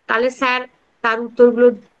তাহলে স্যার তার উত্তরগুলো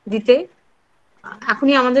দিতে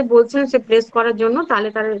এখনই আমাদের বলছেন সে প্লেস করার জন্য, তাহলে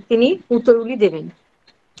তিনি উত্তরগুলি দেবেন।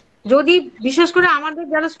 যদি বিশেষ করে আমাদের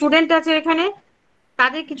যারা স্টুডেন্ট আছে এখানে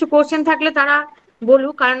তাদের কিছু কোশ্চেন থাকলে তারা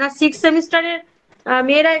বলুক, কারণ 6 সেমিস্টারের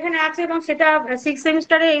মেয়েরা এখানে আছে এবং সেটা 6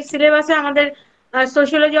 সেমিস্টারে এই সিলেবাসে আমাদের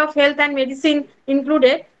sociology of health and medicine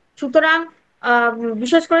included. সুতরাং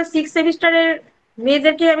বিশেষ করে 6 সেমিস্টারের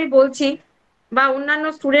মেয়েদেরকে আমি বলছি, বা অন্যান্য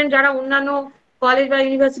স্টুডেন্ট যারা অন্যান্য কলেজ বা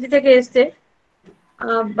ইউনিভার্সিটি থেকে এসছে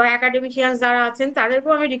বা একাডেমিশিয়ান যারা আছেন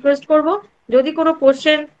তাদেরকেও আমি রিকোয়েস্ট করব যদি কোনো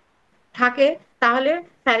কোশ্চেন থাকে তাহলে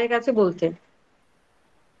স্যারের কাছে বলতে।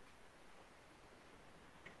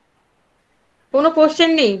 কোনো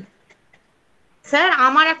কোশ্চেন নেই স্যার?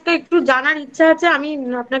 আমার একটা একটু জানার ইচ্ছা আছে, আমি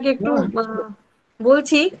আপনাকে একটু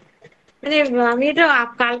বলছি, মানে আমি এটা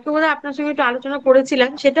কালকে বোধহয় আপনার সঙ্গে একটু আলোচনা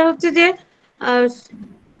করেছিলাম, সেটা হচ্ছে যে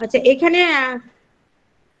আচ্ছা এখানে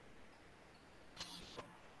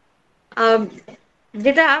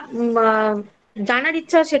যেটা জানার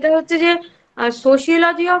ইচ্ছা সেটা হচ্ছে যে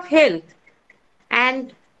sociology of health and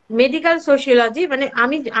medical sociology, মানে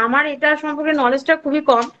আমার এটা সম্পর্কে নলেজটা খুবই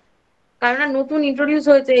কম, কারণ নতুন ইন্ট্রোডিউস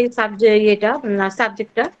হয়েছে এই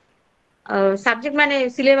সাবজেক্টটা মানে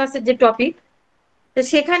সিলেবাসের যে টপিক, তো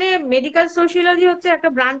সেখানে মেডিকেল সোশিওলজি হচ্ছে একটা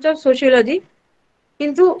ব্রাঞ্চ অফ সোশিওলজি,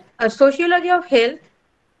 কিন্তু সোশিওলজি অফ হেলথ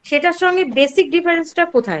সেটার সঙ্গে বেসিক ডিফারেন্সটা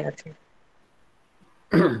কোথায় আছে?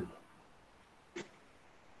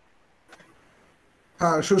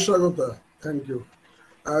 হ্যাঁ, সুস্বাগতা, থ্যাংক ইউ।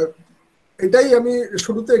 এটাই আমি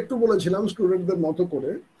শুরুতে একটু বলেছিলাম স্টুডেন্টদের মতো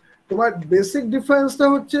করে। তোমার বেসিক ডিফারেন্সটা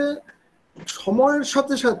হচ্ছে সময়ের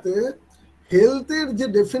সাথে সাথে হেলথের যে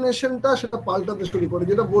ডেফিনেশনটা সেটা পাল্টাতে শুরু করে,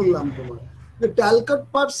 যেটা বললাম তোমার যে ট্যালকাট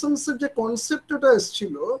পার্সনস এর যে কনসেপ্টটা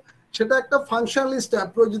এসেছিল সেটা একটা ফাংশনালিস্ট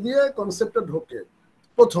অ্যাপ্রোচ দিয়ে কনসেপ্টটা ঢোকে।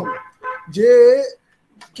 প্রথম যে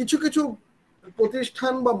কিছু কিছু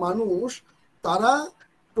প্রতিষ্ঠান বা মানুষ তারা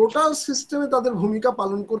টোটাল সিস্টেমে তাদের ভূমিকা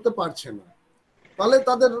পালন করতে পারছে না, তাহলে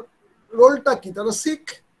তাদের রোলটা কি, তারা সিক,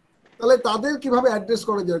 তাহলে তাদের কিভাবে অ্যাড্রেস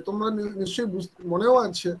করা যায়? তোমরা নিশ্চয়ই মনেও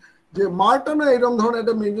আছে যে মার্টনও এরকম ধরনের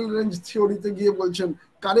একটা মিডল রেঞ্জ থিওরিতে গিয়ে বলছেন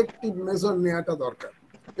কারেক্টিভ মেজার নেওয়াটা দরকার,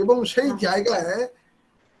 এবং সেই জায়গায়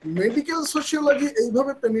মেডিকেল সোশিওলজি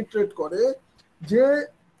এইভাবে পেনিট্রেট করে যে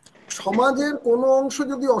সমাজের কোনো অংশ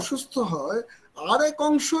যদি অসুস্থ হয় আরেক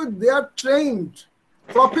অংশ দে আর ট্রেইনড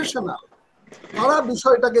প্রফেশনাল, তারা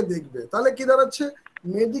বিষয়টাকে দেখবে। তাহলে কি দাঁড়াচ্ছে,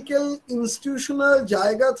 মেডিকেল ইনস্টিটিউশনাল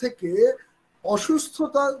জায়গা থেকে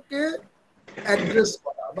অসুস্থতাকে অ্যাড্রেস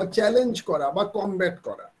করা বা চ্যালেঞ্জ করা বা কমব্যাট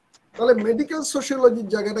করা, তাহলে মেডিকেল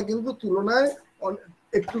সোশিওলজির জায়গাটা কিন্তু তুলনায়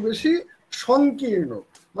একটু বেশি সংকীর্ণ।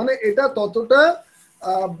 মানে এটা ততটা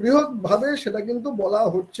বৃহৎ ভাবে সেটা কিন্তু বলা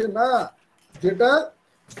হচ্ছে না, যেটা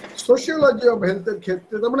সোশিওলজি অফ হেলথের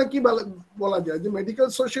ক্ষেত্রে। তার মানে কি বলা যায় যে medical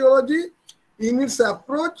sociology in its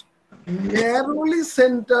approach narrowly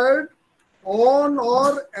centered on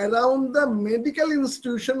or around the medical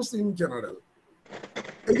institutions in general।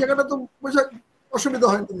 এই জায়গাটা তো বোঝা অসুবিধা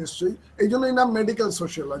হয়নি নিশ্চয়ই, এই জন্যই নাম মেডিকেল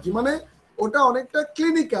সোশিওলজি। মানে ওটা অনেকটা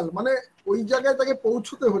ক্লিনিক্যাল, মানে ওই জায়গায় তাকে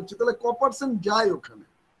পৌঁছতে হচ্ছে। তাহলে ক% যায় ওখানে,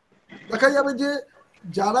 দেখা যাবে যে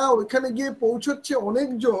যারা ওইখানে গিয়ে পৌঁছচ্ছে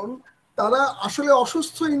অনেকজন তারা আসলে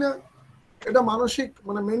অসুস্থই না। এটা মানসিক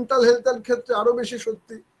মানে মেন্টাল হেলথের ক্ষেত্রে আরো বেশি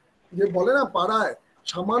সত্যি। যে বলে না পাড়ায়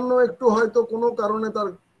সামান্য একটু হয়তো কোনো কারণে তার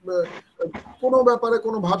কোনো ব্যাপারে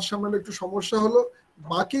কোনো ভারসাম্যের একটু সমস্যা হলো,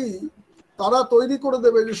 বাকি তারা তৈরি করে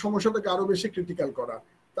দেবে যে সমস্যাটাকে আরো বেশি ক্রিটিক্যাল করা,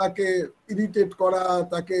 তাকে ইরিটেট করা,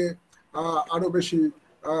 তাকে আরো বেশি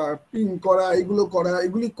পিং করা,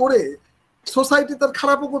 এগুলি করে সোসাইটি তার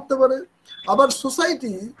খারাপও করতে পারে। আবার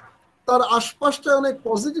সোসাইটি তার আশপাশটা অনেক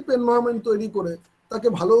পজিটিভ এনভায়রনমেন্ট তৈরি করে তাকে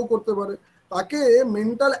ভালোও করতে পারে। তাকে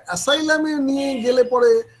মেন্টাল অ্যাসাইলামে নিয়ে গেলে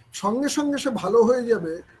পরে সঙ্গে সঙ্গে সে ভালো হয়ে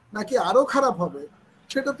যাবে নাকি আরো খারাপ হবে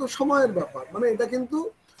সেটা তো সময়ের ব্যাপার। মানে এটা কিন্তু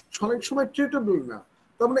অনেক সময় ট্রিটেবল না।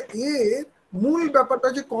 তার মানে এর মূল ব্যাপারটা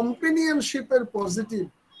যে কম্পেনিয়নশিপের পজিটিভ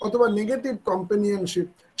অথবা নেগেটিভ কম্পেনিয়নশিপ,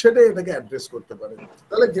 সেটা এটাকে অ্যাড্রেস করতে পারে।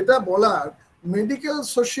 তাহলে যেটা বলার, মেডিকেল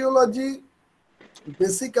সোশিওলজি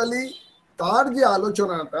বেসিক্যালি তার যে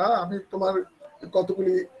আলোচনাটা, আমি তোমার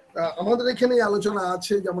কতগুলি আমাদের এখানে আলোচনা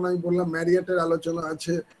আছে, যেমন আমি বললাম ম্যারিয়েটের আলোচনা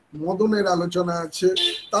আছে, মদনের আলোচনা আছে,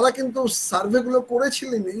 তারা কিন্তু সার্ভেগুলো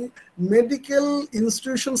করেছিলেনই মেডিকেল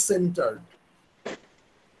ইনস্টিটিউশন সেন্টার।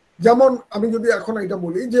 যেমন আমি যদি এখন এটা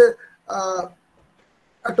বলি যে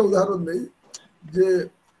একটা উদাহরণ দেই, যে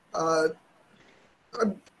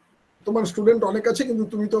তোমার স্টুডেন্ট অনেক আছে কিন্তু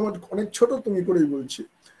তুমি তো আমার অনেক ছোট, তুমি করেই বলছি।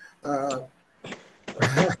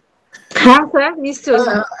 হ্যাঁ স্যার নিশ্চয়ই।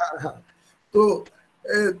 তো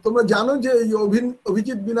তোমরা জানো যে এই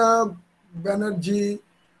অভিজিৎ বিনায়ক ব্যানার্জি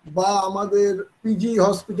বা আমাদের পিজি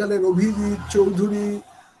হসপিটালের অভিজিৎ চৌধুরী,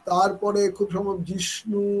 তারপরে খুব সম্ভব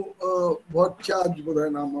জিষ্ণু ভট্টাচার্য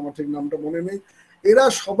বোধহয় নাম, আমার ঠিক নামটা মনে নেই, এরা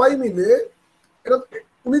সবাই মিলে, এরা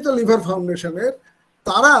উনি তো লিভার ফাউন্ডেশনের,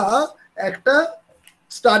 তারা একটা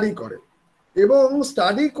স্টাডি করে এবং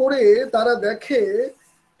স্টাডি করে তারা দেখে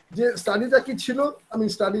যে স্টাডিটা কি ছিল। আমি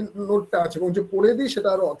স্টাডি নোটটা আছে এবং যে পড়ে দিই সেটা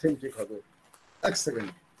আরো অথেন্টিক হবে। এক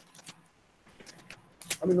সেকেন্ড,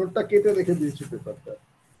 আমি নোটটা কেটে রেখে দিয়েছি পেপারটা।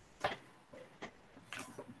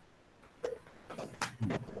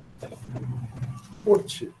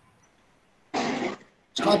 পড়ছি।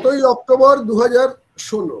 7ই অক্টোবর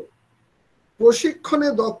 2016, প্রশিক্ষণে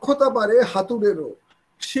দক্ষতা পারে হাতুড়েরও,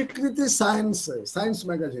 স্বীকৃতি সায়েন্স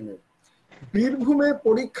ম্যাগাজিনে। বীরভূমে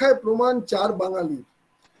পরীক্ষায় প্রমাণ 4 বাঙালির,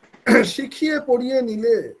 শিখিয়ে পড়িয়ে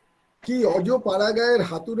নিলে কি অজপাড়াগাঁয়ের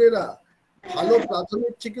হাতুড়েরা ভালো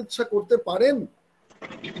প্রাথমিক চিকিৎসা করতে পারেন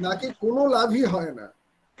নাকি কোনো লাভই হয় না?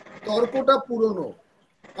 তর্কটা পুরনো।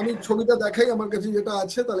 আমি ছবিটা দেখাই, আমার কাছে যেটা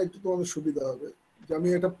আছে, তাহলে একটু তোমাদের সুবিধা হবে যে আমি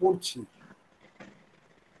এটা পড়ছি।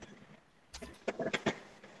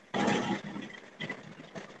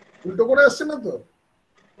 উল্টো করে আসছে না তো?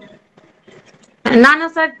 না না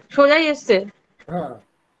স্যার সোজাই এসছে। হ্যাঁ,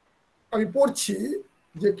 আমি পড়ছি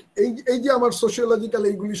যে এই যে আমার সোশিওলজিক্যাল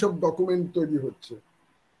এইগুলি সব ডকুমেন্ট তৈরি হচ্ছে।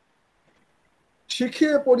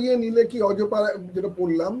 শিখিয়ে পড়িয়ে নিলে কি অজপাড়া, যেটা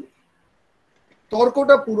পড়লাম,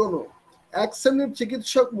 তর্কটা পুরনো। এক শ্রেণীর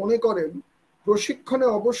চিকিৎসক মনে করেন প্রশিক্ষণে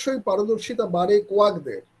অবশ্যই পারদর্শিতা বাড়ে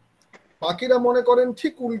কোয়াকদের, বাকিরা মনে করেন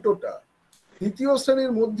ঠিক উল্টোটা। দ্বিতীয়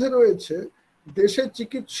শ্রেণীর মধ্যে রয়েছে দেশের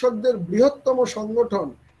চিকিৎসকদের বৃহত্তম সংগঠন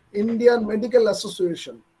ইন্ডিয়ান মেডিকেল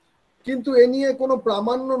অ্যাসোসিয়েশন, কিন্তু এ নিয়ে কোনো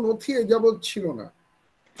প্রামাণ্য নথি এযাবৎ ছিল না,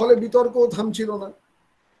 ফলে বিতর্কও থামছিল না।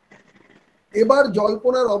 এবার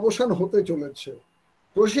জল্পনার অবসান হতে চলেছে।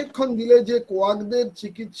 প্রশিক্ষণ দিলে যে কোয়াকদের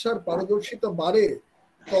চিকিৎসার পারদর্শিতা বাড়ে,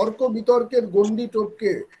 তর্ক বিতর্কের গণ্ডি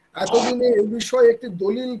টপকে এতদিনে এ বিষয়ে একটি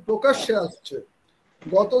দলিল প্রকাশ্যে আসছে।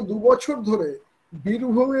 গত 2 বছর ধরে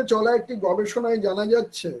বীরভূমে চলা একটি গবেষণায় জানা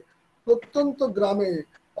যাচ্ছে প্রত্যন্ত গ্রামে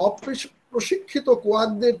প্রশিক্ষিত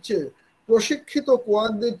কোয়াকদের চেয়ে প্রশিক্ষিত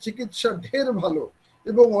কোয়াকদের চিকিৎসা ঢের ভালো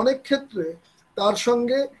এবং অনেক ক্ষেত্রে তার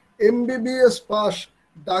সঙ্গে MBBS পাস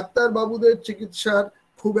ডাক্তার বাবুদের চিকিৎসার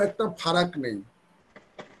খুব একটা ফারাক নেই।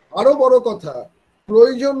 আরো বড় কথা,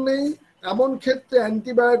 প্রয়োজন নেই এমন ক্ষেত্রে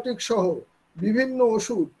অ্যান্টিবায়োটিক সহ বিভিন্ন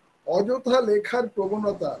ওষুধ অযথা লেখার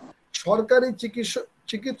প্রবণতা সরকারি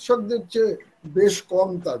চিকিৎসকদের চেয়ে বেশ কম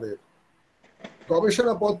তাদের।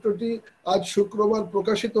 গবেষণাপত্রটি আজ শুক্রবার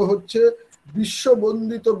প্রকাশিত হচ্ছে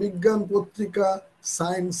বিশ্ববন্দিত বিজ্ঞান পত্রিকা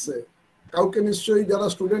সায়েন্সে। কাউকে নিশ্চয়ই যারা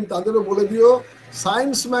স্টুডেন্ট তাদেরও বলে দিও,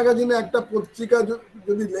 সায়েন্স ম্যাগাজিনে একটা পত্রিকা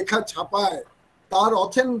যদি লেখা ছাপায় তার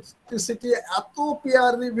অথেন্টিসিটি এত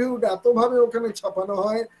পিয়ার রিভিউড, এতভাবে ওখানে ছাপানো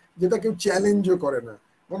হয় যেটা কেউ চ্যালেঞ্জও করে না।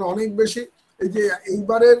 মানে অনেক বেশি, এই যে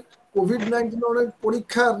এইবারের কোভিড-19 অনেক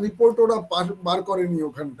পরীক্ষার রিপোর্ট ওরা বার করেনি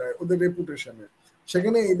ওখানটায় ওদের রেপুটেশনে,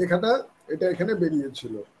 সেখানে এই লেখাটা এটা এখানে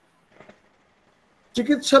বেরিয়েছিল।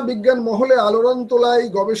 চিকিৎসা বিজ্ঞান মহলে আলোড়ন তোলা এই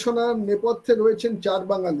গবেষণার নেপথ্যে রয়েছেন 4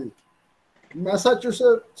 বাঙালি।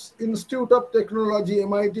 ম্যাসাচুসেটস ইনস্টিটিউট অফ টেকনোলজি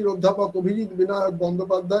MITর অধ্যাপক অভিজিৎ বিনায়ক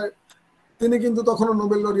বন্দ্যোপাধ্যায়, তিনি কিন্তু তখনও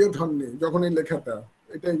নোবেল লরিয়েট হননি যখন এই লেখাটা,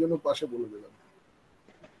 এটা এই জন্য পাশে বলে দিলাম।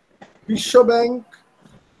 বিশ্ব bank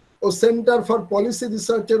O centre for policy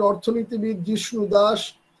রিসার্চের অর্থনীতিবিদ জিষ্ণু দাস,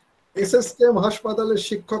 SSKM হাসপাতালের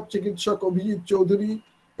শিক্ষক চিকিৎসক অভিজিৎ চৌধুরী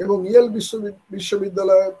এবং ইয়েল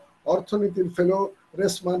বিশ্ববিদ্যালয়ের অর্থনীতির ফেলো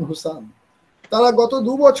রেসমান হুসান, তারা গত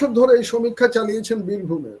 2 বছর ধরে এই সমীক্ষা চালিয়েছেন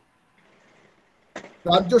বীরভূমে।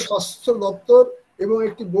 রাজ্য স্বাস্থ্য দপ্তর এবং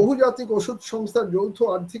একটি বহুজাতিক ওষুধ সংস্থার যৌথ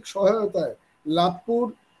আর্থিক সহায়তায় লাভপুর,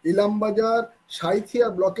 ইলামবাজার, সাঁইথিয়া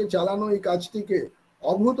ব্লকে চালানো এই কাজটিকে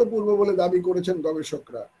অভূতপূর্ব বলে দাবি করেছেন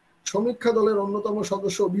গবেষকরা। সমীক্ষা দলের অন্যতম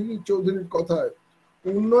সদস্য অভিজিৎ চৌধুরীর কথায়,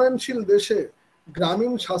 উন্নয়নশীল দেশে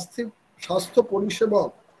গ্রামীণ স্বাস্থ্য পরিষেবা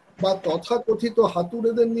বা তথাকথিত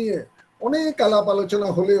হাতুড়েদের নিয়ে অনেক আলাপ আলোচনা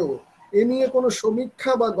হলেও এ নিয়ে কোনো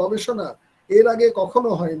সমীক্ষা বা গবেষণা এর আগে কখনো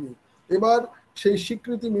হয়নি। এবার সেই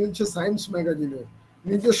স্বীকৃতি মিলছে সায়েন্স ম্যাগাজিনে।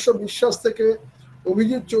 নিজস্ব বিশ্বাস থেকে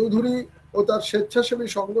অভিজিৎ চৌধুরী ও তার স্বেচ্ছাসেবী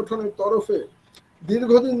সংগঠনের তরফে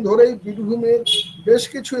দীর্ঘদিন ধরেই বীরভূমের বেশ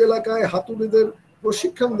কিছু এলাকায় হাতুড়িদের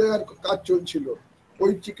প্রশিক্ষণ দেওয়ার কাজ চলছিল।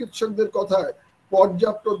 ওই চিকিৎসকদের কথায়,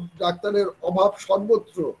 পর্যাপ্ত ডাক্তারের অভাব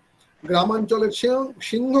সর্বত্র, গ্রামাঞ্চলের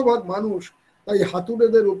সিংহভাগ মানুষ তাই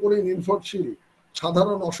হাতুড়েদের উপরে নির্ভরশীল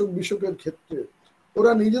সাধারণ অসুখ বিসুখের ক্ষেত্রে।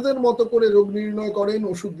 ওরা নিজেদের মতো করে রোগ নির্ণয় করেন,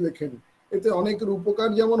 ওষুধ লেখেন, এতে অনেকের উপকার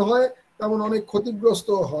যেমন হয় তেমন অনেক ক্ষতিগ্রস্ত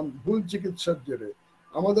হন ভুল চিকিৎসার জেরে।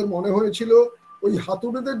 আমাদের মনে হয়েছিল ওই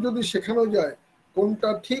হাতুড়েদের যদি শেখানো যায় কোনটা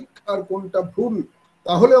ঠিক আর কোনটা ভুল,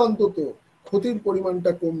 তাহলে অন্তত ক্ষতির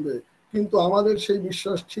পরিমাণটা কমবে। কিন্তু আমাদের সেই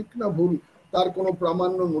বিশ্বাস ঠিক না ভুল তার কোনো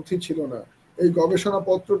প্রামাণ্য নথি ছিল না। এই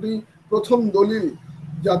গবেষণাপত্রটি প্রথম দলিল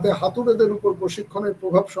যাতে হাতুড়েদের উপর প্রশিক্ষণের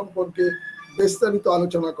প্রভাব সম্পর্কে বিস্তারিত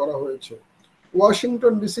আলোচনা করা হয়েছে।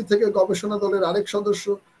 ওয়াশিংটন ডিসি থেকে গবেষণা দলের আরেক সদস্য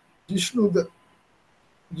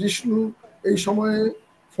জিষ্ণু এই সময়ে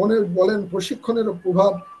ফোনে বলেন, প্রশিক্ষণের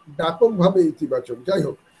প্রভাব ব্যাপকভাবে ইতিবাচক। যাই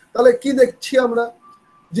হোক, তাহলে কি দেখছি আমরা,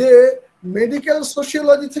 যে মেডিকেল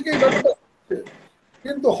সোশিওলজি থেকে এই ব্যাপারটা হচ্ছে,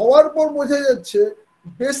 কিন্তু হওয়ার পর বোঝা যাচ্ছে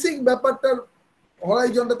বেসিক ব্যাপারটার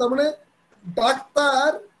হরাইজনটা, তার মানে ডাক্তার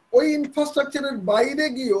ওই ইনফ্রাস্ট্রাকচারের বাইরে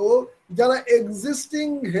গিয়েও যারা existing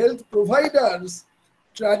health providers,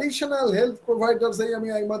 traditional health providers, এই আমি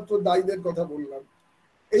এইমাত্র দায়ীদের কথা বললাম,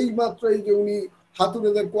 এইমাত্র এই যে উনি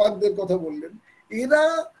হাতুড়েদের কোয়াকদের কথা বললেন, এরা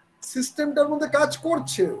সিস্টেমটার মধ্যে কাজ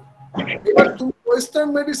করছে। এবার তুমি ওয়েস্টার্ন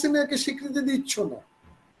মেডিসিনে একে স্বীকৃতি দিচ্ছ না।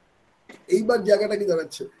 এইবার জায়গাটা কি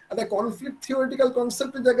দাঁড়াচ্ছে, একটা কনফ্লিক্ট থিওরিটিক্যাল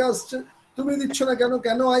কনসেপ্টের জায়গা আসছে, তুমি দিচ্ছ না কেন?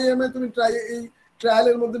 কেন IMA তুমি এই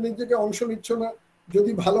ট্রায়ালের মধ্যে নিজেকে অংশ নিচ্ছ না?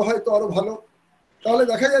 যদি ভালো হয় তো আরো ভালো। তাহলে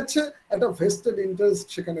দেখা যাচ্ছে একটা ভেস্টেড ইন্টারেস্ট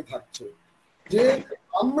সেখানে থাকছে, যে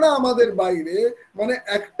আমরা আমাদের বাইরে, মানে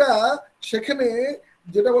একটা সেখানে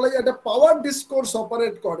যেটা বলা যায় একটা পাওয়ার ডিসকোর্স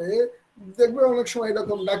অপারেট করে। দেখবে অনেক সময়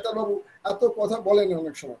এরকম, ডাক্তারবাবু এত কথা বলেন,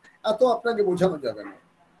 অনেক সময় এত আপনাকে বোঝানো যাবে না,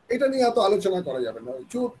 এটা নিয়ে এত আলোচনা করা যাবে না,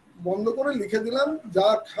 চুপ বন্ধ করে লিখে দিলাম, যা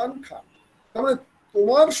খান খান। তার মানে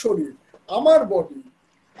তোমার শরীর,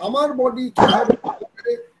 আমার বডি কিভাবে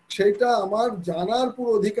সেটা আমার জানার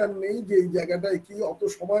পুরো অধিকার নেই, যে এই জায়গাটায় কি, অত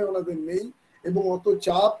সময় ওনাদের নেই এবং অত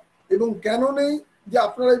চাপ, এবং কেন নেই, যে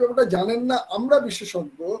আপনারা এই ব্যাপারটা জানেন না, আমরা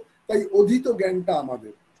বিশেষজ্ঞ, তাই অধীত জ্ঞানটা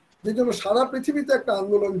আমাদের। যে জন্য সারা পৃথিবীতে একটা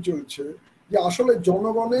আন্দোলন চলছে যে আসলে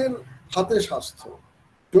জনগণের হাতে স্বাস্থ্য।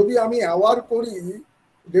 যদি আমি অ্যাওয়ার করি,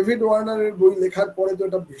 ডেভিড ওয়ার্নারের বই লেখার পরে তো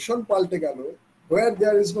এটা ভীষণ পাল্টে গেল, হোয়ার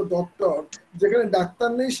দেয়ার ইজ নো ডক্টর, যেখানে ডাক্তার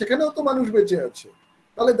নেই সেখানেও তো মানুষ বেঁচে আছে।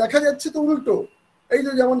 তাহলে দেখা যাচ্ছে তো উল্টো, এই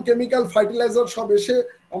যে যেমন কেমিক্যাল ফার্টিলাইজার সব এসে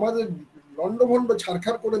আমাদের লন্ডভন্ড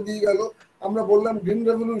ছাড়খাড় করে দিয়ে গেল, আমরা বললাম গ্রিন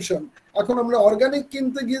রেভলিউশন, এখন আমরা অর্গানিক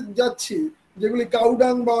কিনতে গিয়ে যাচ্ছি, যেগুলি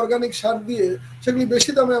কাউডাং বা অর্গানিক সার দিয়ে, সেগুলি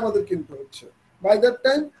বেশি দামে আমাদের কিনতে হচ্ছে। বাই দ্যাট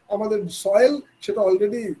টাইম আমাদের সয়েল, সেটা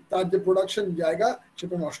অলরেডি তার যে প্রোডাকশন জায়গা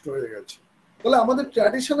সেটা নষ্ট হয়ে গেছে। তাহলে আমাদের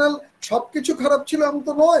ট্র্যাডিশনাল সবকিছু খারাপ ছিল এমন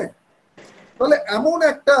তো নয়। তাহলে এমন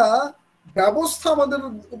একটা ব্যবস্থা আমাদের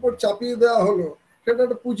উপর চাপিয়ে দেওয়া হলো, সেটা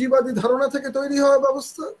একটা পুঁজিবাদী ধারণা থেকে তৈরি হওয়া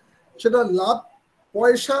ব্যবস্থা, সেটা লাভ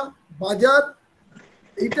পয়সা, বাজার,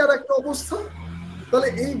 এইটার একটা অবস্থা। তাহলে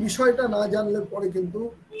এই বিষয়টা না জানলে পরে কিন্তু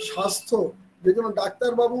স্বাস্থ্য, যে জন্য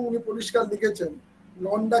ডাক্তারবাবু উনি পরিষ্কার লিখেছেন,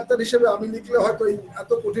 নন ডাক্তার হিসেবে আমি লিখলে হয়তো এই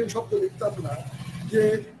এত কঠিন শব্দ লিখতাম না, যে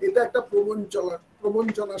এটা একটা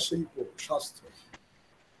প্রবঞ্চনা শিল্প স্বাস্থ্য।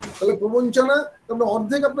 তাহলে প্রবঞ্চনা, তাহলে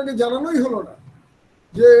অর্ধেক আপনাকে জানানোই হলো না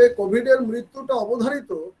যে কোভিডের মৃত্যুটা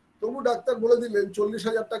অবধারিত, তবু ডাক্তার বলে দিলেন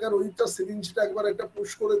 40,000 টাকার ওইটা সিরিঞ্জটা একবার একটা পুশ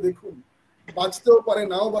করে দেখুন, বাঁচতেও পারে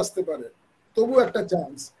নাও বাঁচতে পারে, তবু একটা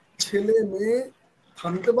চান্স। ছেলে মেয়ে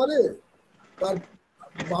থামতে পারে, তার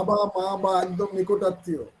বাবা মা বা একদম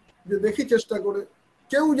নিকটাত্মীয় যে দেখি চেষ্টা করে,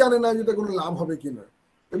 কেউ জানে না যেটা কোনো লাভ হবে কিনা,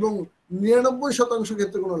 এবং 99%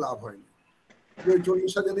 ক্ষেত্রে কোনো লাভ হয়নি। যে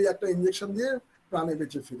 40,000 একটা ইঞ্জেকশন দিয়ে প্রাণে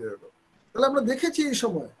বেঁচে ফিরে এলো। তাহলে আমরা দেখেছি এই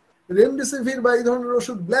সময় রেমডেসিভির বা এই ধরনের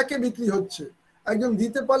ওষুধ ব্ল্যাকে বিক্রি হচ্ছে, একজন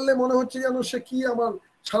দিতে পারলে মনে হচ্ছে যেন সে কি আমার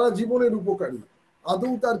সারা জীবনের উপকারী,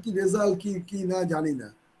 আদৌ তার কি রেজাল্ট কি না জানি না,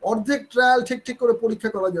 অর্ধেক ট্রায়াল ঠিক করে পরীক্ষা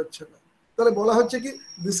করা যাচ্ছে না। তাহলে বলা হচ্ছে কি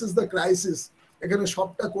দিস ইজ দ্য ক্রাইসিস, এখানে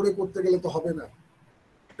সবটা করতে গেলে তো হবে না,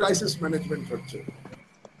 ক্রাইসিস ম্যানেজমেন্ট হচ্ছে।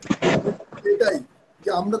 এটাই যে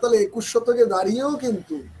আমরা তাহলে 21 শতকে দাঁড়িয়েও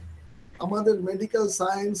কিন্তু আমাদের মেডিকেল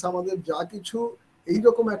সায়েন্স আমাদের যা কিছু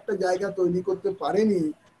এইরকম একটা জায়গা তৈরি করতে পারেনি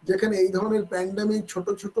যেখানে এই ধরনের প্যান্ডেমিক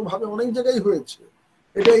ছোট ভাবে অনেক জায়গায় হয়েছে।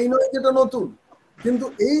 এটা এই নয় যেটা নতুন, কিন্তু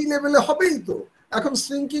এই লেভেলে হবেই তো। এখন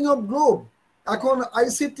শ্রিঙ্কিং অফ গ্লোব, এখন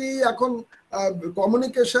আইসিটি, এখন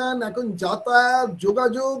কমিউনিকেশন, এখন যাতায়াত,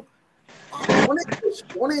 যোগাযোগ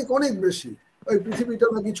অনেক বেশি, ওই পৃথিবীটা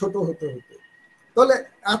নাকি ছোট হতে। তাহলে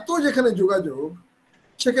এত যেখানে যোগাযোগ,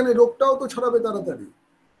 সেখানে রোগটাও তো ছড়াবে তাড়াতাড়ি।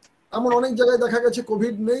 এমন অনেক জায়গায় দেখা গেছে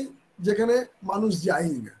কোভিড নেই যেখানে মানুষ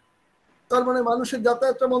যায়ই না, তার মানে মানুষের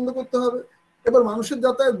যাতায়াতটা বন্ধ করতে হবে। এবার মানুষের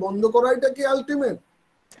যাতায়াত বন্ধ করাইটা কি আলটিমেট,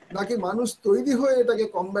 নাকি মানুষ তৈরি হয়ে এটাকে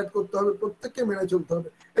কমব্যাট করতে হবে, প্রত্যেককে মেনে চলতে হবে?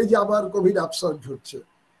 এই যে আবার কোভিড আপসার্জ হচ্ছে,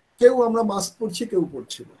 কেউ আমরা মাস্ক পরছি, কেউ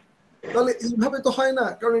পরছি না, তাহলে এইভাবে তো হয় না।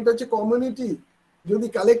 কারণ এটা হচ্ছে কমিউনিটি, যদি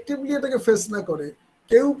কালেকটিভলি এটাকে ফেস না করে,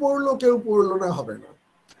 কেউ পড়লো না, হবে না।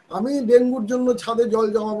 আমি ডেঙ্গুর জন্য ছাদে জল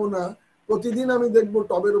জমাবো না, প্রতিদিন আমি দেখবো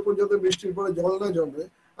টবের উপর যাতে বৃষ্টির পরে জল না জমে,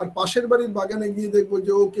 আর পাশের বাড়ির বাগানে গিয়ে দেখবো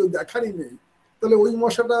যে ও কেউ দেখারই নেই, তাহলে ওই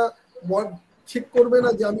মশাটা ঠিক করবে না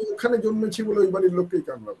যে আমি ওখানে জন্মেছি বলে ওই বাড়ির লোককেই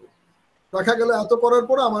কামড়াবো। দেখা গেল এত করার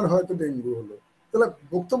পর আমার হয়তো ডেঙ্গু হলো। তাহলে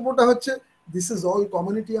বক্তব্যটা হচ্ছে this is all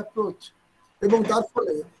community approach, এবং তার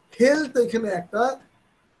ফলে হেলথ এখানে একটা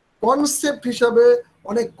কনসেপ্ট হিসাবে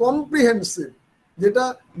অনেক কম্প্রিহেন্সিভ, যেটা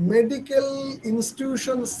মেডিকেল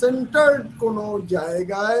ইনস্টিটিউশন সেন্টার্ড কোনো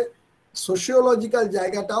জায়গায়, সোশিওলজিক্যাল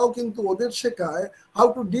জায়গাটাও কিন্তু ওদের শেখায় how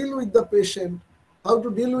to deal with the patient, how to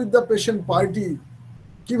deal with the patient party,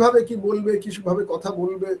 কিভাবে কি বলবে, কিভাবে কথা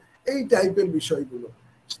বলবে, এই টাইপের বিষয়গুলো।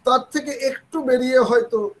 তার থেকে একটু বেরিয়ে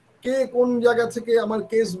হয়তো কে কোন জায়গা থেকে আমার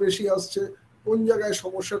কেস বেশি আসছে, কোন জায়গায়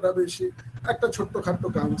সমস্যাটা বেশি, একটা ছোট্টখাট্টো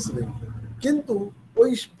কাউন্সিলিং, কিন্তু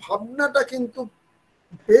ওই ভাবনাটা কিন্তু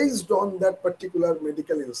based on that particular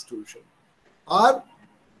medical institution. R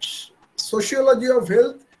sociology of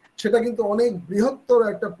health সেটা কিন্তু অনেক বৃহত্তর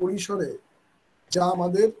একটা পরিসরে, যা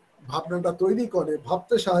আমাদের ভাবনাটা তৈরি করে,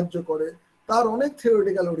 ভাবতে সাহায্য করে, তার অনেক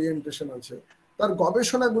থিওরিটিক্যাল ওরিয়েন্টেশন আছে। তার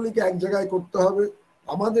গবেষণাগুলিকে এক জায়গায় করতে হবে,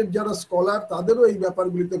 আমাদের যারা স্কলার তাদেরও এই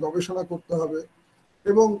ব্যাপারগুলিতে গবেষণা করতে হবে,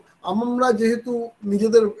 এবং আমরা যেহেতু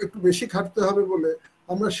নিজেদের একটু বেশি খাটতে হবে বলে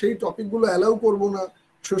আমরা সেই টপিকগুলো অ্যালাউ করবো না,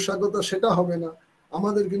 সুস্বাগত সেটা হবে না।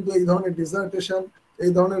 আমাদের কিন্তু এই ধরনের ডিজার্টেশন,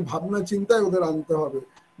 এই ধরনের ভাবনা চিন্তায় ওদের আনতে হবে,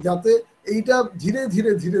 যাতে এইটা ধীরে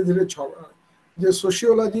ধীরে ছড়ায় যে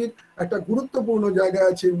সোশিওলজির একটা গুরুত্বপূর্ণ জায়গা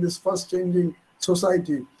আছে in this fast changing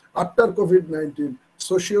society after COVID-19.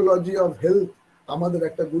 Sociology of health আমাদের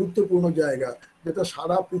একটা গুরুত্বপূর্ণ জায়গা, যেটা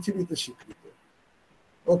সারা পৃথিবীতে স্বীকৃত।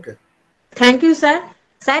 ওকে, থ্যাংক ইউ স্যার।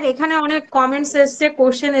 স্যার এখানে অনেক কমেন্টস এসছে,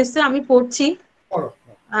 কোশ্চেন এসছে, আমি পড়ছি।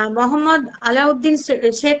 মোহাম্মদ আলাউদ্দিন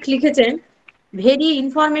শেখ লিখেছেন, very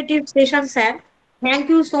informative session sir, thank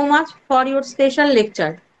you so much for your special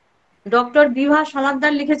lecture. Doctor বিভা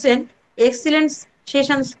সমাদ্দার লিখেছেন, excellent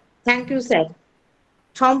session, thank you sir.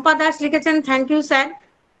 Shampa Das লিখেছেন, থ্যাংক ইউ স্যার।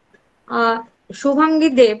 শুভাঙ্গী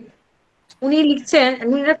দেব উনি লিখছেন,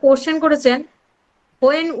 উনি একটা কোশ্চেন করেছেন,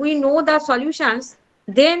 when we know the solutions,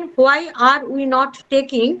 then why are we not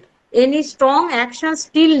taking any strong actions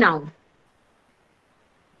till now?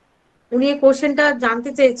 উনি এই কোশ্চেনটা জানতে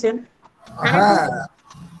চেয়েছেন। হ্যাঁ,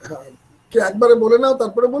 কি একবারে বলে নাও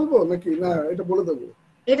তারপরে বলবো নাকি না এটা বলে দেবো?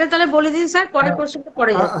 এটা তাহলে বলে দিন স্যার, পরের কোশ্চেনটা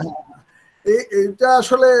পরে যাচ্ছে। এইটা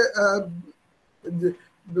আসলে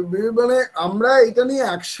মানে আমরা এটা নিয়ে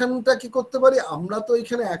অ্যাকশনটা কি করতে পারি, আমরা তো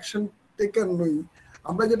এখানে অ্যাকশন টেকার নই,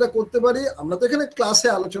 আমরা যেটা করতে পারি, আমরা তো এখানে ক্লাসে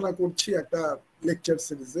আলোচনা করছি একটা লেকচার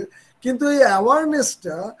সিরিজে, কিন্তু এই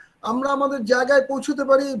অ্যাওয়ারনেসটা আমরা আমাদের জায়গায় পৌঁছতে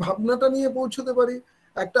পারি, ভাবনাটা নিয়ে পৌঁছতে পারি,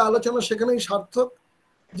 একটা আলোচনা সেখানেই সার্থক।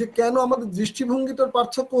 যে কেন আমাদের দৃষ্টিভঙ্গিটার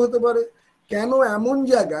পার্থক্য হতে পারে, কেন এমন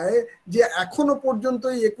জায়গায় যে এখনো পর্যন্ত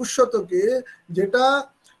এই 21 শতকে, যেটা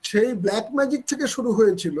সেই ব্ল্যাক ম্যাজিক থেকে শুরু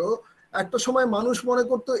হয়েছিল, একটা সময় মানুষ মনে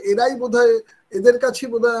করতো এরাই বোধহয়, এদের কাছেই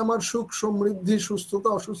বোধহয় আমার সুখ সমৃদ্ধি সুস্থতা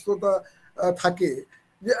অসুস্থতা থাকে,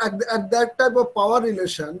 যে that type of power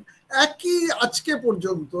relation. একই আজকে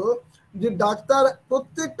পর্যন্ত যে ডাক্তার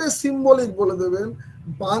প্রত্যেকটা সিম্বলিক বলে দেবেন,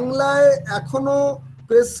 বাংলায় এখনো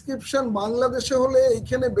প্রেসক্রিপশন বাংলাদেশে হলে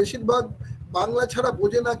এইখানে বেশিরভাগ বাংলা ছাড়া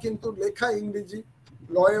বোঝে না, কিন্তু লেখা ইংরেজি,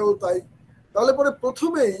 লয়েও তাই। তাহলে পরে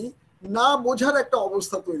প্রথমেই না বোঝার একটা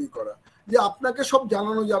অবস্থা তৈরি করা, যে আপনাকে সব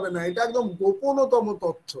জানানো যাবে না, এটা একদম গোপনতম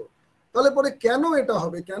তথ্য। তাহলে পরে কেন এটা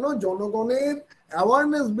হবে, কেন জনগণের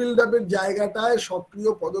অ্যাওয়ারনেস বিল্ড আপের জায়গাটায়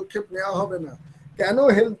সক্রিয় পদক্ষেপ নেওয়া হবে না, কেন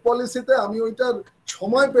হেলথ পলিসিতে, আমি ওইটার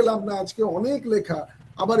সময় পেলাম না আজকে, অনেক লেখা,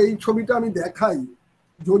 আবার এই ছবিটা আমি দেখাই,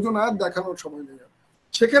 যোজনা দেখানোর সময় নেই,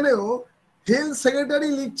 সেখানেও হেলথ সেক্রেটারি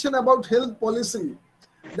লিখছেন অ্যাবাউট হেলথ পলিসি,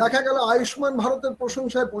 দেখা গেল আয়ুষ্মান ভারতের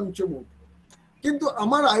প্রশংসায় পঞ্চমুখ, কিন্তু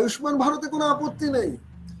আমার আয়ুষ্মান ভারতে কোনো আপত্তি নেই,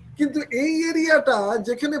 কিন্তু এই এরিয়াটা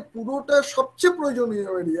যেখানে পুরোটা সবচেয়ে প্রয়োজনীয়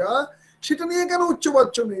এরিয়া, সেটা নিয়ে কেন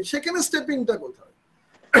উচ্চবাচ্য নেই, সেখানে স্টেপিংটা কোথায়,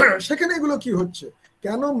 সেখানে এগুলো কি হচ্ছে,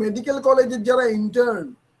 কেন মেডিকেল কলেজের যারা ইন্টার্ন,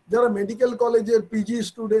 যারা মেডিকেল কলেজের পিজি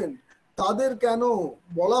স্টুডেন্ট, তাদের কেন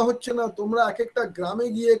বলা হচ্ছে না তোমরা এক একটা গ্রামে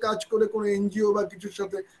গিয়ে কাজ করে কোনো এনজিও বা কিছুর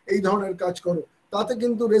সাথে এই ধরনের কাজ করো, তাতে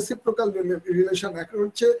কিন্তু রেসিপ্রোকাল রিলেশন এক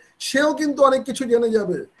হচ্ছে, সেও কিন্তু অনেক কিছু জেনে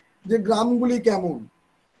যাবে যে গ্রামগুলি কেমন।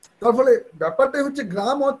 তার ফলে ব্যাপারটা হচ্ছে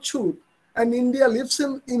গ্রাম অচ্ছুত, and India lives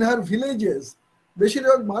in her villages,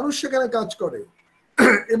 বেশিরভাগ মানুষ সেখানে কাজ করে,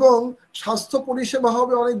 এবং স্বাস্থ্য পরিষেবা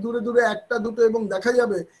হবে অনেক দূরে দূরে একটা দুটো, এবং দেখা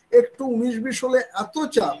যাবে একটু 19-20 হলে এত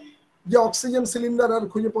চাপ যে অক্সিজেন সিলিন্ডার আর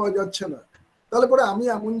খুঁজে পাওয়া যাচ্ছে না। তাহলে পরে আমি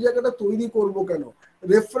এমন জায়গাটা তৈরি করব কেন,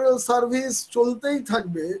 রেফারেল সার্ভিস চলতেই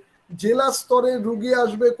থাকবে, জেলা স্তরে রুগী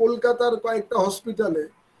আসবে কলকাতার কয়েকটা হসপিটালে,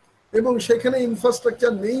 এবং সেখানে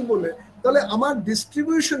ইনফ্রাস্ট্রাকচার নেই বলে, তাহলে আমার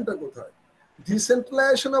ডিস্ট্রিবিউশনটা কোথায়,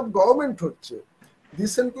 ডিসেন্ট্রালাইজেশন অফ গভর্নমেন্ট হচ্ছে,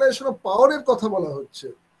 ডিসেন্ট্রালাইজেশন অফ পাওয়ারের কথা বলা হচ্ছে,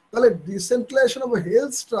 তাহলে ডিসেন্ট্রালাইজেশন অফ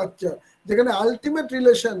হেলথ স্ট্রাকচার, যেখানে আলটিমেট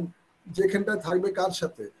রিলেশন যেখানটায় থাকবে কার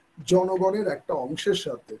সাথে, জনগণের একটা অংশের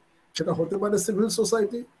সাথে, সেটা হতে পারে সিভিল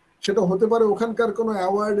সোসাইটি, সেটা হতে পারে ওখানকার কোনো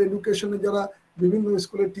অ্যাওয়ার্ড এডুকেশনে যারা বিভিন্ন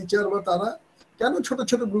স্কুলের টিচার, বা তারা কেন ছোট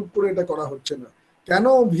ছোট গ্রুপ করে এটা করা হচ্ছে না, কেন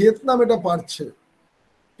ভিয়েতনাম এটা পারছে,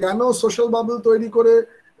 কেন সোশ্যাল বাবল তৈরি করে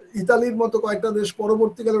ইতালির মতো কয়েকটা দেশ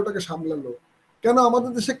পরবর্তীকালে ওটাকে সামলালো, কেন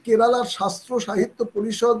আমাদের দেশে কেরালার শাস্ত্র সাহিত্য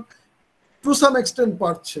পরিষদ টু সাম এক্সটেন্ট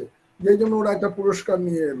পারছে, যেই জন্য ওরা একটা পুরস্কার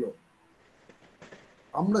নিয়ে এলো,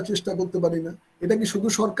 আমরা চেষ্টা করতে পারি না? এটা কি শুধু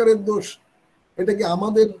সরকারের দোষ? এটা কি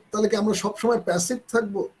আমাদের? তাহলে কি আমরা সবসময় প্যাসিভ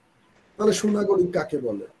থাকবো? তাহলে সুনাগরিক কাকে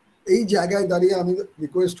বলে? এই জায়গায় দাঁড়িয়ে আমি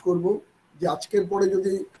রিকোয়েস্ট করব যে আজকের পরে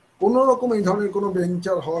যদি কোনো রকম এই ধরনের কোনো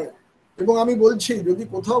ভেঞ্চার হয়, এবং আমি বলছি যদি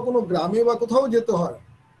কোথাও কোনো গ্রামে বা কোথাও যেতে হয়,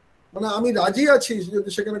 মানে আমি রাজি আছি যদি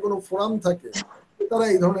সেখানে কোনো ফোরাম থাকে, তারা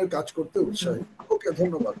এই ধরনের কাজ করতে উৎসাহী। ওকে,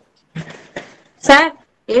 ধন্যবাদ স্যার।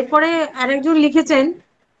 এরপরে আরেকজন লিখেছেন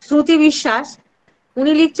শ্রুতি বিশ্বাস,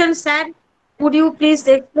 উনি লিখছেন, sir could you please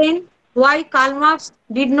explain why Karl Marx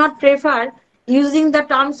did not prefer using the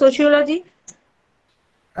term sociology?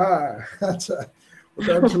 হ্যাঁ, আচ্ছা,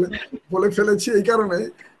 ওটা আসলে বলে ফেলেছি এই কারণে,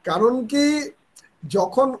 কারণ কি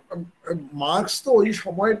যখন মার্কস তো ওই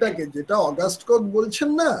সময়টাকে, যেটা অগাস্ট কোট বলছেন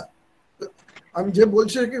না, আমি যে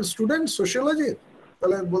বলছি কি স্টুডেন্ট সোশিয়োলজি,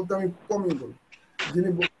 তাহলে বলতে আমি কমই বলবো, যিনি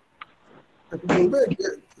বলবে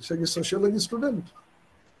সে কি sociology student?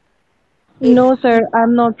 No, sir,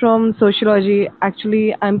 I'm not from sociology. Actually,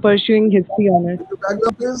 I'm pursuing history honors.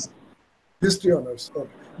 Background is history honors.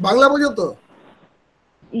 Okay. Bangla বোঝো তো?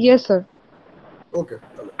 Yes, sir. ওকে,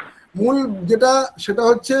 তাহলে মূল যেটা সেটা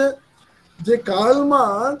হচ্ছে যে কার্ল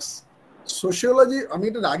মার্কস সোশিয়োলজি, আমি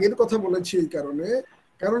এটা আগের কথা বলেছি এই কারণে,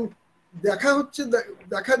 কারণ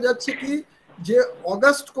দেখা যাচ্ছে কি যে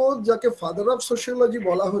অগাস্ট কোট, যাকে ফাদার অফ সোশিয়োলজি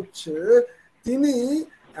বলা হচ্ছে, তিনি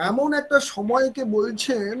এমন একটা সময়কে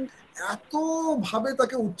বলছেন, এত ভাবে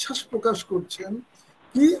তাকে উচ্ছ্বাস প্রকাশ করছেন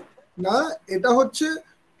কি না, এটা হচ্ছে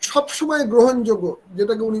সবসময় গ্রহণযোগ্য,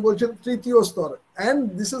 যেটাকে উনি বলছেন তৃতীয় স্তর, অ্যান্ড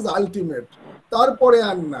দিস ইজ আলটিমেট, তারপরে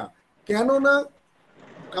আর না। কেননা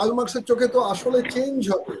কার্ল মার্কসের চোখে তো আসলে চেঞ্জ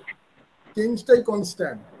হবে, চেঞ্জটাই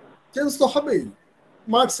কনস্ট্যান্ট, চেঞ্জ তো হবেই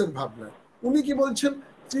মার্কসের ভাবনায়। উনি কি বলছেন,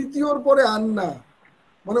 তৃতীয়র পরে আর না,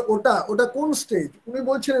 মানে ওটা কোন স্টেজ? উনি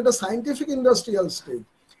বলছেন এটা সায়েন্টিফিক ইন্ডাস্ট্রিয়াল স্টেজ,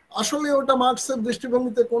 আসলে ওটা মার্কসের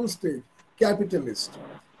দৃষ্টিভঙ্গিতে কোন স্টেজ? ক্যাপিটালিস্ট।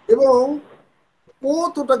 এবং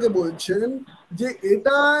কোত ওটাকে বলছেন যে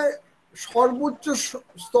এটা সর্বোচ্চ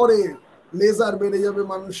স্তরে লেজার বেড়ে যাবে,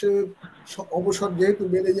 মানুষের অবসর যেহেতু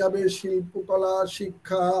বেড়ে যাবে, শিল্পকলা,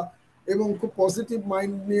 শিক্ষা এবং খুব পজিটিভ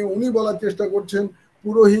মাইন্ড নিয়ে উনি বলার চেষ্টা করছেন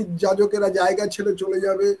পুরোহিত যাজকেরা জায়গা ছেড়ে চলে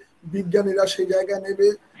যাবে, বিজ্ঞানীরা সেই জায়গা নেবে,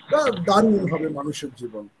 দারুণ হবে মানুষের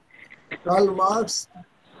জীবন। কার্ল মার্কস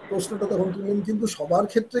প্রশ্নটা তখন তুললেন, কিন্তু সবার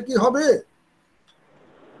ক্ষেত্রে কি হবে?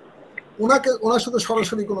 ওনার সাথে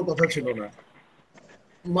সরাসরি কোনো কথা ছিল না।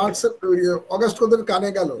 মার্কসের অগাস্ট কোদের কানে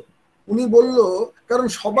গেল, উনি বলল কারণ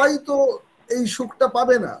সবাই তো এই সুখটা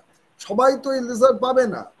পাবে না, সবাই তো এই রিজার্ভ পাবে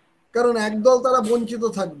না, কারণ একদল তারা বঞ্চিত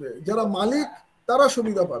থাকবে, যারা মালিক তারা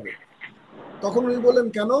সুবিধা পাবে। তখন উনি বললেন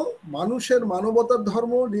কেন? মানুষের মানবতার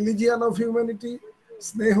ধর্ম, রিলিজিয়ান অফ হিউম্যানিটি,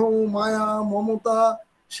 স্নেহ, মায়া, মমতা,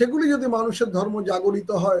 সেগুলি যদি মানুষের ধর্ম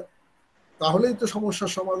জাগরিত হয় তাহলেই তো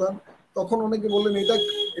সমস্যার সমাধান। তখন অনেকে বললেন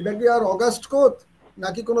এটা কি আর অগাস্ট কোত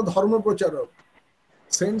নাকি কোনো ধর্ম প্রচারক?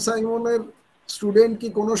 সেন্ট সাইমনের স্টুডেন্ট কি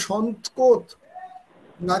কোনো সন্ত কোত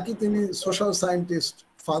নাকি তিনি social scientist,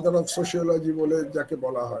 father of sociology বলে যাকে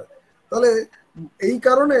বলা হয়? তাহলে এই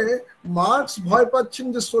কারণে মার্কস ভয় পাচ্ছেন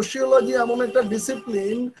যে সোশিওলজি এমন একটা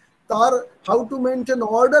ডিসিপ্লিন, তার how to maintain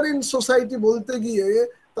order in society বলতে গিয়ে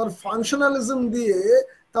তার ফাংশনালিজম দিয়ে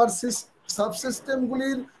তার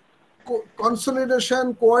সাবসিস্টেমগুলির কনসলিডেশন,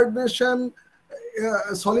 কোঅর্ডিনেশন,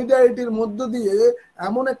 সলিডারিটির মধ্য দিয়ে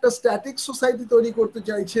এমন একটা স্ট্যাটিক সোসাইটি তৈরি করতে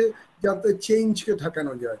চাইছে যাতে চেঞ্জকে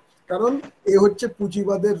ঠেকানো যায়, কারণ এ হচ্ছে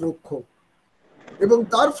পুঁজিবাদের রক্ষক। এবং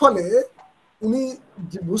তার ফলে উনি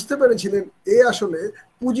বুঝতে পেরেছিলেন এ আসলে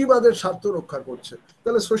পুঁজিবাদের স্বার্থ রক্ষা করছে।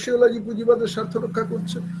 তাহলে সোশিওলজি পুঁজিবাদের স্বার্থ রক্ষা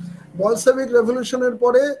করছে। বলশেভিক রেভলিউশনের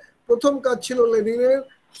পরে প্রথম কাজ ছিল লেনিনের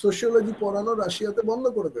সোশিওলজি পড়ানো রাশিয়াতে বন্ধ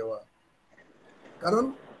করে দেওয়া, কারণ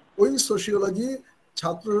ওই সোশিওলজি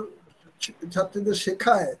ছাত্রীদের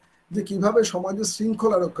শেখায় যে কিভাবে সমাজের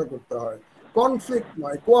শৃঙ্খলা রক্ষা করতে হয়, কনফ্লিক্ট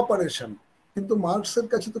নয়, কোঅপারেশন। কিন্তু মার্কসের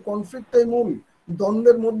কাছে তো কনফ্লিক্টটাই মূল,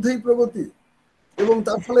 দ্বন্দ্বের মধ্যেই প্রগতি, এবং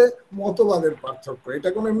তার ফলে মতবাদের পার্থক্য, এটা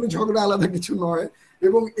কোনো এমনি ঝগড়া আলাদা কিছু নয়।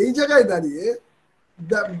 এবং এই জায়গায় দাঁড়িয়ে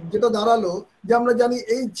যেটা দাঁড়ালো যে আমরা জানি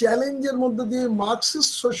এই চ্যালেঞ্জের মধ্যে দিয়ে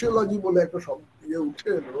মার্কসিস্ট সোশিওলজি বলে একটা শব্দ উঠে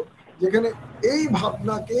এলো, যেখানে এই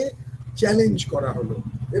ভাবনাকে চ্যালেঞ্জ করা হলো।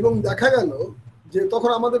 এবং দেখা গেল যে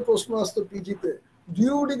তখন আমাদের প্রশ্ন আসতো পিজিতে, do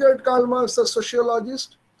you regard Karl Marx as sociologist?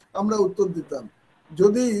 আমরা উত্তর দিতাম,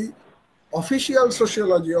 যদি অফিসিয়াল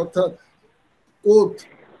সোশিওলজি অর্থাৎ কোথ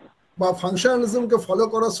বা ফাংশনালিজমকে ফলো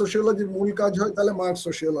করা সোশিওলজির মূল কাজ হয়, তাহলে মার্কস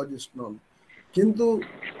সোশিওলজিস্ট নন। কিন্তু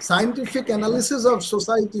সায়েন্টিফিক অ্যানালিসিস অফ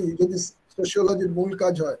সোসাইটি যদি সোশিওলজির মূল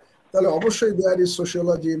কাজ হয়, তাহলে অবশ্যই there is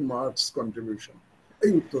sociology in marks contribution,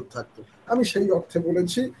 এই উত্তর থাকতো। আমি সেই অর্থে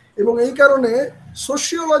বলেছি। এবং এই কারণে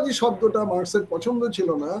সোশিওলজি শব্দটা মার্কসের পছন্দ ছিল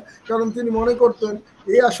না, কারণ তিনি মনে করতেন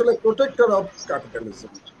এ আসলে প্রোটেক্টর অফ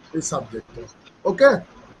ক্যাপিটালিজম এই সাবজেক্টে। ওকে,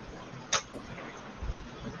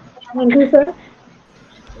 থ্যাংক ইউ স্যার।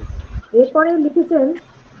 এরপরে লিখেছেন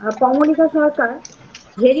কমলিকা সরকার,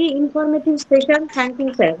 very informative session, thank you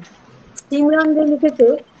sir. Simran দে লিখেছে,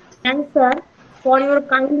 thank sir for your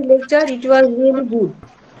kind lecture, it was really good.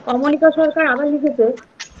 Kamalika সরকার আবার লিখেছে,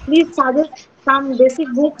 please suggest some basic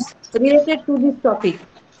books related to this topic.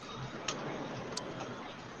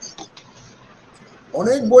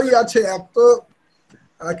 অনেক বই আছে, এক তো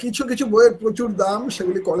কিছু কিছু বইয়ের প্রচুর দাম,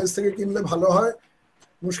 সেগুলি কলেজ থেকে কিনলে ভালো হয়।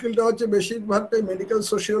 মুশকিলটা হচ্ছে বেশিরভাগটাই মেডিকেল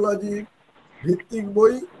সোশিওলজি ভিত্তিক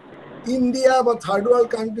বই। ইন্ডিয়া বা থার্ড ওয়ার্ল্ড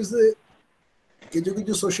কান্ট্রিজে কিছু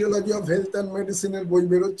কিছু সোশিওলজি অফ হেলথ অ্যান্ড মেডিসিনের বই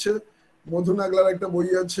বেরোচ্ছে। মধু নাগলার একটা বই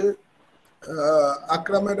আছে,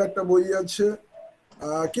 আকরামের একটা বই আছে,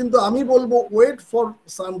 কিন্তু আমি বলবো ওয়েট ফর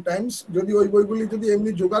সাম টাইমস। যদি ওই বইগুলি যদি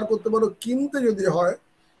এমনি জোগাড় করতে পারো, কিনতে যদি হয়,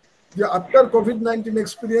 যে আফটার কোভিড-19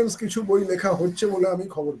 এক্সপিরিয়েন্স কিছু বই লেখা হচ্ছে বলে আমি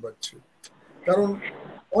খবর পাচ্ছি। কারণ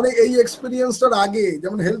অনেক এই এক্সপিরিয়েন্সটার আগে,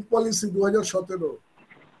 যেমন হেলথ পলিসি 2017,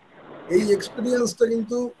 এই এক্সপিরিয়েন্সটা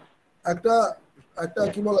কিন্তু একটা একটা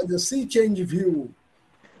কি বলা যায় সি চেঞ্জ ভিউ,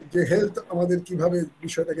 যে হেলথ আমাদের কিভাবে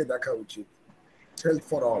বিষয়টাকে দেখা উচিত। Health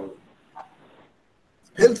for all,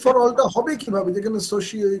 health for অলটা হবে কিভাবে, যেখানে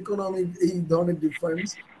সোশিও ইকোনমিক এই ধরনের ডিফারেন্স,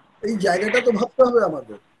 এই জায়গাটা তো ভাবতে হবে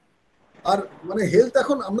আমাদের। আর মানে হেলথ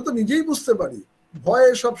এখন আমরা তো নিজেই বুঝতে পারি, ভয়ে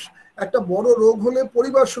সব, একটা বড় রোগ হলে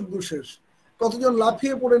পরিবার শুদ্ধ শেষ, কতজন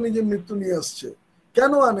লাফিয়ে পড়ে নিজের মৃত্যু নিয়ে আসছে,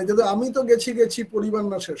 কেন আনে? যদি আমি তো গেছি পরিবার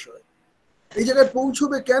না শেষ হয়, এই জায়গায়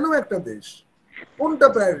পৌঁছবে কেন একটা দেশ? কোনটা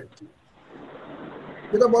প্রায়োরিটি?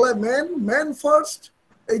 যেটা বলা হয় ম্যান ফার্স্ট,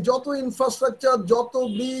 এই যত ইনফ্রাস্ট্রাকচার, যত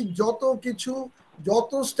ব্রিজ, যত কিছু,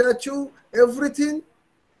 যত স্ট্যাচু, এভরিথিং,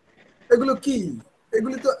 এগুলো কি?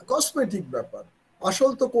 এগুলি তো কসমেটিক ব্যাপার।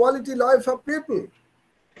 আসল তো কোয়ালিটি লাইফ অফ পিপল।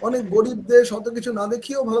 অনেক গরিব দেশ অত কিছু না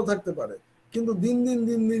দেখিয়েও ভালো থাকতে পারে, কিন্তু দিন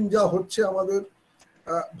দিন যা হচ্ছে আমাদের,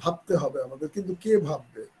 ভাবতে হবে আমাদের, কিন্তু কে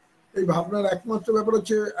ভাববে? এই ভাবনার একমাত্র ব্যাপার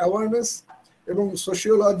হচ্ছে অ্যাওয়ারনেস, এবং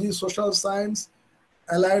sociology, social science,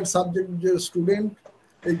 allied subject যে স্টুডেন্ট,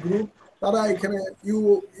 এই গ্রুপ, তারা এখানে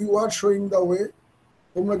you R showing the way.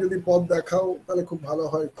 তোমরা যদি পথ দেখাও তাহলে খুব ভালো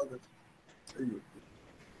হয় তাদের।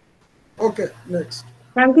 ওকে, next.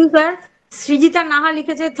 Thank you sir. Srijita Naha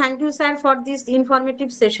লিখেছে, thank you sir for this informative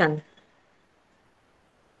session.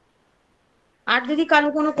 আর যদি কারো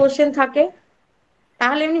কোনো কোশ্চেন থাকে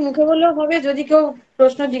তাহলে এমনি মুখে বললেও হবে, যদি কেউ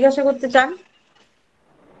প্রশ্ন জিজ্ঞাসা করতে চান।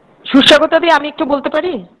 সুস্বাগতা দি, আমি একটু বলতে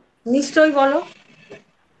পারি? নিশ্চয়ই, বলো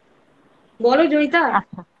বলো জয়িতা।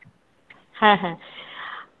 আচ্ছা, হ্যাঁ হ্যাঁ,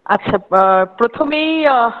 আচ্ছা, প্রথমেই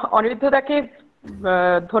অনিরুদ্ধদাকে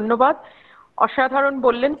ধন্যবাদ, অসাধারণ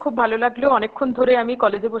বললেন, খুব ভালো লাগলো। অনেকক্ষণ ধরে আমি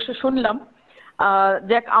কলেজে বসে শুনলাম।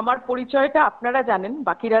 যাক, আমার পরিচয়টা আপনারা জানেন,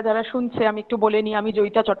 বাকিরা যারা শুনছে আমি একটু বলে নিই। আমি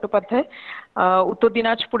জয়িতা চট্টোপাধ্যায়, উত্তর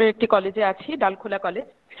দিনাজপুরের একটি কলেজে আছি, ডালখোলা কলেজ।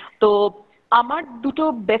 তো আমার দুটো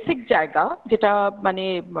বেসিক জায়গা যেটা মানে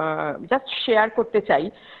জাস্ট শেয়ার করতে চাই,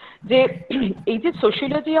 যে এই যে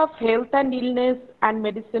sociology of health and illness and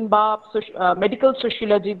medicine বা মেডিকেল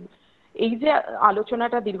সোশিওলজি, এই যে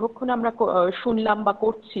আলোচনাটা দীর্ঘক্ষণ আমরা শুনলাম বা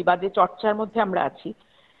করছি, বা যে চর্চার মধ্যে আমরা আছি,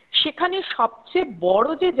 সেখানে সবচেয়ে বড়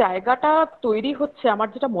যে জায়গাটা তৈরি হচ্ছে,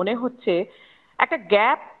 আমার যেটা মনে হচ্ছে একটা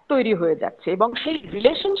গ্যাপ তৈরি হয়ে যাচ্ছে, এবং সেই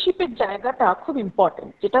রিলেশনশিপের জায়গাটা খুব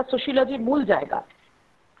ইম্পর্টেন্ট, যেটা সোশিওলজির মূল জায়গা।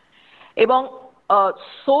 এবং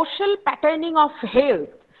social patterning of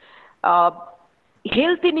health,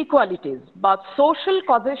 health inequalities বা সোশ্যাল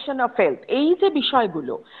কজেশন অফ হেলথ, এই যে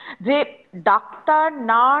বিষয়গুলো, যে ডাক্তার,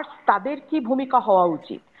 নার্স, তাদের কি ভূমিকা হওয়া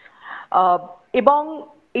উচিত, এবং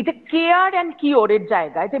এই যে কেয়ার অ্যান্ড কিওরের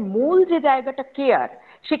জায়গায়, যে মূল যে জায়গাটা কেয়ার,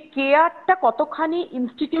 সে কেয়ারটা কতখানি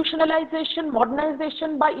ইনস্টিটিউশনালাইজেশন,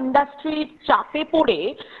 মডার্নাইজেশন বা ইন্ডাস্ট্রির চাপে পড়ে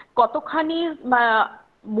কতখানি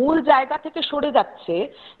মূল জায়গা থেকে সরে যাচ্ছে,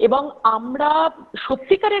 এবং আমরা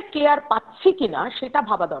সত্যিকারের কেয়ার পাচ্ছি কিনা সেটা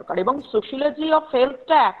ভাবা দরকার। এবং সোশিওলজি অফ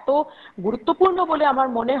হেলথটা এত গুরুত্বপূর্ণ বলে আমার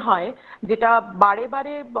মনে হয়, যেটা বারে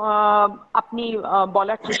বারে আপনি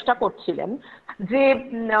বলার চেষ্টা করছিলেন, যে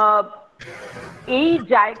এই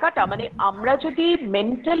জায়গাটা, মানে আমরা যদি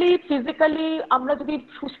মেন্টালি, ফিজিক্যালি আমরা যদি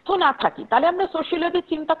সুস্থ না থাকি, তাহলে আমরা সোশিওলজি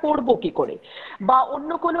চিন্তা করব কি করে, বা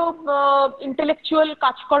অন্য কোনো ইন্টেলেকচুয়াল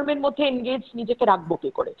কাজকর্মের মধ্যে এনগেজ নিজেকে রাখবো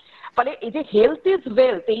কি করে। ফলে এই যে হেলথ ইজ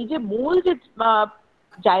ওয়েলথ, এই যে মূল যে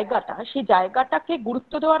জায়গাটা, সেই জায়গাটাকে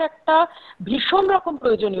গুরুত্ব দেওয়ার একটা ভীষণ রকম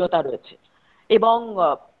প্রয়োজনীয়তা রয়েছে। এবং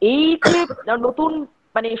এই যে নতুন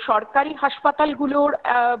মানে সরকারি হাসপাতালগুলোর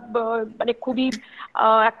মানে খুবই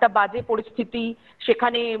একটা বাজে পরিস্থিতি,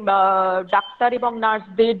 সেখানে ডাক্তার এবং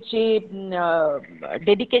নার্সদের যে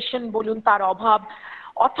ডেডিকেশন বলুন, তার অভাব,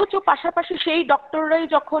 অথচ পাশাপাশি সেই ডক্টররাই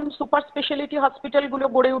যখন সুপার স্পেশালিটি হসপিটালগুলো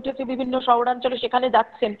গড়ে উঠেছে বিভিন্ন শহরাঞ্চলে, সেখানে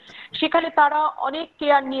যাচ্ছেন, সেখানে তারা অনেক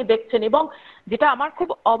কেয়ার নিয়ে দেখছেন। এবং যেটা আমার খুব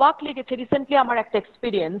অবাক লেগেছে, রিসেন্টলি আমার একটা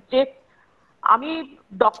এক্সপিরিয়েন্স, যে আমি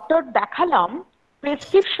ডক্টর দেখালাম,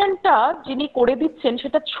 প্রেসক্রিপশনটা যিনি করে দিচ্ছেন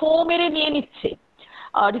সেটা ছো মেরে নিয়ে নিচ্ছে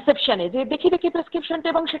রিসেপশনে, যে দেখি দেখি প্রেসক্রিপশনটা,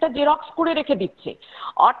 এবং সেটা জেরক্স করে রেখে দিচ্ছে।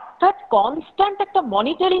 অর্থাৎ কনস্ট্যান্ট একটা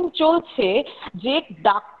মনিটরিং চলছে, যে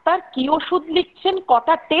ডাক্তার কি ওষুধ লিখছেন,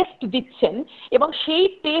 কটা টেস্ট দিচ্ছেন, এবং সেই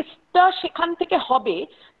টেস্টটা সেখান থেকে হবে,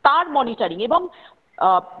 তার মনিটরিং। এবং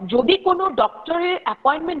যদি কোনো ডক্টরের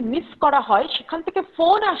অ্যাপয়েন্টমেন্ট মিস করা হয়, সেখান থেকে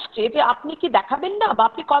ফোন আসছে যে আপনি কি দেখাবেন না, বা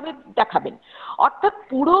আপনি কবে দেখাবেন। অর্থাৎ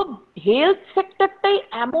পুরো হেলথ সেক্টরটাই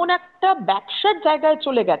এমন একটা ব্যবসার জায়গায়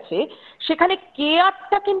চলে গেছে, সেখানে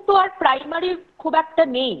কেয়ারটা কিন্তু আর প্রাইমারি খুব একটা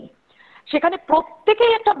নেই, সেখানে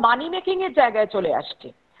প্রত্যেকেই একটা মানি মেকিং এর জায়গায় চলে আসছে।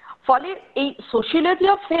 ফলে এই সোশিওলজি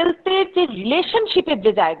অফ হেলথের যে রিলেশনশিপের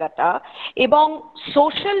যে জায়গাটা, এবং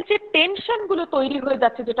সোশ্যাল যে টেনশনগুলো তৈরি হয়ে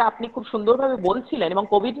যাচ্ছে, যেটা আপনি খুব সুন্দরভাবে বলছিলেন, এবং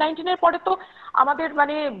কোভিড-19 পরে তো আমাদের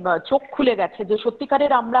মানে চোখ খুলে গেছে যে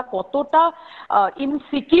সত্যিকারের আমরা কতটা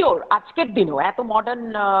ইনসিকিওর আজকের দিনেও, এত মডার্ন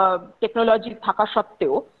টেকনোলজি থাকা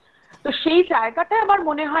সত্ত্বেও। তো সেই জায়গাটায় আমার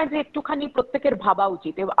মনে হয় যে একটুখানি প্রত্যেকের ভাবা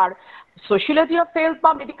উচিত। আর সোশিওলজি অফ হেলথ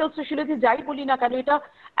বা মেডিকেল সোশিওলজি যাই বলি না কেন, এটা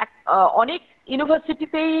অনেক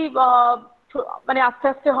ইউনিভার্সিটিতেই মানে আস্তে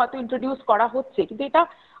আস্তে হয়তো ইন্ট্রোডিউস করা হচ্ছে, কিন্তু এটা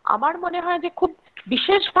আমার মনে হয় যে খুব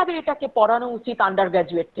বিশেষভাবে এটাকে পড়ানো উচিত আন্ডার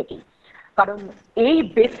গ্র্যাজুয়েট থেকেই। কারণ এই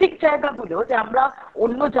বেসিক জায়গাগুলো যে আমরা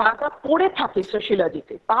অন্য জায়গা পড়ে থাকি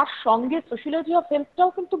সোশিওলজিতে, তার সঙ্গে সোশিওলজি অফ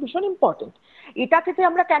হেলথটাও কিন্তু ভীষণ ইম্পর্টেন্ট। এটাকে যে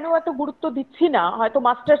আমরা কেন এত গুরুত্ব দিচ্ছি না, হয়তো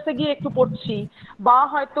মাস্টার্সে গিয়ে একটু পড়ছি, বা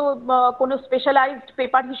হয়তো কোনো স্পেশালাইজড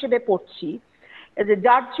পেপার হিসেবে পড়ছি,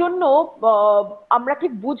 যার জন্য আমরা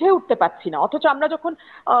ঠিক বুঝে উঠতে পারছি না। অথচ আমরা যখন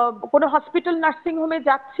কোনো হসপিটাল, নার্সিং হোমে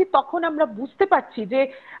যাচ্ছি, তখন আমরা বুঝতে পারছি যে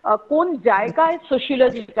কোন জায়গায়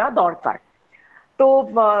সোশিওলজিটা দরকার। তো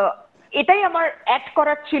এটাই আমার অ্যাড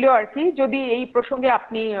করার ছিল আর কি, যদি এই প্রসঙ্গে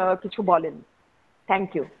আপনি কিছু বলেন। Thank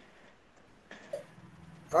you.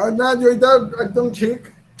 না জয়িতা, একদম ঠিক।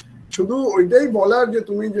 শুধু ওইটাই বলার যে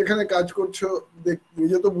তুমি যেখানে কাজ করছো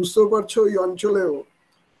নিজে তো বুঝতেও পারছো ওই অঞ্চলেও,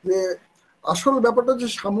 যে আসল ব্যাপারটা হচ্ছে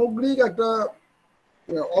সামগ্রিক একটা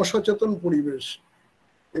অসচেতন পরিবেশ।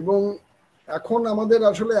 এবং এখন আমাদের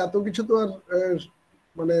আসলে এত কিছু তো আর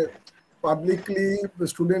মানে পাবলিকলি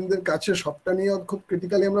স্টুডেন্টদের কাছে সবটা নিয়ে খুব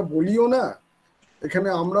ক্রিটিক্যালি আমরা বলিও না। এখানে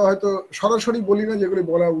আমরা হয়তো সরাসরি বলি না যেগুলি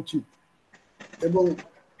বলা উচিত। এবং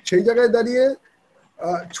সেই জায়গায় দাঁড়িয়ে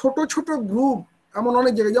ছোট ছোট গ্রুপ এমন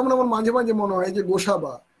অনেক জায়গায়, যেমন আমার মাঝে মাঝে মনে হয় যে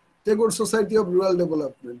Gosaba, Tagore society of rural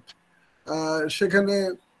development, সেখানে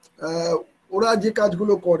ওরা যে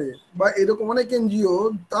কাজগুলো করে, বা এরকম অনেক এনজিও,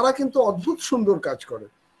 তারা কিন্তু অদ্ভুত সুন্দর কাজ করে।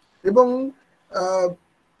 এবং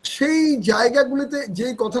সেই জায়গাগুলিতে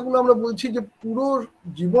যেই কথাগুলো আমরা বলছি যে পুরো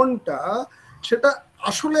জীবনটা, সেটা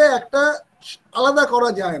আসলে একটা আলাদা করা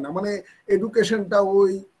যায় না। মানে এডুকেশনটা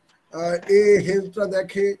ওই, হেলথটা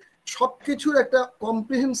দেখে, সবকিছুর একটা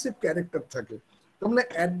কম্প্রিহেন্সিভ ক্যারেক্টার থাকে। তার মানে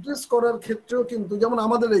অ্যাড্রেস করার ক্ষেত্রেও কিন্তু, যেমন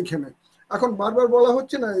আমাদের এইখানে এখন বারবার বলা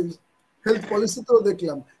হচ্ছে না, হেলথ পলিসিতেও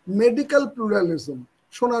দেখলাম মেডিকেল প্লুরালিজম,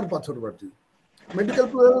 সোনার পাথর বাটি। মেডিকেল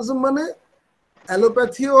প্লুরালিজম মানে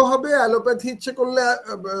অ্যালোপ্যাথিও হবে, অ্যালোপ্যাথি ইচ্ছে করলে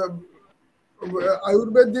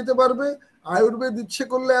আয়ুর্বেদ দিতে পারবে, আয়ুর্বেদ ইচ্ছে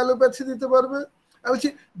করলে অ্যালোপ্যাথি দিতে পারবে। আমি বলছি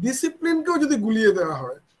ডিসিপ্লিনকেও যদি গুলিয়ে দেওয়া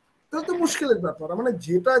হয় তাহলে তো মুশকিলের ব্যাপার। মানে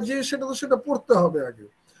যেটা যে সেটা তো সেটা পড়তে হবে আগে,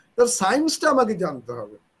 তার সায়েন্সটা আমাকে জানতে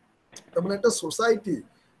হবে। তার মানে একটা সোসাইটি,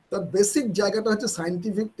 তার বেসিক জায়গাটা হচ্ছে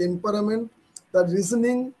সায়েন্টিফিক টেম্পারামেন্ট, তার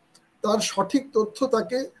রিজনিং, তার সঠিক তথ্য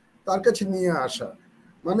তার কাছে নিয়ে আসা।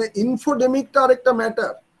 মানে ইনফোডেমিকটা আরেকটা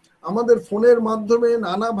ম্যাটার। আমাদের ফোনের মাধ্যমে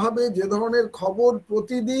নানাভাবে যে ধরনের খবর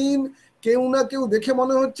প্রতিদিন, কেউ না কেউ দেখে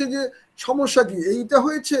মনে হচ্ছে যে সমস্যা কি, এইটা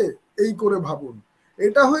হয়েছে এই করে ভাবুন,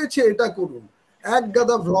 এটা হয়েছে এটা করুন, এক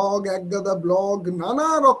গাদা ভ্লগ, এক গাদা ব্লগ, নানা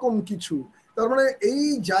রকম কিছু। তার মানে এই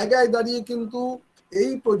জায়গায় দাঁড়িয়ে কিন্তু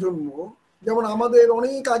এই প্রজন্ম, যেমন আমাদের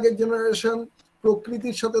অনেক আগের জেনারেশন,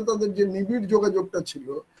 প্রকৃতির সাথে তাদের যে নিবিড় যোগাযোগটা ছিল,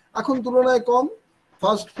 এখন তুলনায় কম।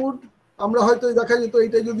 ফাস্ট ফুড, আমরা হয়তো দেখা যেত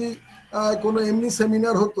এইটা যদি কোনো এমনি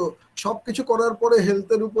সেমিনার হতো, সবকিছু করার পরে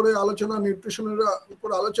হেলথের উপরে আলোচনা, নিউট্রিশনের উপর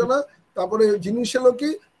আলোচনা, তারপরে জিনিস এলো কি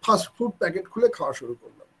ফাস্ট ফুড প্যাকেট খুলে খাওয়া শুরু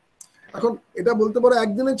করলাম। এখন এটা বলতে পারো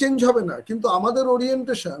একদিনে চেঞ্জ হবে না, কিন্তু আমাদের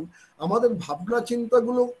ওরিয়েন্টেশন, আমাদের ভাবনা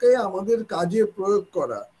চিন্তাগুলোকে আমাদের কাজে প্রয়োগ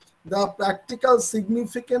করা, the practical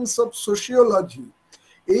significance of sociology,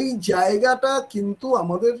 এই জায়গাটা কিন্তু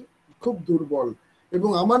আমাদের খুব দুর্বল। এবং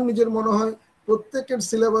আমার নিজের মনে হয় প্রত্যেকের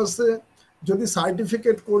সিলেবাসে যদি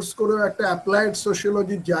সার্টিফিকেট কোর্স করে একটা অ্যাপ্লাইড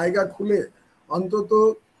সোশিওলজির জায়গা খুলে, অন্তত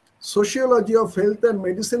সোশিওলজি অফ হেলথ অ্যান্ড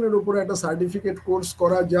মেডিসিনের উপরে একটা সার্টিফিকেট কোর্স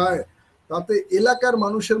করা যায়, তাতে এলাকার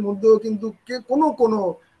মানুষের মধ্যেও কিন্তু কোনো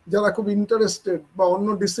যারা খুব ইন্টারেস্টেড বা অন্য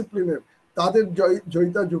ডিসিপ্লিনের, তাদের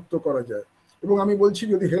জয়িতা যুক্ত করা যায়। এবং আমি বলছি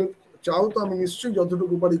যদি হেল্প চাও তো আমি নিশ্চয়ই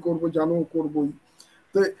যতটুকু পারি করবো, জানো করবোই।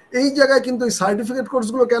 তো এই জায়গায় কিন্তু এই সার্টিফিকেট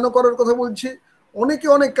কোর্সগুলো কেন করার কথা বলছি, অনেকে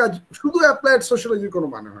অনেক কাজ, শুধু অ্যাপ্লাইড সোশিওলজির কোনো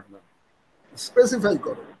মানে হয় না। স্পেসিফাই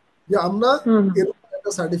করো যে আমরা এরকম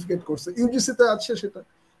একটা সার্টিফিকেট কোর্স ইউজিসিতে আছে সেটা।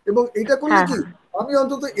 এবং এটা করলে কি আমি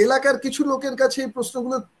অন্তত এলাকার কিছু লোকের কাছে এই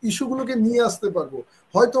প্রশ্নগুলো, ইস্যুগুলোকে নিয়ে আসতে পারবো।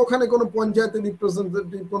 হয়তো ওখানে কোনো পঞ্চায়েতের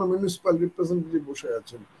রিপ্রেজেন্টেটিভ, কোনো মিউনিসিপাল রিপ্রেজেন্টেটিভ বসে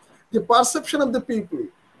আছেন, যে পারসেপশন অফ দ্য পিপল।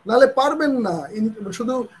 নাহলে পারবেন না,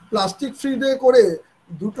 শুধু প্লাস্টিক ফ্রি ডে করে,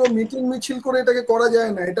 দুটো মিটিং মিছিল করে এটাকে করা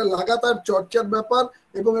যায় না। এটা লাগাতার চর্চার ব্যাপার,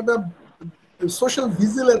 এবং একটা সোশ্যাল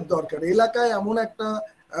ভিজিলের দরকার। এলাকায় এমন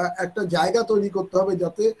একটা জায়গা তৈরি করতে হবে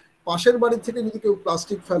যাতে পাশের বাড়ি থেকে যদি কেউ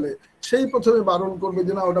প্লাস্টিক ফেলে, সেই প্রথমে বারণ করবে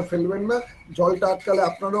যে না ওটা ফেলবেন না, জলটা আটকালে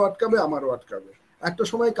আপনারও আটকাবে, আমারও আটকাবে। একটা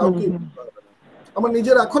সময় কাউকে পারবে না। আমার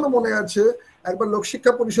নিজের এখনো মনে আছে, একবার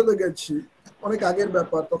লোকশিক্ষা পরিষদে গেছি, অনেক আগের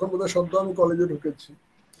ব্যাপার, তখন বোধহয় সদ্য আমি কলেজে ঢুকেছি।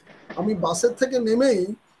 আমি বাসের থেকে নেমেই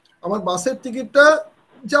আমার বাসের টিকিটটা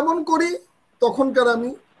যেমন করি তখনকার আমি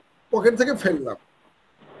পকেট থেকে ফেললাম।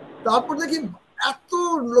 তারপর দেখি এত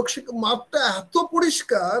লোকশিক্ষা মাঠটা এত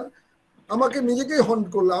পরিষ্কার, আমাকে নিজেকেই হন্ট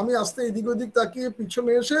করলো। আমি আস্তে এদিক ওদিক তাকিয়ে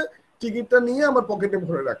পিছনে এসে টিকিটটা নিয়ে আমার পকেটে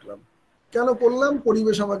ভরে রাখলাম। কেন করলাম?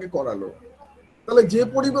 পরিবেশ আমাকে করালো। তাহলে যে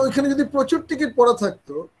পরিবেশ, ওইখানে যদি প্রচুর টিকিট পড়া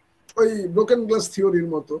থাকতো, ওই ব্রোকেন গ্লাস থিওরির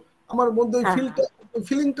মতো, আমার মধ্যে ওই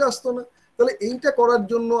ফিলিংটা আসতো না। তাহলে এইটা করার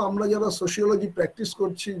জন্য আমরা যারা সোশিওলজি প্র্যাকটিস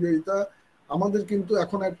করছি, যেটা আমাদের কিন্তু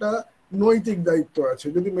এখন একটা নৈতিক দায়িত্ব আছে।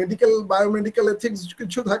 যদি মেডিকেল বায়োমেডিক্যাল এথিক্স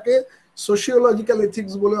কিছু থাকে, সোশিওলজিক্যাল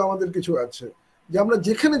এথিক্স বলে আমাদের কিছু আছে, যে আমরা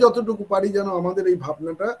যেখানে যতটুকু পারি যেন আমাদের এই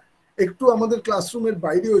ভাবনাটা একটু আমাদের ক্লাসরুমের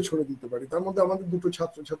বাইরেও ছড়ে দিতে পারি। তার মধ্যে আমাদের দুটো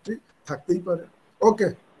ছাত্রছাত্রী থাকতেই পারে। ওকে,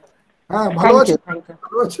 হ্যাঁ ভালো আছি,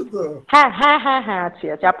 ভালো আছো তো? হ্যাঁ হ্যাঁ হ্যাঁ হ্যাঁ আছি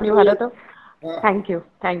আছি, আপনি ভালো তো? Thank you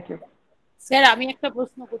thank you. Sir আমি একটা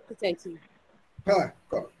প্রশ্ন করতে চাইছি। হ্যাঁ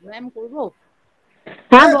করো। ম্যাম করব?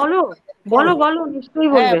 হ্যাঁ বলো বলো বলো, নিশ্চয়ই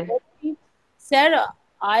হ্যাঁ বলবে। বলছি, স্যার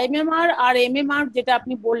আইএমএমআর আর এমএমআর যেটা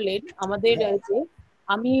আপনি বললেন আমাদের যে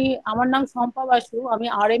আমার নাম শম্পা বাসু, আমি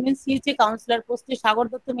আরএমএনসিএইচ এ কাউন্সিলর পোস্টে সাগর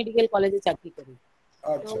দত্ত মেডিকেল কলেজে চাকরি করি। তো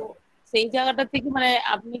আচ্ছা সেই জায়গাটা থেকে মানে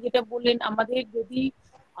আপনি যেটা বললেন আমাদের যদি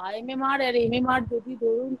আইএমএমআর আর এমএমআর যদি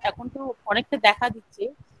ধরুন এখন তো অনেকটা দেখা দিচ্ছে,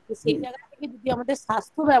 তো সেই জায়গা থেকে যদি আমাদের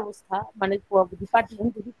স্বাস্থ্য ব্যবস্থা মানে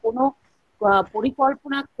ডিপার্টমেন্ট যদি কোনো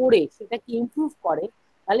পরিকল্পনা করে সেটাকে ইমপ্রুভ করে,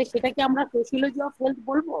 তাহলে সেটাকে আমরা সোশিওলজি অফ হেলথ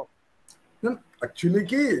বলবো? অ্যাকচুয়ালি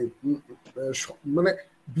কি মানে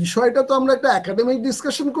বিষয়টা তো আমরা একটা একাডেমিক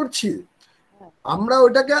ডিসকাশন করছি, আমরা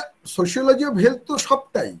ওটাকে সোশিওলজি অফ হেলথ তো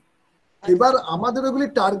সবটাই। এবার আমাদের ওগুলি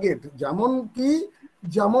টার্গেট যেমন কি,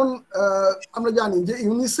 যেমন আমরা জানি যে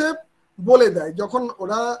ইউনিসেফ বলে দেয় যখন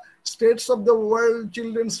ওরা states of the world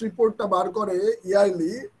children's রিপোর্টটা বার করে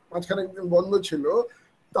ইয়ারলি, মাঝখানে একদিন বন্ধ ছিল,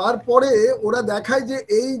 তারপরে ওরা দেখায় যে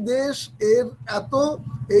এই দেশ এর এত,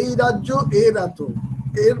 এই রাজ্য এর এত,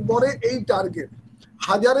 এরপরে এই টার্গেট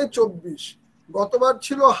 1024, গতবার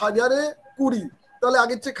ছিল 1020, তাহলে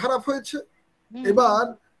আগের চেয়ে খারাপ হয়েছে। এবার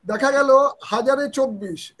দেখা গেল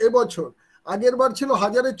 1024 এবছর, আগের বার ছিল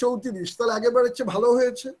 1034, তাহলে আগের বারের চেয়ে ভালো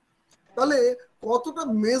হয়েছে। তাহলে কতটা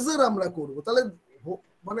মেজার আমরা করব, তাহলে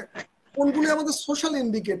মানে কোনগুলি আমাদের সোশ্যাল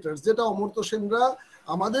ইন্ডিকেটর, যেটা অমর্ত্য সেনরা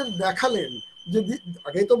আমাদের দেখালেন, যে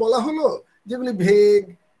আগেই তো বলা হলো যেগুলি ভেগ,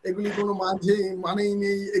 এগুলি কোনো মাঝে মানেই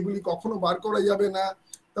নেই, এগুলি কখনো বার করা যাবে না,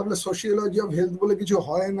 তাহলে সোশিওলজি অফ হেলথ বলে কিছু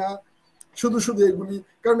হয় না, শুধু শুধু এগুলি,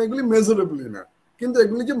 কারণ এগুলি মেজারেবলই না। কিন্তু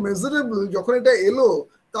এগুলি যে মেজারেবল, যখন এটা এলো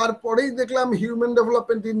তারপরেই দেখলাম হিউম্যান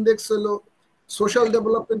ডেভেলপমেন্ট ইন্ডেক্স এলো, সোশ্যাল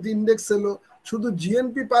ডেভেলপমেন্ট ইন্ডেক্স এলো, শুধু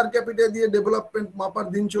জিএনপি পার ক্যাপিটা দিয়ে ডেভেলপমেন্ট মাপার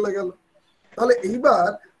দিন চলে গেল। তাহলে এইবার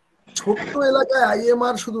ছোট্ট এলাকায়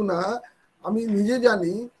আইএমআর শুধু না, আমি নিজে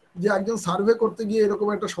জানি যে একজন সার্ভে করতে গিয়ে এরকম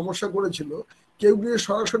একটা সমস্যা করেছিল, কেউ গিয়ে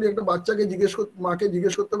সরাসরি একটা বাচ্চাকে মাকে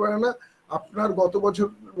জিজ্ঞেস করতে পারে না আপনার গত বছর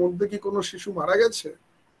মধ্যে কি কোনো শিশু মারা গেছে।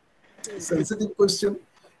 সেন্সিটিভ কোয়েশ্চেন,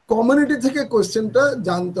 কমিউনিটি থেকে কোয়েশ্চেনটা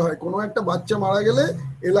জানতে হয়। কোনো একটা বাচ্চা মারা গেলে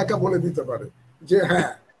এলাকা বলে দিতে পারে যে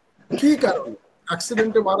হ্যাঁ কি কারণ,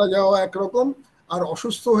 অ্যাক্সিডেন্টে মারা যাওয়া একরকম, আর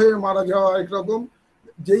অসুস্থ হয়ে মারা যাওয়া একরকম,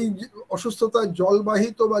 যেই অসুস্থতা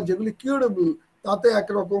জলবাহিত বা যেগুলি কিউরেবল তাতে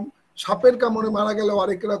একরকম, সাপের কামড়ে মারা গেলেও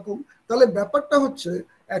আরেক রকম। তাহলে ব্যাপারটা হচ্ছে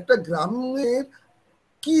একটা গ্রামের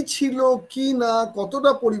কি ছিল কি না,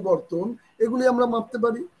 কতটা পরিবর্তন, এগুলি আমরা মাপতে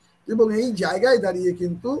পারি। এবং এই জায়গায় দাঁড়িয়ে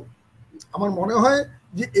কিন্তু আমার মনে হয়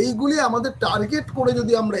যে এইগুলি আমাদের টার্গেট করে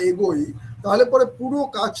যদি আমরা এগোই, তাহলে পরে পুরো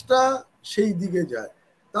কাজটা সেই দিকে যায়।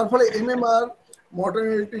 তার ফলে এমএমআর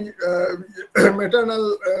মর্টালিটি, ম্যাটার্নাল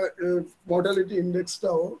মর্টালিটি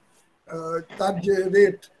ইন্ডেক্সটাও, তার যে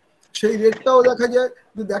রেট, সেই রেটটাও দেখা যায়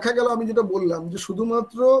যে, দেখা গেল আমি যেটা বললাম যে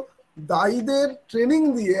শুধুমাত্র দায়ীদের ট্রেনিং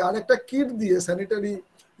দিয়ে আর একটা কিট দিয়ে, স্যানিটারি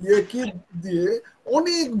কিট দিয়ে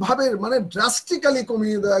অনেকভাবে মানে ড্রাস্টিক্যালি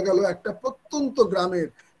কমিয়ে দেওয়া গেল একটা প্রত্যন্ত গ্রামের,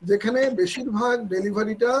 যেখানে বেশিরভাগ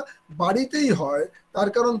ডেলিভারিটা বাড়িতেই হয়। তার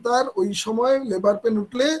কারণ তার ওই সময় লেবার পেন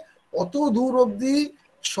উঠলে অত দূর অবধি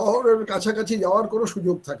শহরের কাছাকাছি যাওয়ার কোনো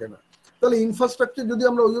সুযোগ থাকে না। তাহলে ইনফ্রাস্ট্রাকচার যদি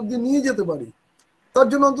আমরা ওই অবধি নিয়ে যেতে পারি, তার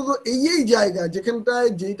জন্য অন্তত এই জায়গা যেখানটায়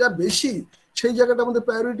যেটা বেশি সেই জায়গাটা আমাদের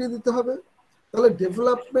প্রায়োরিটি দিতে হবে। তাহলে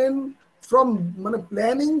ডেভেলপমেন্ট ফ্রম মানে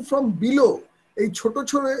প্ল্যানিং ফ্রম বিলো, এই ছোট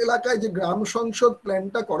ছোট এলাকায় যে গ্রাম সংসদ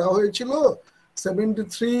প্ল্যানটা করা হয়েছিল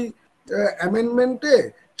 73 অ্যামেন্ডমেন্টে,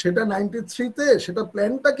 সেটা 93-তে, সেটা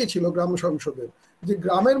প্ল্যানটা কি ছিল গ্রাম সংসদের, যে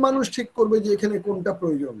গ্রামের মানুষ ঠিক করবে যে এখানে কোনটা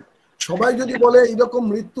প্রয়োজন। সবাই যদি বলে এইরকম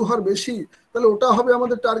মৃত্যু হার বেশি, তাহলে ওটা হবে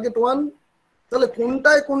আমাদের টার্গেট 1। তাহলে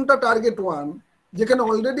কোনটায় কোনটা টার্গেট 1, যেখানে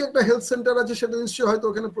অলরেডি একটা হেলথ সেন্টার আছে সেটা নিশ্চয়ই হয়তো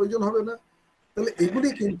ওখানে প্রয়োজন হবে না। তাহলে এগুলি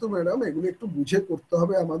কিন্তু ম্যাডাম, এগুলি একটু বুঝে করতে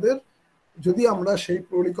হবে আমাদের, যদি আমরা সেই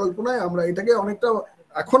পরিকল্পনায় আমরা এটাকে অনেকটা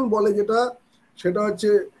এখন বলে যেটা, সেটা হচ্ছে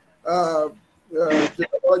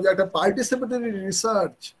যেটা বলা যায় একটা পার্টিসিপেটরি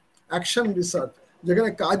রিসার্চ, অ্যাকশন রিসার্চ, যেখানে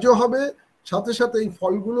কাজও হবে, সাথে সাথে এই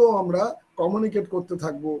ফলগুলো আমরা কমিউনিকেট করতে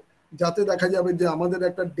থাকবো, যাতে দেখা যাবে যে আমাদের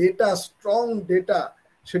একটা ডেটা, স্ট্রং ডেটা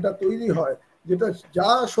সেটা তৈরি হয়, যেটা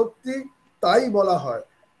যা সত্যি তাই বলা হয়।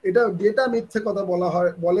 এটা ডেটা মিথ্যে কথা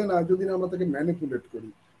বলে না যদি না আমরা তাকে ম্যানিপুলেট করি,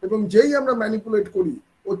 এবং যেই আমরা ম্যানিপুলেট করি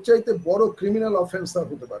ওর চাইতে বড় ক্রিমিনাল অফেন্স আর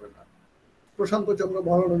হতে পারে না। প্রশান্ত চন্দ্র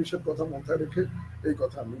মহানবীশের কথা মাথায় রেখে এই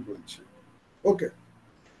কথা আমি বলছি। ওকে,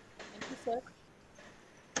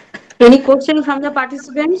 Any question from the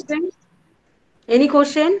participants? Any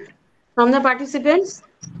question from the participants?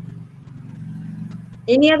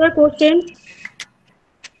 Any other question?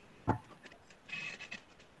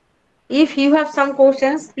 If you have some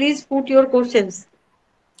questions, please put your questions.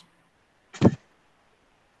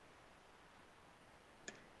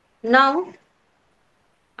 Now,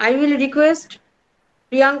 I will request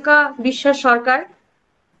Priyanka Vishwa Sarkar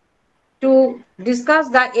to discuss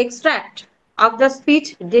the extract of the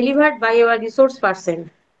speech delivered by our resource person.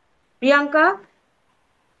 Priyanka,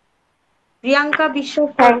 Priyanka Vishwa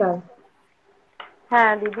thank Sarkar.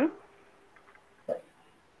 হ্যাঁ দিদি,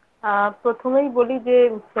 প্রথমেই বলি যে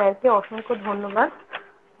স্যারকে অসংখ্য ধন্যবাদ।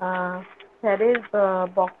 স্যারের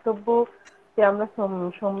বক্তব্যতে আমরা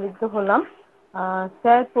সমৃদ্ধ হলাম।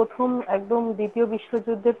 স্যার প্রথম একদম দ্বিতীয়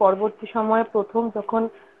বিশ্বযুদ্ধের পরবর্তী সময়ে প্রথম যখন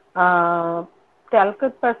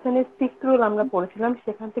ট্যালকট পার্সনের সিক রোল আমরা পড়েছিলাম,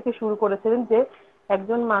 সেখান থেকে শুরু করেছিলেন যে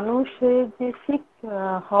একজন মানুষের যে সিক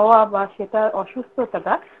হওয়া বা সেটার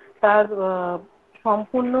অসুস্থতাটা তার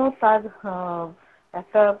সম্পূর্ণ তার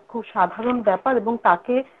একটা খুব সাধারণ ব্যাপার, এবং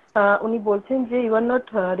তাকে উনি বলছেন যে you are not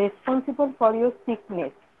responsible for your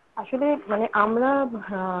sickness. আসলে মানে আমরা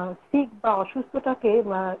সিক বা অসুস্থটাকে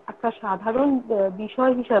একটা সাধারণ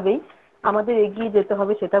বিষয় হিসাবেই আমাদের এগিয়ে যেতে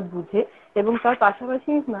হবে সেটা বুঝে, এবং তার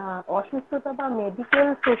পাশাপাশি অসুস্থতা বা মেডিকেল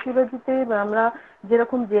সোশিওলজিতে আমরা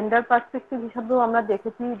যেরকম জেন্ডার পার্সপেক্টিভ হিসাবেও আমরা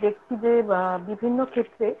দেখছি যে বিভিন্ন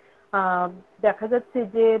ক্ষেত্রে দেখা যাচ্ছে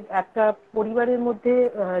যে একটা পরিবারের মধ্যে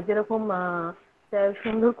যেরকম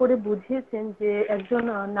সুন্দর করে বুঝিয়েছেন যে একজন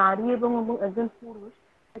নারী এবং একজন পুরুষ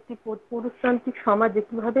একটি পুরুষতান্ত্রিক সমাজে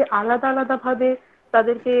কিভাবে আলাদা আলাদা ভাবে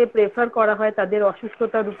তাদেরকে প্রেফার করা হয় তাদের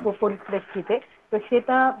অসুস্থতার পরিপ্রেক্ষিতে। তো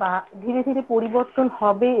সেটা ধীরে ধীরে পরিবর্তন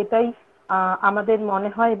হবে এটাই আমাদের মনে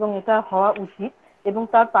হয়, এবং এটা হওয়া উচিত। এবং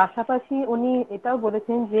তার পাশাপাশি উনি এটাও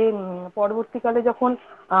বলেছেন যে পরবর্তীকালে যখন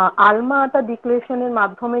আলমাটা ডিক্লারেশনের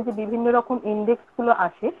মাধ্যমে যে বিভিন্ন রকম ইন্ডেক্স গুলো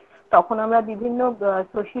আসে, তখন আমরা বিভিন্ন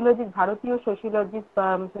সোশিওলজি, ভারতীয়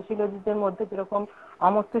সোশিওলজিদের মধ্যে যেরকম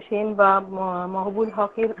অমর্ত্য সেন বা মহবুল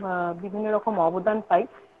হকের বিভিন্ন রকম অবদান পাই,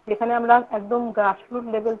 যেখানে আমরা একদম গ্রাসরুট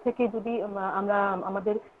লেভেল থেকে যদি আমরা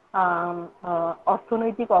আমাদের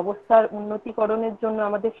অর্থনৈতিক অবস্থার উন্নতিকরণের জন্য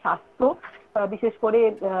আমাদের স্বাস্থ্য, বিশেষ করে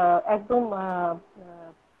একদম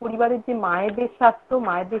পরিবারের যে মায়েদের স্বাস্থ্য,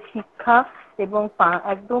 মায়েদের শিক্ষা এবং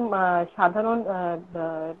একদম সাধারণ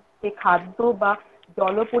যে খাদ্য বা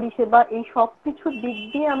জল পরিষেবা, এই সব কিছুর দিক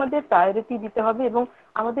দিয়ে আমাদের প্রায়োরিটি দিতে হবে, এবং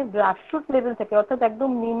আমাদের গ্রাসরুট লেভেল থেকে অর্থাৎ একদম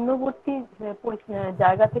নিম্নবর্তী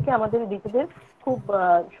জায়গা থেকে আমাদের নিজেদের খুব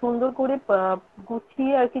সুন্দর করে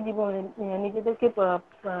গুছিয়ে আর কি জীবনে নিজেদেরকে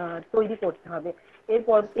তৈরি করতে হবে।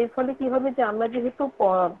 এর ফলে কি হবে যে আমরা যেহেতু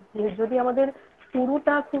যদি আমাদের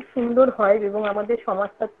শুরুটা খুব সুন্দর হয় এবং আমাদের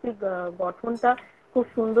সমাজতান্ত্রিক গঠনটা খুব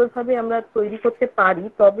সুন্দরভাবে আমরা তৈরি করতে পারি,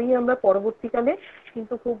 তবেই আমরা পরবর্তীকালে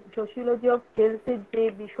কিন্তু খুব সোশিওলজি অফ হেলথের যে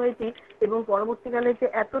বিষয়টি, এবং পরবর্তীকালে যে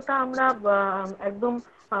এতটা আমরা একদম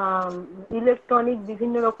ইলেকট্রনিক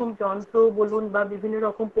বিভিন্ন রকম যন্ত্র বলুন বা বিভিন্ন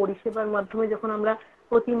রকম পরিষেবার মাধ্যমে যখন আমরা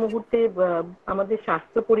প্রতি মুহূর্তে আমাদের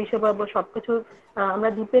স্বাস্থ্য পরিষেবা বা সবকিছু আমরা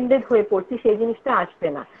ডিপেন্ডেন্ট হয়ে পড়ছি, সেই জিনিসটা আসবে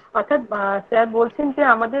না। অর্থাৎ স্যার বলছেন যে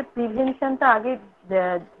আমাদের প্রিভেনশনটা আগে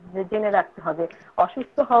জেনে রাখতে হবে।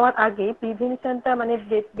 অসুস্থ হওয়ার আগে প্রিভেনশনটা মানে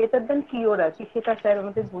বেটার দ্যান কিওর আর কি, সেটা স্যার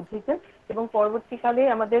আমাদের বুঝিয়েছেন। এবং পরবর্তীকালে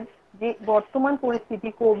আমাদের যে বর্তমান পরিস্থিতি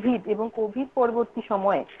কোভিড এবং কোভিড পরবর্তী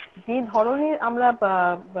সময়ে যে ধরনের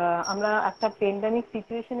আমরা একটা প্যান্ডেমিক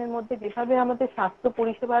সিচুয়েশনের মধ্যে যেভাবে আমাদের স্বাস্থ্য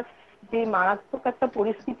পরিষেবার যে মারাত্মক একটা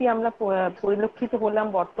পরিস্থিতি আমরা পরিলক্ষিত হলাম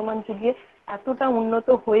বর্তমান যুগে, এতটা উন্নত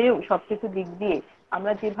হয়েও সবকিছু দিক দিয়ে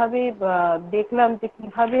আমরা যেভাবে দেখলাম যে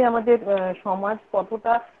কিভাবে আমাদের সমাজ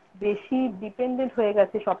কতটা বেশি ডিপেন্ডেন্ট হয়ে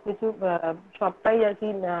গেছে সবকিছু সবটাই আর কি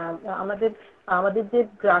আমাদের আমাদের যে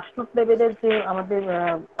গ্রাসরুট লেভেলের যে আমাদের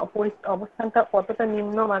অবস্থানটা কতটা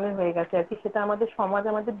নিম্নমানের হয়ে গেছে আর কি, সেটা আমাদের সমাজ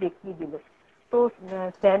আমাদের দেখিয়ে দিল। তো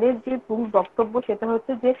স্যারের যে মূল বক্তব্য সেটা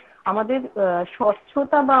হচ্ছে যে আমাদের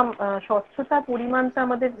স্বচ্ছতার পরিমাণটা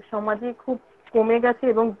আমাদের সমাজে খুব কমে গেছে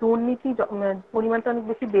এবং দুর্নীতি পরিমাণটা অনেক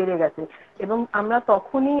বেশি বেড়ে গেছে, এবং আমরা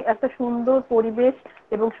তখনই একটা সুন্দর পরিবেশ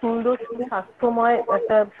এবং সুন্দর স্বাস্থ্যময়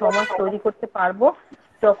একটা সমাজ তৈরি করতে পারবো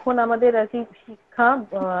যখন আমাদের আর কি শিক্ষা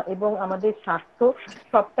এবং আমাদের স্বাস্থ্য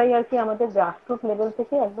সবটাই আর কি আমাদের গ্রাসরুট লেভেল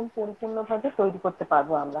থেকে একদম পরিপূর্ণভাবে তৈরি করতে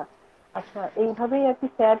পারবো আমরা। আচ্ছা, এইভাবেই আর কি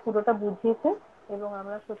স্যার পুরোটা বুঝিয়েছেন, এবং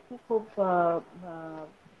আমরা সত্যি খুব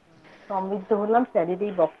সমৃদ্ধ হলাম স্যারের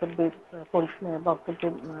এই বক্তব্যের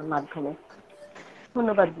মাধ্যমে।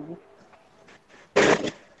 ধন্যবাদ দিদি।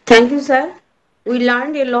 Thank you, sir. We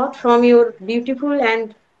learned a lot from your beautiful and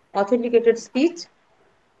authenticated speech,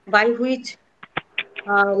 by which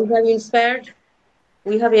we have inspired,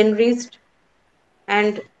 we have enriched,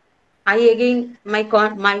 and I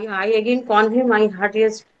again convey my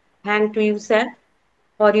heartiest thank to you, sir,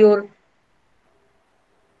 for your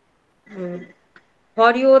um,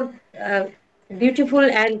 for your beautiful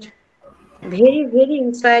and very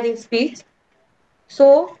inspiring speech. So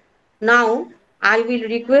now I will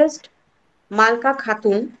request Malka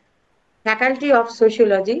Khatun Faculty of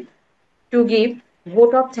Sociology, to give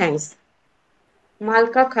vote of thanks.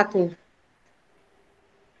 Malka Khatun.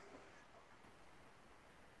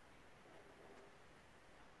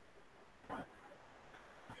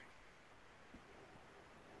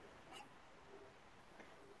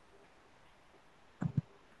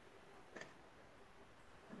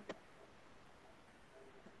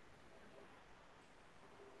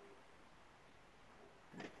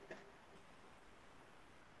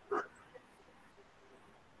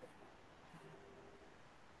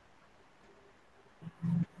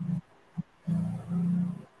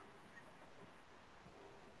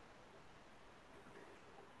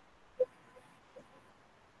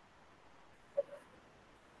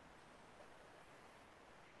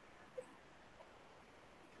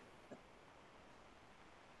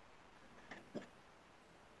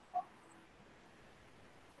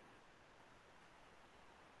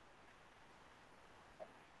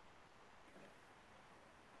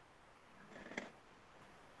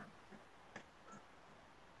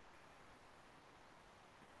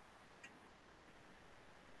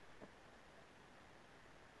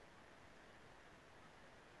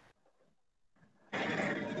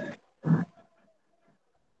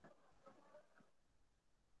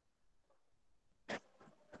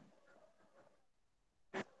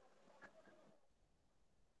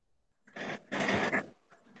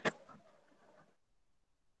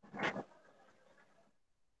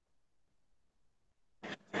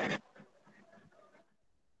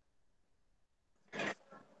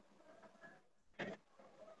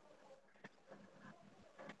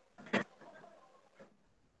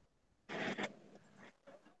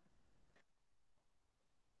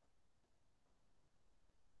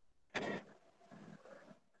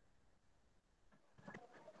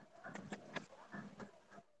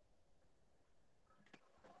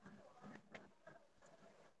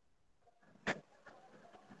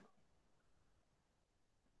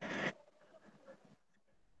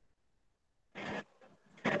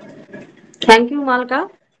 Thank you, Malka.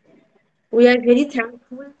 We are very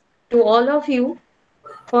thankful to all of you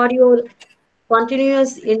for your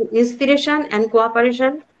continuous inspiration and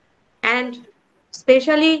cooperation, and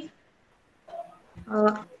especially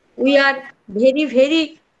we are very,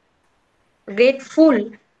 very grateful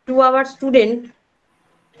to our students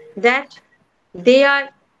that they are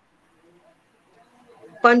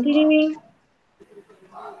continuing,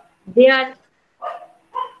 they are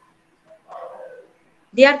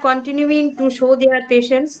continuing to show their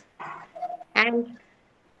patience, and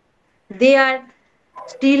they are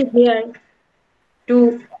still here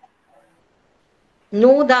to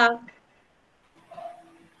know the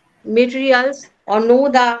materials or know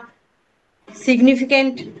the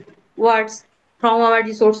significant words from our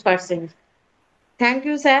resource person. Thank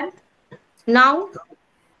you, sir. Now,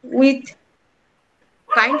 with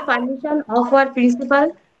kind permission of our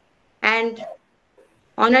principal and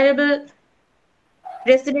honorable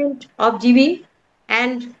president of GB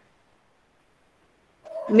and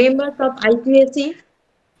members of IQAC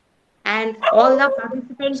and all the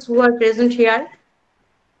participants who are present here,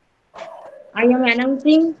 I am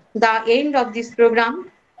announcing the end of this program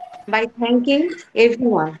by thanking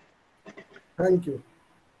everyone. Thank you.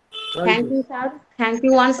 Thank Thank you. you, sir. Thank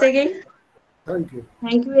you once again. Thank you.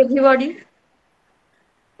 Thank you, everybody.